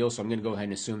television deal, so I'm going to go ahead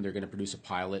and assume they're going to produce a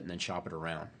pilot and then shop it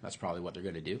around. That's probably what they're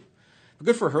going to do. But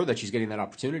good for her that she's getting that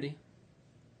opportunity.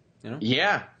 You know?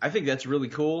 Yeah, I think that's really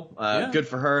cool. Good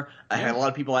for her. I had a lot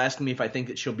of people asking me if I think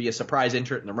that she'll be a surprise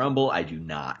entrant in the Rumble. I do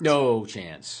not. No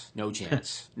chance.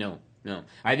 No.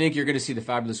 I think you're going to see the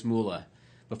Fabulous Moolah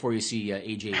before you see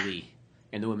AJ Lee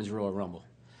in the Women's Royal Rumble.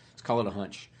 Let's call it a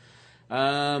hunch.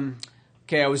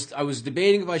 Okay, I was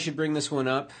debating if I should bring this one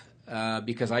up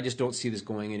because I just don't see this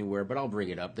going anywhere, but I'll bring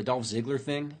it up. The Dolph Ziggler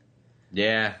thing.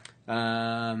 Yeah.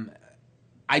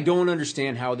 I don't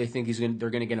understand how they think they're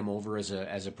going to get him over as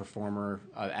a performer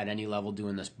at any level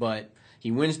doing this, but he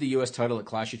wins the U.S. title at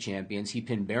Clash of Champions. He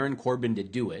pinned Baron Corbin to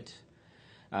do it.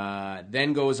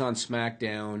 Then goes on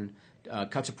SmackDown,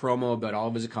 cuts a promo about all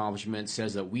of his accomplishments,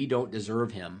 says that we don't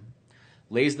deserve him,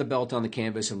 lays the belt on the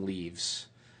canvas and leaves.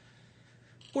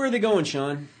 Where are they going,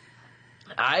 Sean?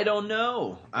 I don't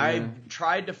know. Yeah. I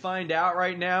tried to find out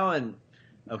right now, and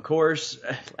of course,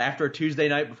 after a Tuesday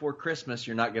night before Christmas,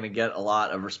 you're not going to get a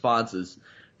lot of responses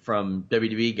from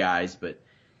WWE guys, but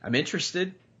I'm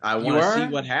interested. I want to see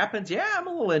what happens. Yeah, I'm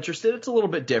a little interested. It's a little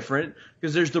bit different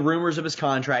because there's the rumors of his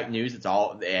contract news. It's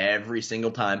all every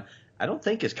single time. I don't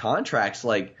think his contract's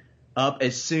up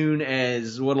as soon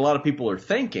as what a lot of people are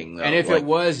thinking. Though. And if it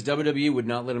was, WWE would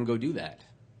not let him go do that.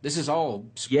 This is all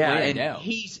planned out.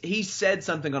 He said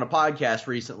something on a podcast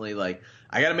recently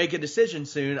I got to make a decision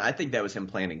soon. I think that was him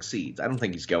planting seeds. I don't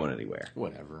think he's going anywhere.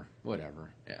 Whatever.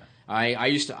 Yeah. I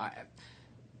used to.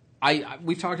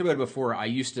 we've talked about it before. I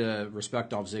used to respect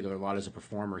Dolph Ziggler a lot as a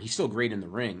performer. He's still great in the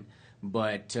ring,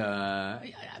 but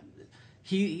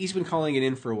he's been calling it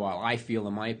in for a while. I feel,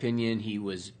 in my opinion, he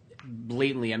was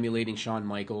blatantly emulating Shawn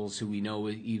Michaels, who we know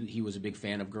he was a big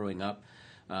fan of growing up,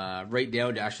 right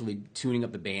down to actually tuning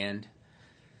up the band.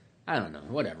 I don't know,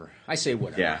 whatever. I say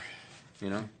whatever. Yeah. You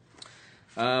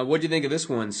know? What do you think of this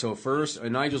one? So first,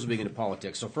 Nigel's big into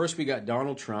politics. So first we got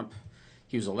Donald Trump.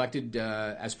 He was elected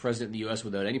as president of the U.S.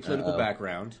 without any political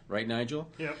background, right, Nigel?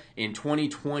 Yep. In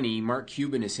 2020, Mark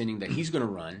Cuban is hinting that he's going to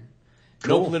run.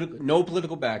 Cool. No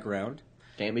political background.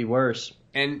 Can't be worse.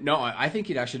 And no, I think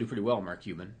he'd actually do pretty well, Mark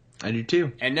Cuban. I do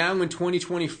too. And now in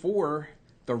 2024,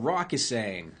 The Rock is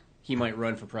saying he might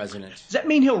run for president. Does that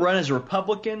mean he'll run as a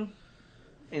Republican?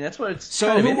 I mean, that's what it's So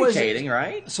kind of who was indicating,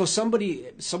 right? So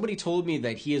somebody told me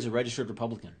that he is a registered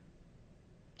Republican.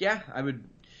 Yeah, I would.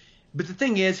 But the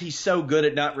thing is, he's so good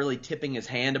at not really tipping his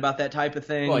hand about that type of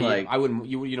thing. Well, like, I wouldn't.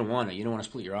 You don't want to. You don't want to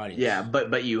split your audience. yeah,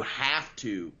 but you have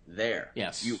to there.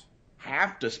 Yes. You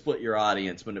have to split your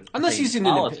audience when it Unless pertains he's to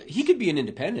politics. he could be an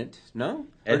independent, no?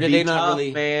 Or It'd did be they not tough,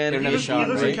 really? man. They don't have He a lives- shot, He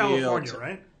lives right? in California,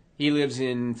 right? He lives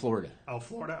in Florida. Oh,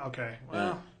 Florida. Okay.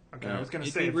 Well, okay. I was gonna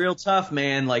It'd say be real tough,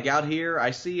 man. Like out here,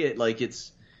 I see it. Like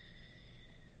it's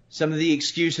some of the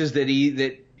excuses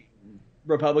that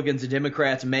Republicans and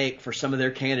Democrats make for some of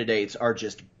their candidates are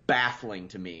just baffling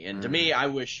to me. And to me, I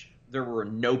wish there were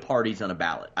no parties on a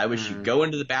ballot. I wish you go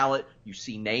into the ballot, you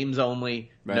see names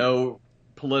only, no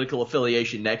political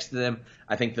affiliation next to them.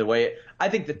 I think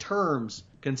the terms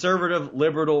conservative,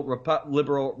 liberal,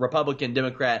 Republican,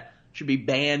 Democrat should be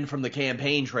banned from the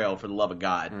campaign trail, for the love of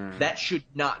God. That should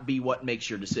not be what makes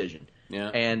your decision. Yeah.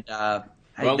 And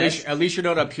Well, at least you're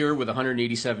not up here with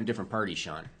 187 different parties,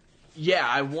 Sean. yeah,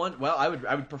 I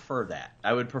would prefer that.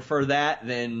 I would prefer that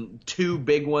than two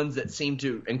big ones that seem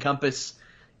to encompass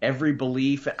every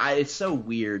belief. It's so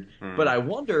weird. But I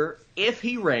wonder if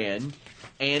he ran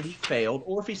and he failed,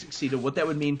 or if he succeeded, what that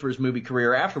would mean for his movie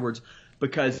career afterwards.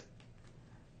 Because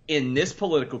in this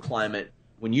political climate,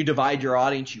 when you divide your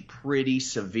audience, you pretty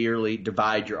severely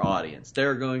divide your audience. There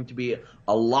are going to be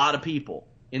a lot of people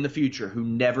in the future who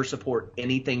never support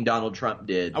anything Donald Trump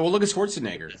did. Oh, well, look at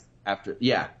Schwarzenegger.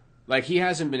 Yeah. Like, he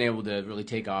hasn't been able to really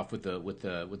take off with the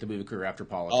movie career after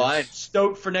politics. Oh, I'm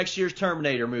stoked for next year's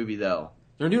Terminator movie, though.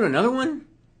 They're doing another one?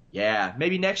 Yeah,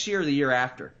 maybe next year or the year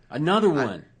after. Another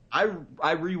one. I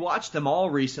rewatched them all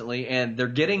recently, and they're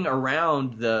getting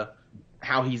around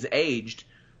how he's aged,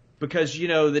 because, you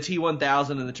know, the T-1000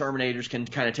 and the Terminators can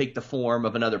kind of take the form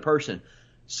of another person.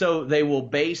 So they will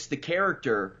base the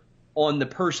character on the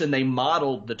person they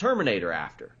modeled the Terminator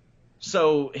after.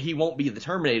 So he won't be the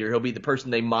Terminator, he'll be the person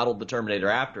they modeled the Terminator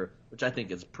after, which I think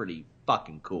is pretty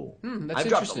fucking cool. That's I've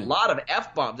dropped a interesting. lot of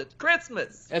F-bombs. It's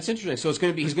Christmas. That's interesting. So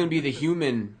he's going to be the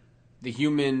human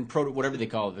whatever they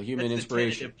call it, the human That's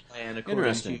inspiration. The tentative plan, according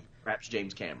Interesting. to perhaps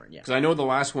James Cameron, yeah. Because I know the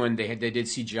last one they did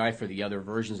CGI for the other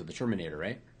versions of the Terminator,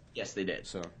 right? Yes, they did.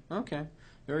 So okay,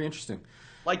 very interesting.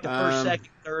 Like the first, second,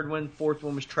 third one, fourth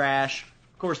one was trash.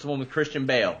 Of course, the one with Christian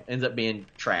Bale ends up being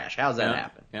trash. How's that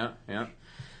happen? Yeah.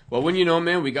 Well, when you know,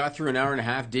 man, we got through an hour and a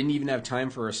half. Didn't even have time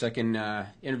for a second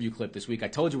interview clip this week. I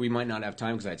told you we might not have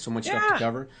time because I had so much stuff to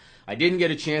cover. I didn't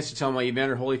get a chance to tell my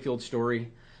Evander Holyfield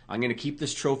story. I'm going to keep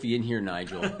this trophy in here,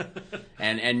 Nigel.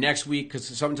 and next week, because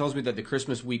something tells me that the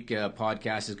Christmas week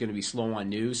podcast is going to be slow on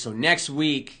news. So next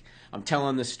week, I'm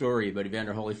telling this story about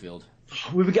Evander Holyfield.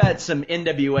 We've got some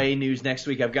NWA news next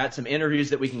week. I've got some interviews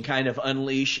that we can kind of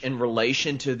unleash in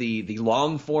relation to the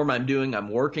long form I'm doing. I'm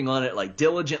working on it like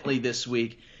diligently this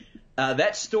week.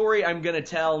 That story I'm going to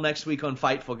tell next week on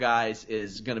Fightful Guys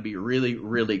is going to be really,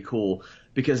 really cool,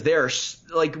 because there are,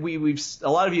 like, we've a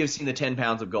lot of you have seen the 10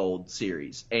 Pounds of Gold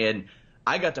series, and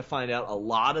I got to find out a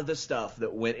lot of the stuff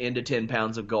that went into 10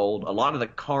 Pounds of Gold, a lot of the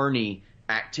carny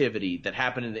activity that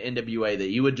happened in the NWA that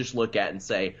you would just look at and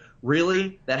say,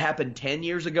 really? That happened 10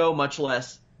 years ago, much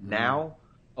less now,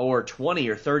 or 20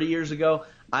 or 30 years ago?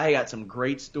 I got some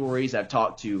great stories. I've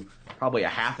talked to probably a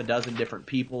half a dozen different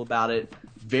people about it.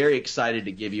 Very excited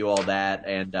to give you all that.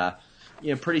 And,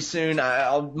 pretty soon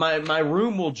my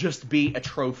room will just be a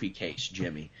trophy case,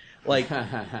 Jimmy. Like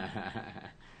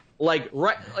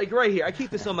right here. I keep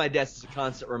this on my desk as a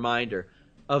constant reminder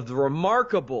of the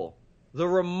remarkable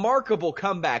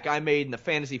comeback I made in the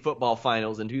fantasy football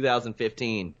finals in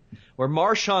 2015, where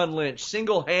Marshawn Lynch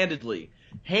single-handedly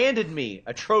handed me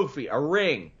a trophy, a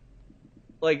ring.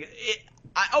 I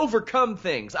overcome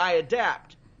things. I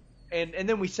adapt. And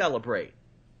then we celebrate.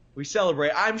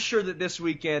 I'm sure that this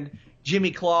weekend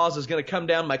Jimmy Claus is going to come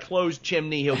down my closed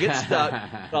chimney. He'll get stuck.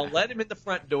 I'll let him in the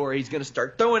front door. He's going to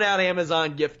start throwing out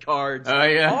Amazon gift cards. Oh,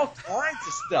 yeah. All kinds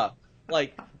of stuff.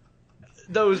 Like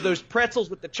those pretzels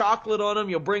with the chocolate on them.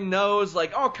 You'll bring those.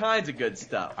 Like all kinds of good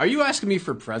stuff. Are you asking me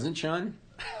for a present, Sean?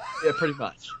 Yeah, pretty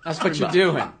much. That's what you're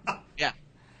doing. Yeah.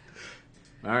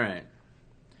 All right.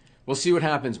 We'll see what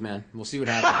happens, man. We'll see what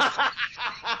happens.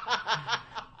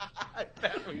 I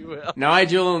bet we will.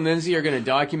 Nigel and Lindsay are going to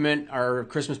document our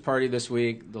Christmas party this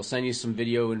week. They'll send you some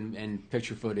video and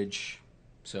picture footage.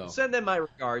 So send them my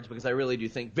regards because I really do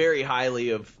think very highly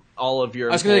of all of your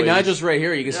I was going to say, employees. Nigel's right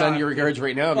here. You can send your regards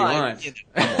right now if you want. You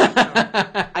know,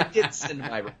 I did send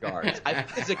my regards. I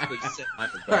physically sent my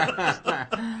regards.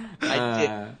 I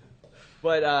did.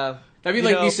 But that'd be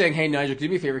like me saying, "Hey Nigel, can you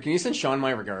do me a favor? Can you send Sean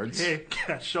my regards?" Hey,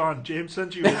 Sean, James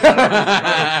sent you.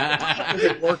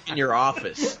 Work in your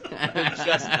office.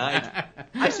 Just Nigel.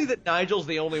 I see that Nigel's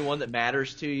the only one that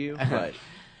matters to you. But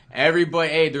everybody,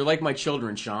 hey, they're like my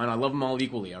children, Sean. I love them all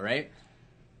equally. All right.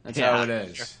 That's how it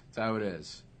is. That's how it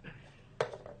is.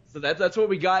 So that's what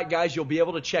we got, guys. You'll be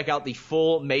able to check out the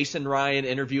full Mason Ryan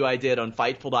interview I did on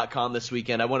Fightful.com this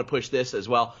weekend. I want to push this as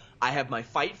well. I have my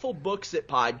Fightful Books It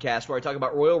podcast where I talk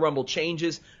about Royal Rumble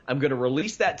changes. I'm going to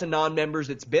release that to non-members.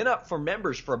 It's been up for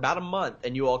members for about a month,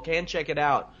 and you all can check it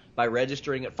out by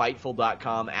registering at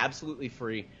Fightful.com. Absolutely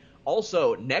free.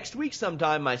 Also, next week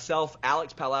sometime, myself,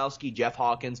 Alex Palowski, Jeff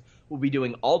Hawkins will be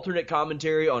doing alternate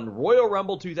commentary on Royal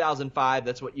Rumble 2005.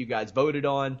 That's what you guys voted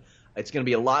on. It's going to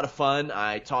be a lot of fun.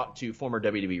 I talked to former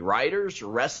WWE writers,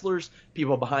 wrestlers,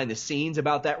 people behind the scenes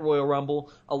about that Royal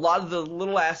Rumble. A lot of the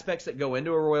little aspects that go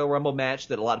into a Royal Rumble match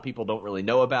that a lot of people don't really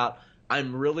know about.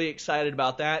 I'm really excited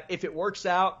about that. If it works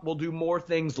out, we'll do more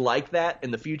things like that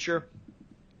in the future.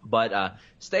 But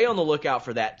stay on the lookout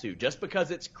for that too. Just because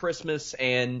it's Christmas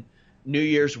and New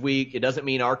Year's week, it doesn't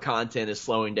mean our content is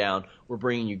slowing down. We're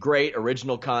bringing you great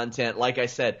original content. Like I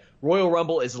said, Royal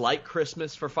Rumble is like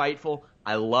Christmas for Fightful.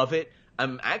 I love it.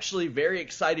 I'm actually very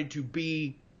excited to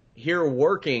be here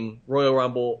working Royal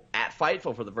Rumble at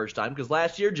Fightful for the first time because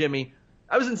last year, Jimmy,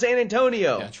 I was in San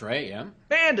Antonio. That's right, yeah.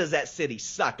 Man, does that city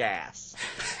suck ass.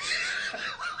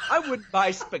 I wouldn't buy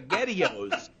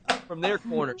SpaghettiOs from their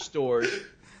corner stores.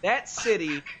 That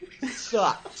city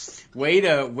sucks. Way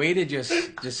to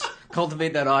just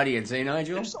cultivate that audience, eh,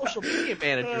 Nigel? Their social media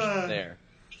manager's from there.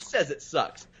 He says it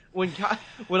sucks. When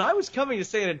I was coming to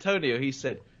San Antonio, he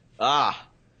said,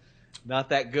 not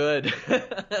that good.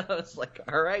 I was like,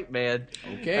 all right, man.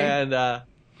 Okay. And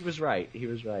he was right.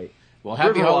 Well,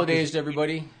 happy holidays to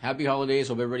everybody. Happy holidays.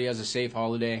 Hope everybody has a safe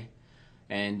holiday.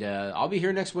 And I'll be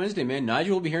here next Wednesday, man.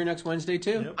 Nigel will be here next Wednesday,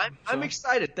 too. Yep. I'm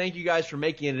excited. Thank you guys for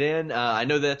making it in. I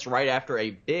know that's right after a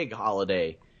big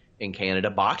holiday in Canada,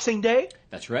 Boxing Day.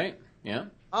 That's right. Yeah.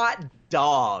 Hot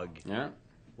dog. Yeah.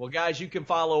 Well, guys, you can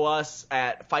follow us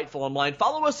at Fightful Online.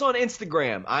 Follow us on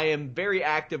Instagram. I am very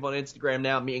active on Instagram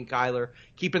now, me and Kyler,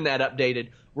 keeping that updated.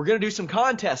 We're going to do some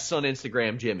contests on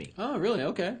Instagram, Jimmy. Oh, really?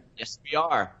 Okay. Yes, we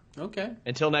are. Okay.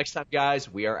 Until next time,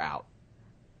 guys, we are out.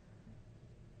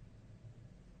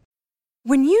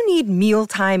 When you need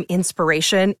mealtime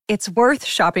inspiration, it's worth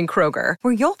shopping Kroger,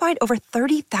 where you'll find over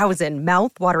 30,000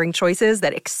 mouth-watering choices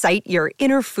that excite your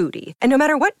inner foodie. And no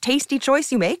matter what tasty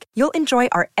choice you make, you'll enjoy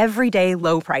our everyday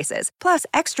low prices, plus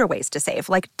extra ways to save,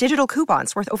 like digital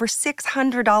coupons worth over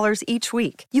 $600 each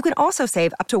week. You can also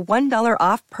save up to $1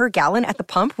 off per gallon at the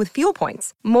pump with fuel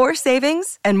points. More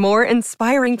savings and more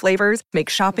inspiring flavors make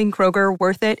shopping Kroger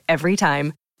worth it every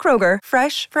time. Kroger,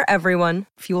 fresh for everyone.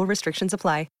 Fuel restrictions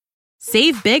apply.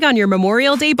 Save big on your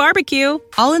Memorial Day barbecue,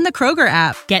 all in the Kroger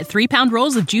app. Get 3-pound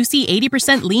rolls of juicy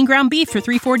 80% lean ground beef for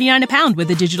 $3.49 a pound with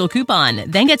a digital coupon.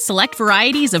 Then get select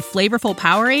varieties of flavorful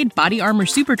Powerade, Body Armor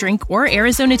Super Drink, or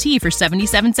Arizona tea for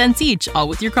 77 cents each, all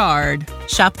with your card.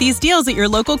 Shop these deals at your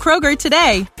local Kroger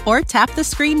today, or tap the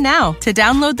screen now to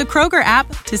download the Kroger app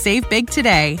to save big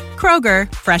today.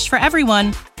 Kroger, fresh for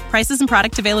everyone. Prices and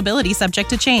product availability subject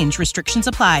to change. Restrictions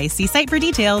apply. See site for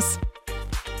details.